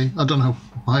 weirdly. I don't know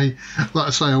why. Like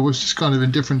I say, I was just kind of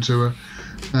indifferent to her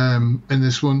in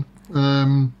this one.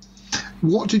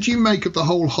 What did you make of the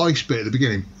whole heist bit at the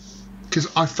beginning? Because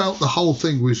I felt the whole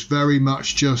thing was very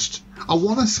much just, I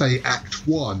want to say Act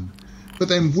 1, but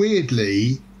then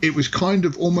weirdly, it was kind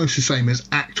of almost the same as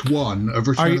Act 1 of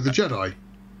Return of the Jedi.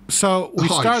 So we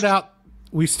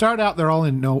start out, they're all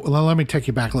in let me take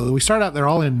you back a little. We start out, they're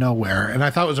all in nowhere, and I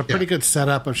thought it was a pretty good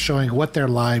setup of showing what their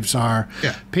lives are.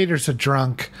 Yeah. Peter's a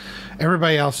drunk,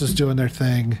 everybody else is doing their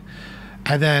thing,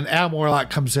 and then Adam Warlock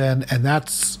comes in, and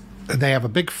they have a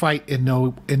big fight in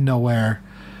nowhere.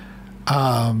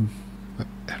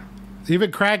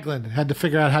 Even Kraglin had to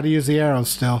figure out how to use the arrows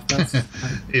still.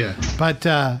 Yeah. But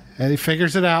he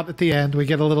figures it out at the end. We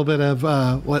get a little bit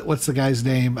of, what's the guy's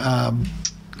name?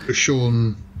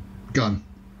 Sean Gunn.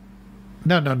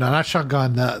 No, not Sean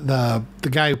Gunn. The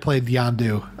guy who played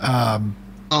Yondu.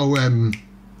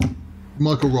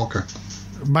 Michael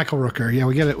Rooker. Michael Rooker. Yeah,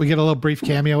 we get a little brief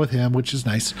cameo with him, which is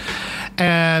nice.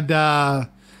 And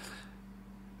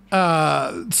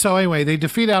so anyway, they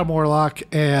defeat Adam Warlock,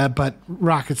 but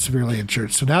Rocket's severely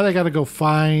injured. So now they got to go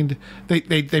find.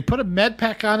 They put a med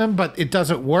pack on him, but it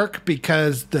doesn't work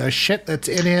because the shit that's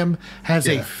in him has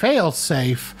a fail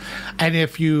safe, and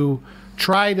if you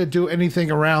try to do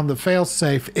anything around the fail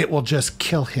safe, it will just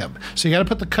kill him. So you got to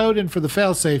put the code in for the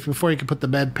fail safe before you can put the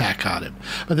med pack on him.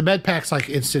 But the med pack's like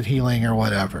instant healing or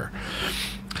whatever.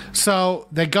 So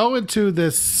they go into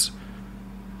this.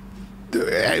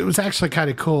 It was actually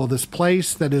kind of cool. This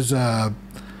place that is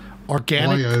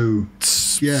organic,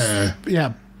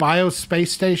 bio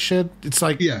space station. It's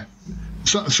like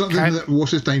something that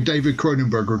what's his name, David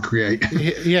Cronenberg would create.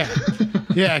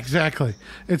 Yeah, exactly.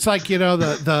 It's like, you know,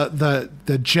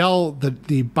 the gel,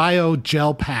 the bio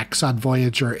gel packs on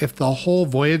Voyager. If the whole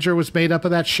Voyager was made up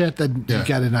of that shit, then you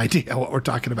get an idea what we're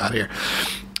talking about here.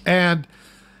 And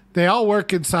they all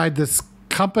work inside this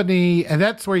company, and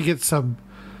that's where you get some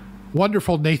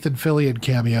wonderful Nathan Fillion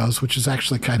cameos, which is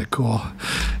actually kind of cool.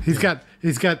 He's got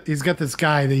this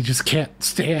guy that he just can't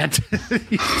stand.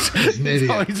 He's an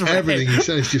idiot. Everything he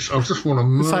says, I just want to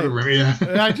murder him.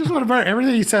 Yeah. I just want to murder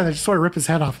everything he says. I just want to rip his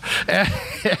head off.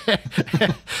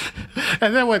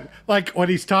 And then when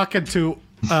he's talking to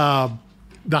the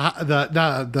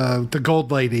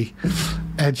gold lady,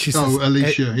 and she says,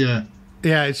 Alicia,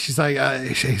 Yeah, she's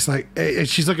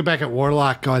she's looking back at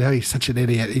Warlock going, oh, he's such an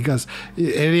idiot. He goes,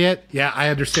 idiot? Yeah, I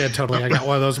understand totally. I got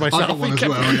one of those myself. I got one as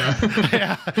well,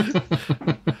 yeah.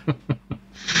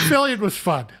 Fillion was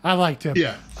fun. I liked him.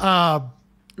 Yeah.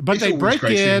 But they break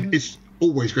in.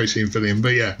 always great scene for them.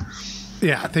 But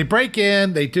yeah, they break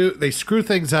in, they screw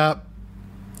things up.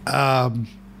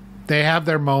 They have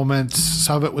their moments.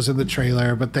 Some of it was in the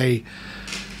trailer, but they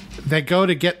go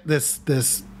to get this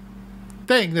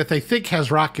thing that they think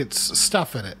has Rocket's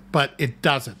stuff in it, but it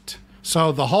doesn't.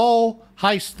 So the whole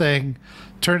heist thing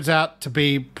turns out to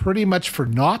be pretty much for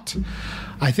naught.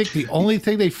 I think the only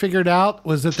thing they figured out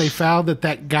was that they found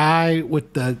that guy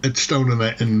with the had stolen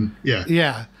it, and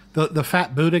the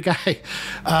fat Buddha guy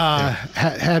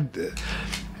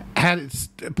had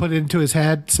it put into his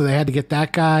head, so they had to get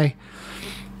that guy.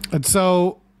 And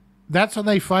so that's when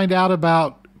they find out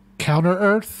about Counter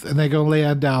Earth, and they go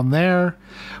lay down there,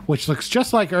 which looks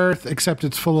just like Earth, except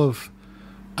it's full of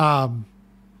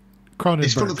Cronenbergs.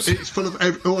 It's full of. I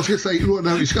was going to say,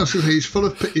 no, it's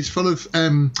full of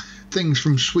things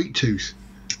from Sweet Tooth,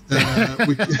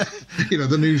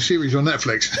 the new series on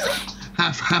Netflix.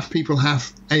 half people,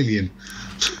 half alien.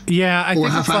 Yeah, I think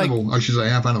half it's animal. like, I should say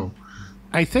half animal.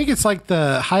 I think it's like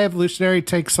the High Evolutionary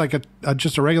takes like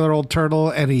just a regular old turtle,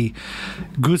 and he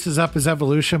gooses up his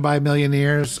evolution by 1 million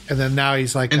years, and then now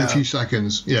he's like in a few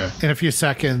seconds. Yeah, in a few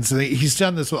seconds. And he's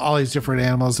done this with all these different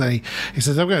animals, and he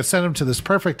says, I'm going to send him to this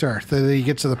perfect Earth. And then he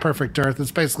gets to the perfect Earth.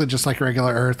 It's basically just like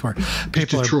regular Earth, where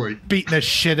people are beating the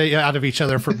shit out of each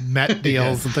other for met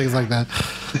deals and things like that.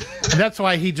 And that's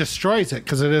why he destroys it,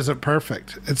 because it isn't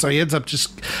perfect. And so he ends up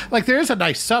just like, there is a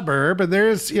nice suburb, and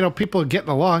there's people getting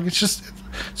along.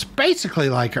 It's basically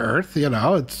like Earth,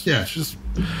 It's just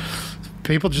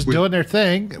people just doing their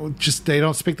thing. Just they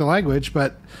don't speak the language,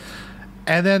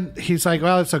 and then he's like,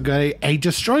 "Well, it's so good." He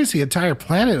destroys the entire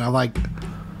planet. I'm like,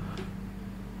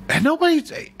 and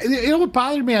nobody. What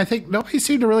bothered me? I think nobody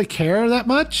seemed to really care that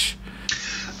much.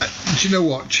 Do you know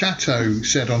what Chateau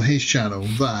said on his channel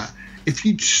that if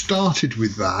you'd started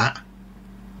with that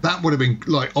would have been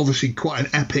like obviously quite an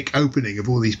epic opening of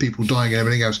all these people dying and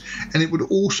everything else, and it would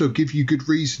also give you good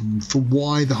reason for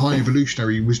why the High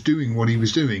Evolutionary was doing what he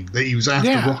was doing, that he was after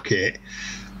Rocket.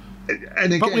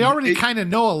 And again, but we already kind of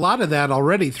know a lot of that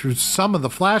already through some of the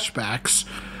flashbacks.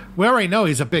 We already know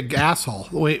he's a big asshole.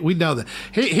 We know that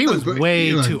he was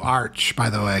way too arch.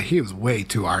 By the way, he was way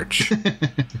too arch.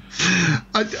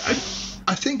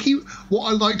 I think what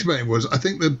I liked about him was, I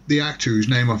think the actor whose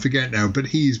name I forget now, but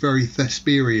he is very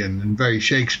Thespian and very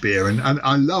Shakespeare, and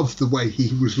I love the way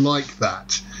he was like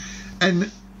that.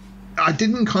 And I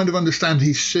didn't kind of understand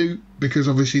his suit, because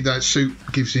obviously that suit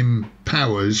gives him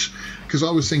powers, because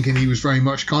I was thinking he was very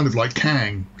much kind of like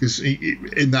Kang, because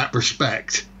in that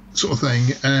respect sort of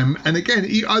thing. And again,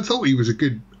 I thought he was a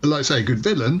good, like I say, a good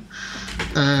villain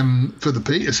for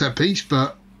the set piece,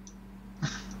 but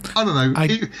I don't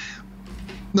know.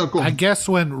 No, go on. I guess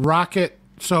when Rocket,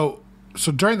 so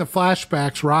during the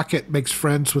flashbacks, Rocket makes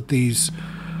friends with these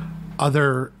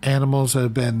other animals that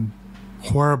have been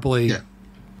horribly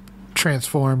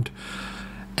transformed,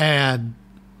 and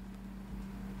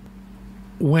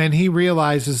when he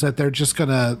realizes that they're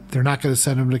not gonna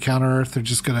send him to Counter Earth, they're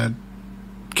just gonna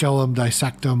kill him,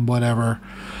 dissect him, whatever.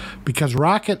 Because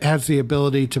Rocket has the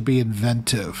ability to be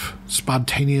inventive,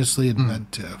 spontaneously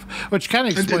inventive, which kind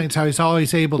of explains how he's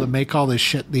always able to make all this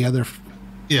shit in the other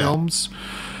films.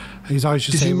 He's always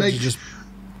just able to just...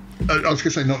 I was going to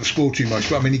say not to spoil too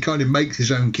much, but I mean, he kind of makes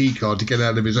his own key card to get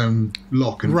out of his own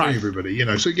lock and free everybody,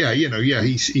 So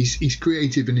he's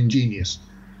creative and ingenious.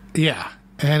 Yeah,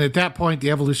 and at that point, the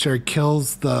Evolutionary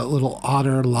kills the little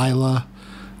otter Lila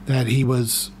that he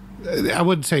was... I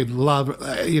wouldn't say love,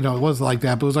 it wasn't like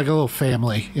that, but it was like a little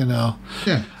family,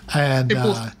 Yeah. And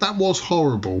that was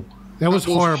horrible. That was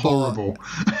horrible.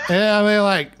 And I mean,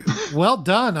 like, well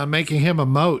done on making him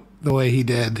emote the way he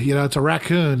did. It's a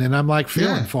raccoon, and I'm like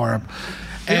feeling for him.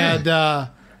 Yeah. And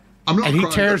I'm not. And he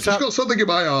tears up. I've got something in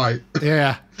my eye.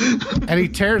 Yeah. And he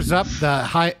tears up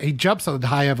he jumps on the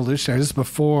High Evolutionary. This is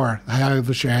before the High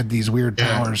Evolutionary had these weird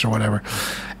powers or whatever.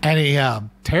 And he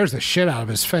tears the shit out of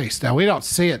his face. Now, we don't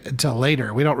see it until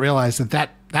later. We don't realize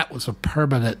that was a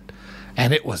permanent,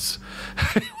 and it was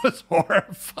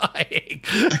horrifying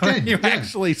when you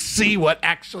actually see what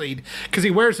actually, because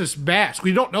he wears this mask.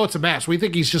 We don't know it's a mask. We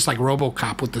think he's just like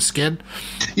RoboCop with the skin.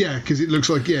 Yeah, because it looks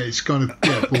like, it's kind of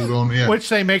pulled on, Which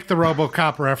they make the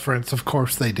RoboCop reference. Of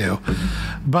course they do.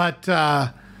 But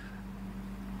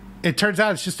it turns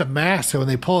out it's just a mask, and when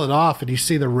they pull it off and you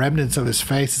see the remnants of his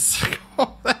face, it's like,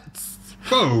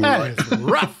 that is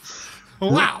rough.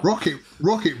 Wow. Rocket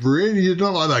really did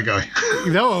not like that guy.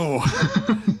 No.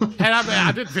 And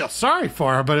I didn't feel sorry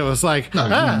for him, but it was like,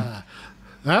 that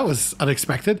was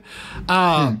unexpected.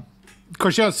 Of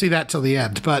course, you don't see that till the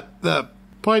end. But the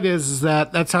point is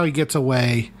that that's how he gets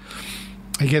away.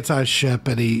 He gets on a ship,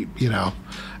 and he,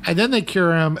 and then they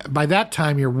cure him. By that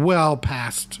time, you're well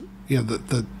past.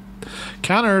 The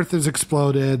Counter Earth has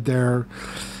exploded.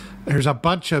 There's a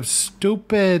bunch of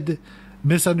stupid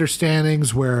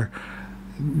misunderstandings where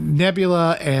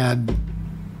Nebula and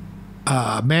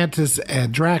Mantis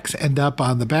and Drax end up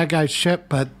on the bad guy's ship,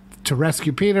 but to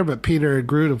rescue Peter. But Peter and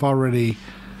Groot have already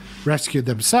rescued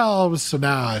themselves, so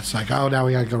now it's like, oh, now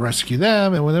we gotta go rescue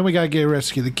them, and then we gotta go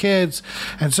rescue the kids,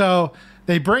 and so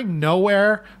they bring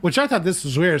Nowhere, which I thought this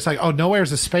was weird. It's like, oh,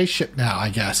 Nowhere's a spaceship now, I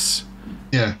guess.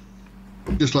 Yeah,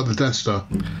 just like the Death Star.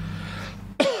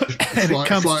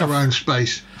 And fly around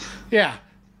space. Yeah.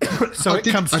 So it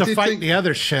comes to fight the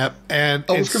other ship, and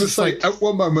I was going to say, at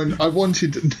one moment, I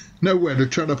wanted Nowhere to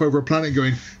turn up over a planet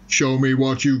going, show me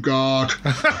what you got.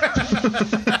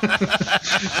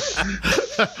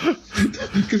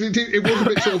 Because it was a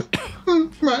bit sort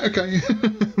of, right, okay.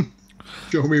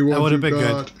 Show me what you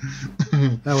got.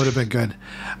 That would have been good.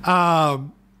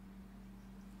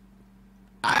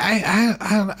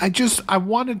 I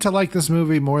wanted to like this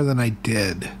movie more than I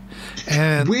did.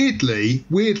 And weirdly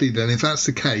then, if that's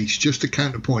the case, just to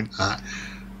counterpoint that,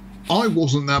 I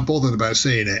wasn't that bothered about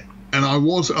seeing it. And I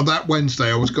was, that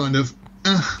Wednesday, I was kind of,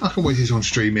 I can wait till it's on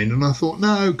streaming. And I thought,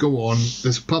 no, go on.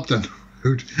 There's a pub down the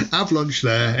road. Have lunch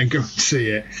there and go and see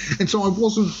it. And so I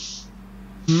wasn't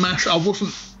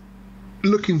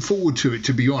looking forward to it,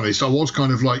 to be honest. I was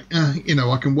kind of like,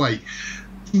 I can wait.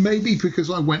 Maybe because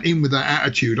I went in with that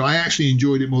attitude, I actually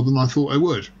enjoyed it more than I thought I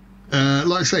would.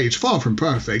 Like I say, it's far from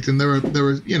perfect, and there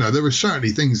are certainly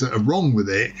things that are wrong with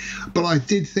it. But I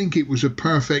did think it was a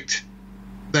perfect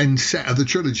then set of the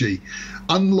trilogy.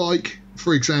 Unlike,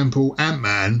 for example,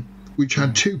 Ant-Man, which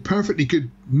had two perfectly good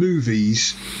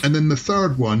movies, and then the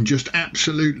third one just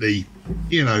absolutely,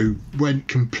 went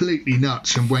completely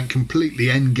nuts and went completely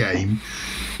endgame,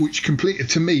 which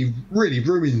to me, really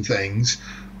ruined things.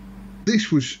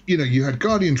 This was, you had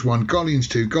Guardians 1, Guardians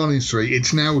 2, Guardians 3.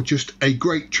 It's now just a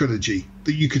great trilogy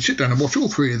that you could sit down and watch all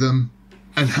three of them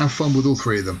and have fun with all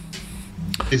three of them.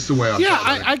 It's the way I felt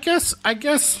about it. I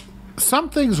guess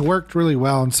some things worked really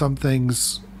well and some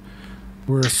things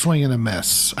were a swing and a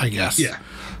miss, I guess. Yeah.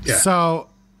 So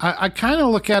I kind of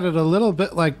look at it a little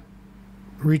bit like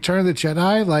Return of the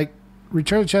Jedi. Like,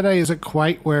 Return of the Jedi isn't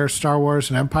quite where Star Wars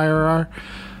and Empire are,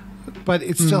 but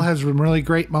it still has some really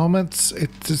great moments.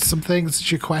 It's some things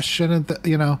that you question, and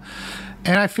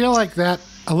and I feel like that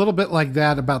a little bit like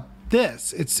that about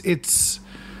this.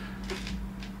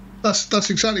 That's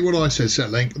exactly what I said,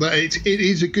 Setlink. That it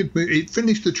is a good movie. It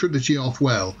finished the trilogy off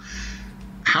well.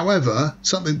 However,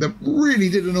 something that really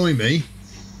did annoy me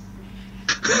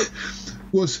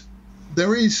was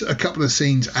there is a couple of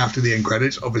scenes after the end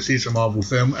credits. Obviously, it's a Marvel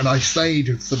film, and I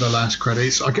stayed for the last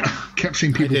credits. I kept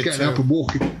seeing people getting up and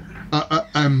walking.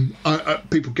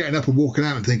 People getting up and walking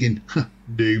out and thinking,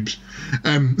 noobs.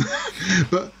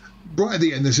 But right at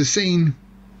the end, there's a scene.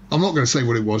 I'm not going to say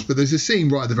what it was, but there's a scene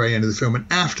right at the very end of the film, and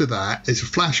after that, there's a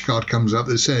flashcard comes up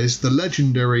that says the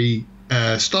legendary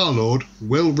Star-Lord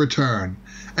will return.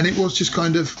 And it was just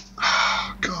kind of,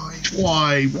 guys,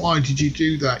 why did you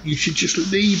do that? You should just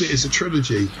leave it as a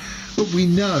trilogy. But we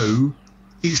know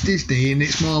it's Disney and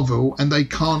it's Marvel, and they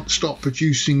can't stop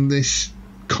producing this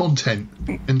content.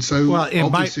 And so, well,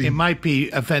 it might be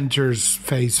Avengers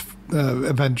Phase.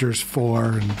 Avengers 4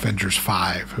 and Avengers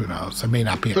 5. Who knows? It may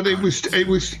not be. But it was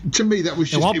to me that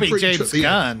was just. It won't be James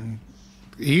Gunn.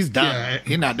 He's done. Yeah.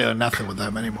 He's not doing nothing with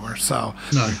them anymore. So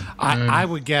no, I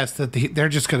would guess that they're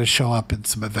just going to show up in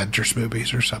some Avengers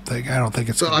movies or something. I don't think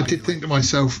it's. But I did think to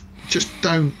myself, just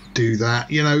don't do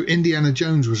that. Indiana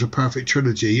Jones was a perfect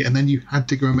trilogy, and then you had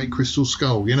to go and make Crystal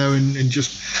Skull. And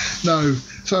just no.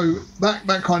 So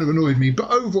that kind of annoyed me. But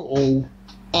overall,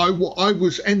 I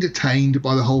was entertained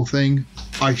by the whole thing.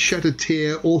 I shed a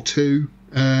tear or two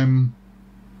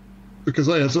because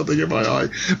I had something in my eye.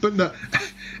 But no,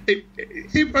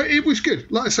 it was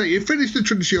good. Like I say, it finished the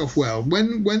trilogy off well.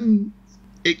 When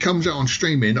it comes out on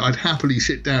streaming, I'd happily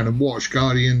sit down and watch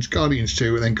Guardians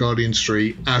 2, and then Guardians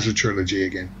 3 as a trilogy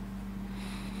again.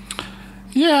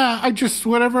 Yeah, I just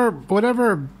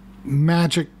whatever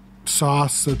magic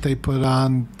sauce that they put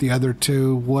on the other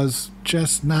two was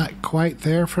just not quite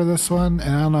there for this one,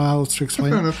 and I don't know how else to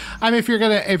explain it. I mean, if you're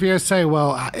gonna say,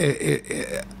 well,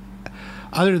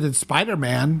 other than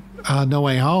Spider-Man, No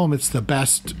Way Home, it's the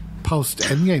best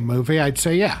post-Endgame movie, I'd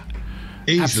say, yeah,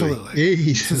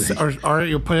 absolutely. Or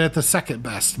you'll put it at the second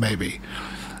best, maybe.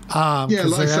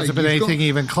 Because there hasn't been anything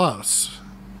even close.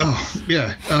 Oh,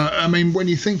 yeah. I mean, when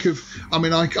you think of,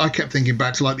 I kept thinking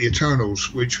back to like the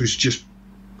Eternals, which was just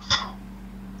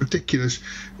ridiculous.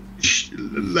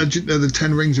 Legend of the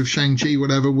Ten Rings of Shang-Chi,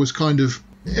 whatever, was kind of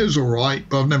It was all right,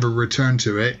 but I've never returned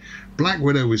to it. Black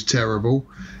Widow was terrible,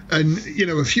 and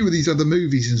a few of these other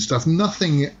movies and stuff.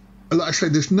 Nothing, like I say,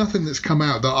 there's nothing that's come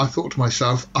out that I thought to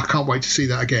myself, I can't wait to see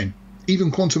that again.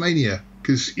 Even Quantumania,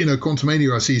 because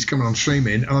Quantumania I see is coming on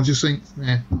streaming, and I just think,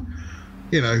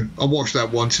 I watched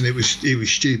that once and it was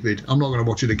stupid. I'm not going to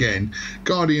watch it again.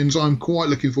 Guardians, I'm quite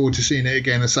looking forward to seeing it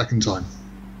again a second time.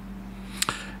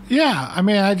 Yeah, I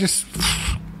mean, I just,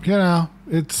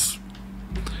 it's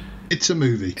a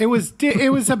movie. It was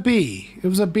a B. It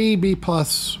was a B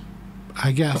plus,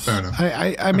 I guess. Fair enough.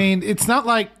 I mean, it's not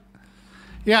like,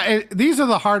 these are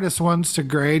the hardest ones to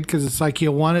grade because it's like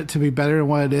you want it to be better than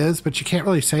what it is, but you can't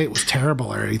really say it was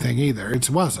terrible or anything either. It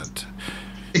wasn't.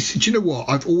 Do you know what?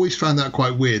 I've always found that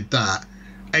quite weird that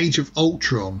Age of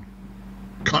Ultron,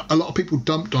 a lot of people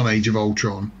dumped on Age of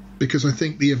Ultron because I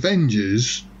think the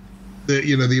Avengers,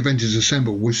 the Avengers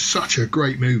Assemble was such a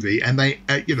great movie, and they,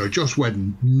 Joss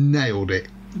Whedon nailed it.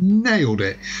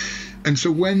 And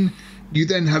so when you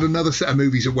then had another set of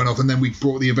movies that went off and then we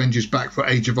brought the Avengers back for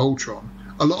Age of Ultron,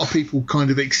 a lot of people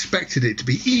kind of expected it to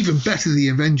be even better than the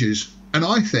Avengers. And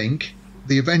I think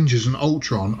the Avengers and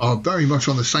Ultron are very much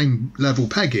on the same level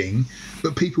pegging,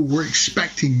 but people were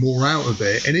expecting more out of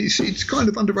it, and it's kind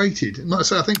of underrated. And like I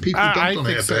say, I think people dumped on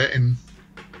it a bit. And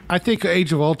I think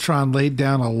Age of Ultron laid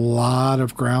down a lot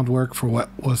of groundwork for what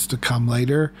was to come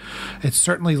later. It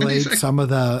certainly laid some of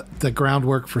the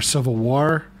groundwork for Civil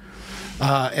War,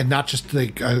 and not just the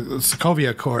Sokovia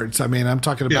Accords. I mean, I'm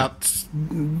talking about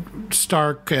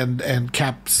Stark and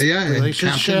Cap's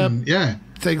relationship,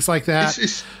 things like that.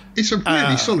 It's a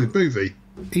really solid movie.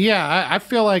 Yeah, I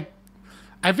feel like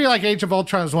Age of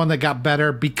Ultron is one that got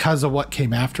better because of what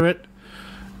came after it.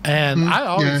 And I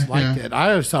always liked it. I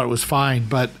always thought it was fine,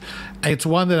 but it's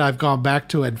one that I've gone back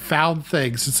to and found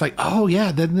things. It's like, oh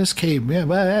yeah, then this came.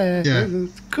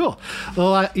 Cool.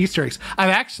 Little Easter eggs. I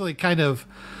don't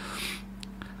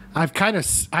want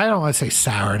to say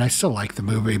soured. I still like the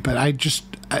movie, but I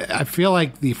feel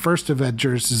like the first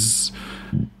Avengers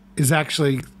is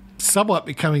actually somewhat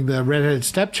becoming the redheaded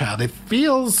stepchild. It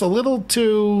feels a little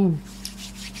too,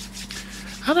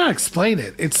 I don't know how to explain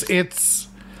it.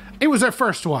 It was their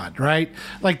first one, right?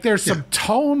 Like there's some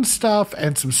tone stuff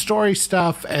and some story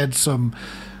stuff and some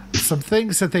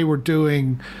things that they were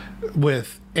doing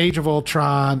with Age of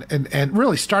Ultron and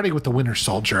really starting with the Winter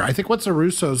Soldier. I think once the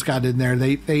Russos got in there,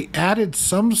 they added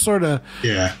some sort of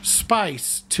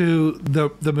spice to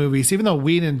the movies. Even though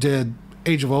Whedon did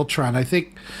Age of Ultron, I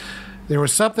think there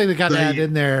was something that got added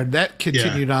in there that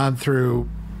continued on through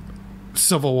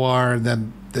Civil War and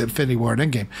then the Infinity War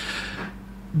and Endgame.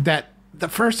 That the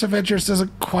first Avengers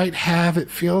doesn't quite have. It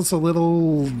feels a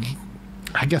little,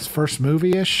 I guess, first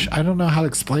movie-ish. I don't know how to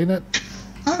explain it.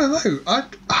 I don't know.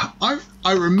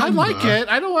 I remember. I like it.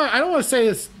 I don't want to say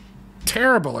it's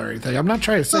terrible or anything. I'm not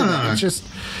trying to say that. No. It's just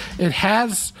it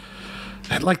has,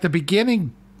 like, the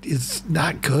beginning is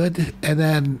not good, and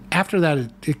then after that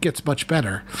it gets much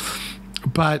better.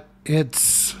 But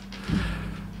it's,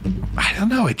 I don't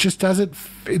know. It just doesn't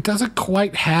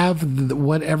quite have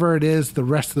whatever it is the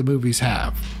rest of the movies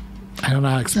have. I don't know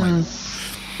how to explain it.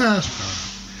 That's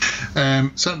fine.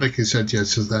 Satlick has said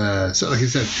yes. Satlick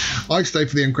has said, I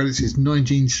stayed for the end credits since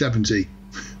 1970.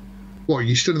 What, are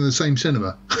you still in the same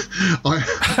cinema?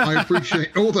 I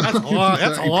appreciate all the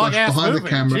that's a long ass behind movie. the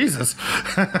camera. Jesus.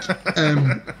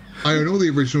 I own all the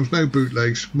originals, no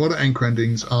bootlegs. Modern end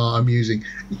credits are amusing.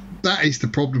 That is the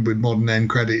problem with modern end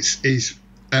credits. Is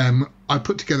I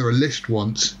put together a list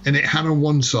once, and it had on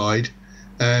one side,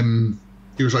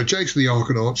 it was like Jakes of the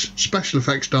Argonauts, special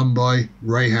effects done by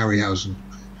Ray Harryhausen.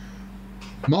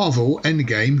 Marvel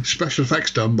Endgame, special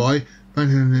effects done by, like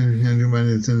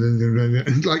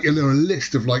a little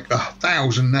list of like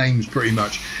 1,000 names pretty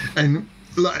much, and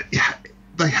like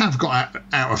they have got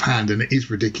out of hand and it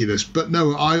is ridiculous. But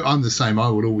no, I'm the same. I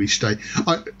would always stay.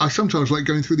 I sometimes like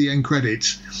going through the end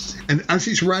credits, and as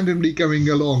it's randomly going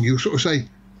along, you'll sort of say,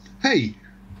 hey,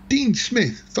 Dean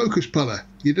Smith, focus puller,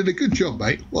 you did a good job,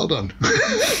 mate. Well done.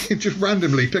 Just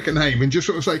randomly pick a name and just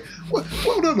sort of say,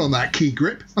 well done on that key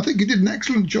grip. I think you did an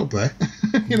excellent job there.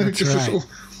 That's just right. to sort of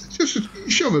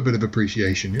just show them a bit of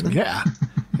appreciation. Yeah.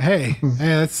 Hey,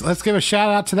 let's give a shout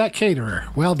out to that caterer.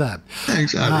 Well done.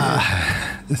 Exactly.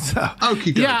 That's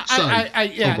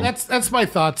my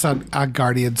thoughts on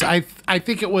Guardians. I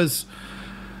think it was.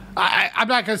 I'm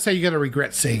not going to say you're going to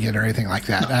regret seeing it or anything like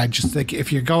that. No. I just think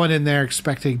if you're going in there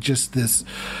expecting just this,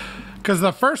 because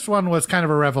the first one was kind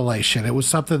of a revelation. It was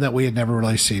something that we had never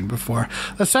really seen before.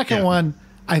 The second one,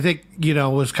 I think,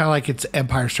 was kind of like it's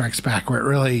Empire Strikes Back, where it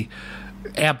really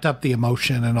amped up the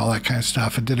emotion and all that kind of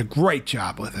stuff and did a great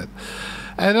job with it.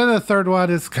 And then the third one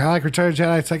is kind of like Return of the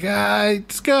Jedi. It's like,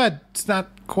 it's good. It's not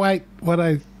quite what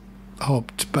I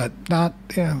hoped, but not,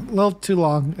 a little too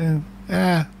long.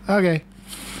 Okay.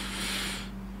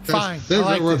 Fine. There's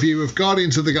a review of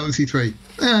Guardians of the Galaxy 3.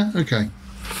 Okay.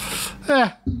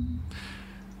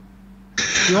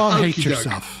 You all hate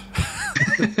yourself.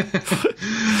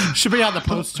 Should be on the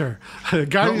poster.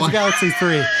 Guardians of the Galaxy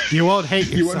 3. You won't hate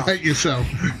yourself. You won't hate yourself.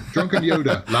 Drunken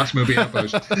Yoda. Last movie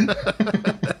outpost.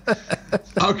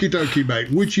 Okie dokie, mate.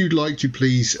 Would you like to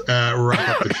please wrap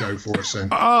up the show for us then?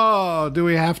 Oh, do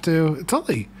we have to? It's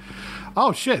only...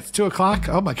 Oh, shit. It's 2 o'clock.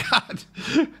 Oh, my God.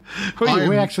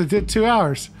 We actually did 2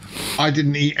 hours. I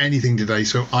didn't eat anything today,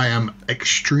 so I am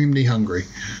extremely hungry.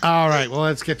 All right. Well,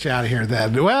 let's get you out of here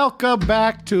then. Welcome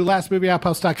back to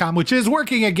lastmovieoutpost.com, which is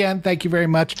working again. Thank you very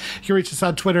much. You can reach us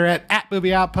on Twitter at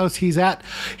 @movieoutpost. He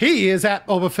is at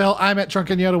Obaphil. I'm at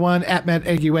Drunken Yoda 1, at Matt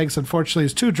Eggy Wags. Unfortunately,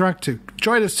 he's too drunk to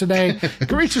join us today. You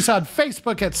can reach us on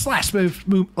Facebook at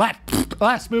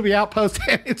Last Movie Outpost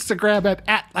and Instagram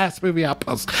at Last Movie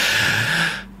Outpost.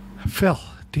 Phil,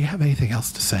 do you have anything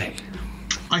else to say?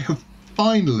 I have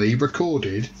finally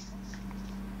recorded,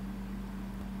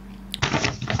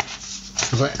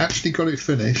 because I actually got it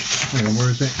finished. Hang on, where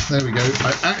is it? There we go.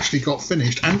 I actually got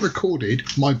finished and recorded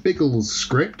my Biggles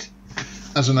script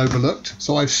as an overlooked.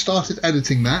 So I've started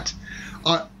editing that.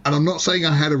 And I'm not saying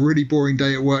I had a really boring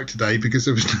day at work today because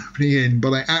there was nobody in,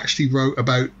 but I actually wrote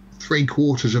about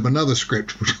 3/4 of another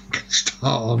script which I'm going to start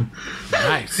on.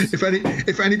 Nice.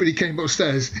 If anybody came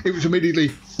upstairs, it was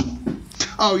immediately,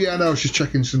 oh yeah, no, I was just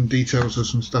checking some details of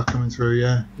some stuff coming through.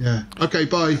 Yeah. Okay,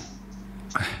 bye.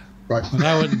 Right. Well,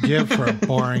 that wouldn't give for a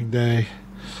boring day.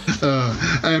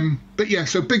 But yeah,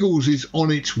 so Biggles is on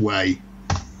its way.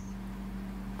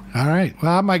 All right.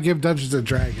 Well, I might give Dungeons and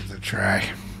Dragons a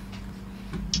try.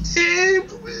 It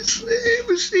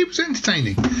was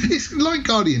entertaining. It's like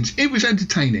Guardians. It was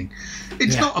entertaining.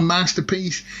 It's not a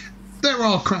masterpiece. There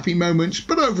are crappy moments,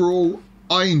 but overall,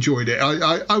 I enjoyed it.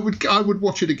 I would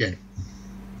watch it again.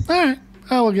 All right,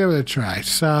 I will give it a try.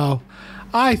 So,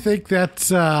 I think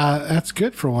that's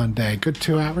good for one day. Good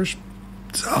 2 hours.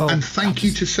 So, and thank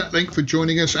you to Setlink for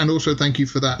joining us, and also thank you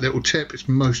for that little tip. It's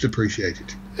most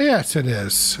appreciated. Yes, it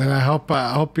is, and I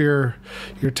hope your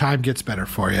time gets better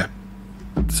for you.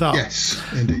 So yes,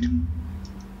 indeed.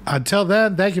 Until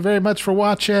then, thank you very much for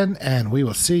watching, and we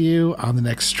will see you on the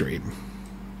next stream.